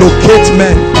you will locate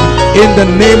men. In the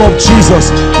name of Jesus,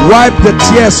 wipe the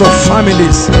tears of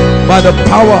families by the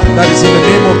power that is in the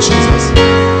name of Jesus.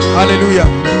 Hallelujah.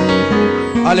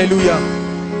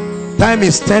 Hallelujah. Time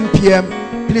is 10 p.m.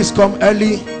 Please come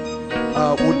early.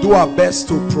 We'll do our best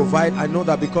to provide. I know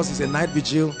that because it's a night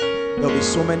vigil, there will be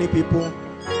so many people,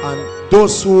 and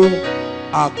those who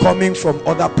are coming from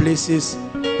other places,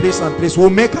 please and please, we'll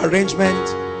make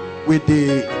arrangement with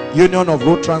the Union of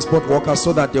Road Transport Workers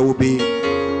so that there will be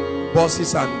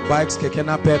buses and bikes, keke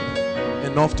napep,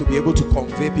 enough to be able to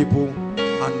convey people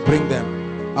and bring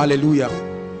them. Hallelujah.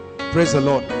 Praise the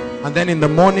Lord. And then in the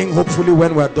morning, hopefully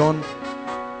when we're done,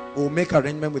 we'll make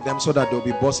arrangement with them so that there will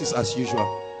be buses as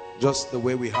usual, just the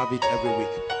way we have it every week.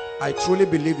 I truly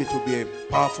believe it will be a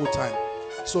powerful time.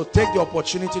 So take the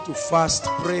opportunity to fast,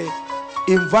 pray,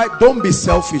 invite. Don't be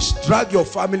selfish. Drag your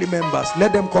family members,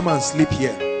 let them come and sleep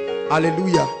here.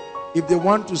 Hallelujah. If they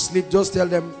want to sleep, just tell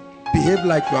them, behave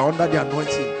like you are under the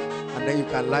anointing, and then you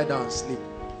can lie down and sleep.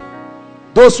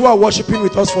 Those who are worshiping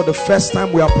with us for the first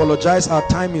time, we apologize, our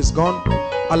time is gone.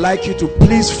 I'd like you to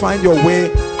please find your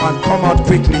way and come out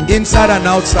quickly, inside and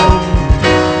outside.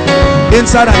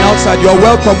 Inside and outside, you're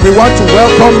welcome. We want to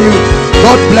welcome you.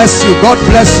 God bless you. God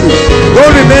bless you.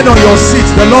 Don't remain on your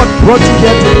seats. The Lord brought you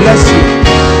here to bless you.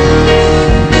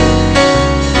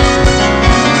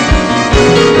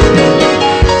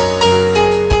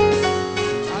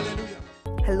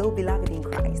 Hello, beloved in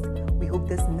Christ. We hope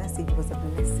this message was a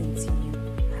blessing to you.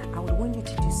 I would want you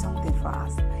to do something for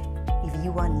us. If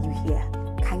you are new here,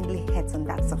 kindly hit on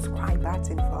that subscribe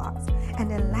button for us, and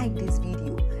then like this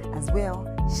video as well.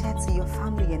 Share to your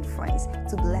family and friends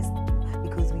to bless them,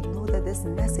 because we know that this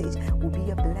message will be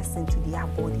a blessing to their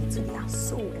body, to their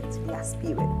soul, and to their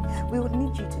spirit. We would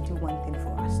need you to do one thing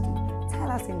for us too.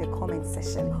 Tell us in the comment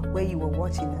section where you were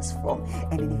watching us from,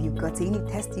 and then if you've got any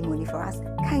testimony for us,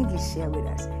 kindly share with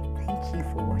us. Thank you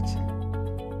for watching.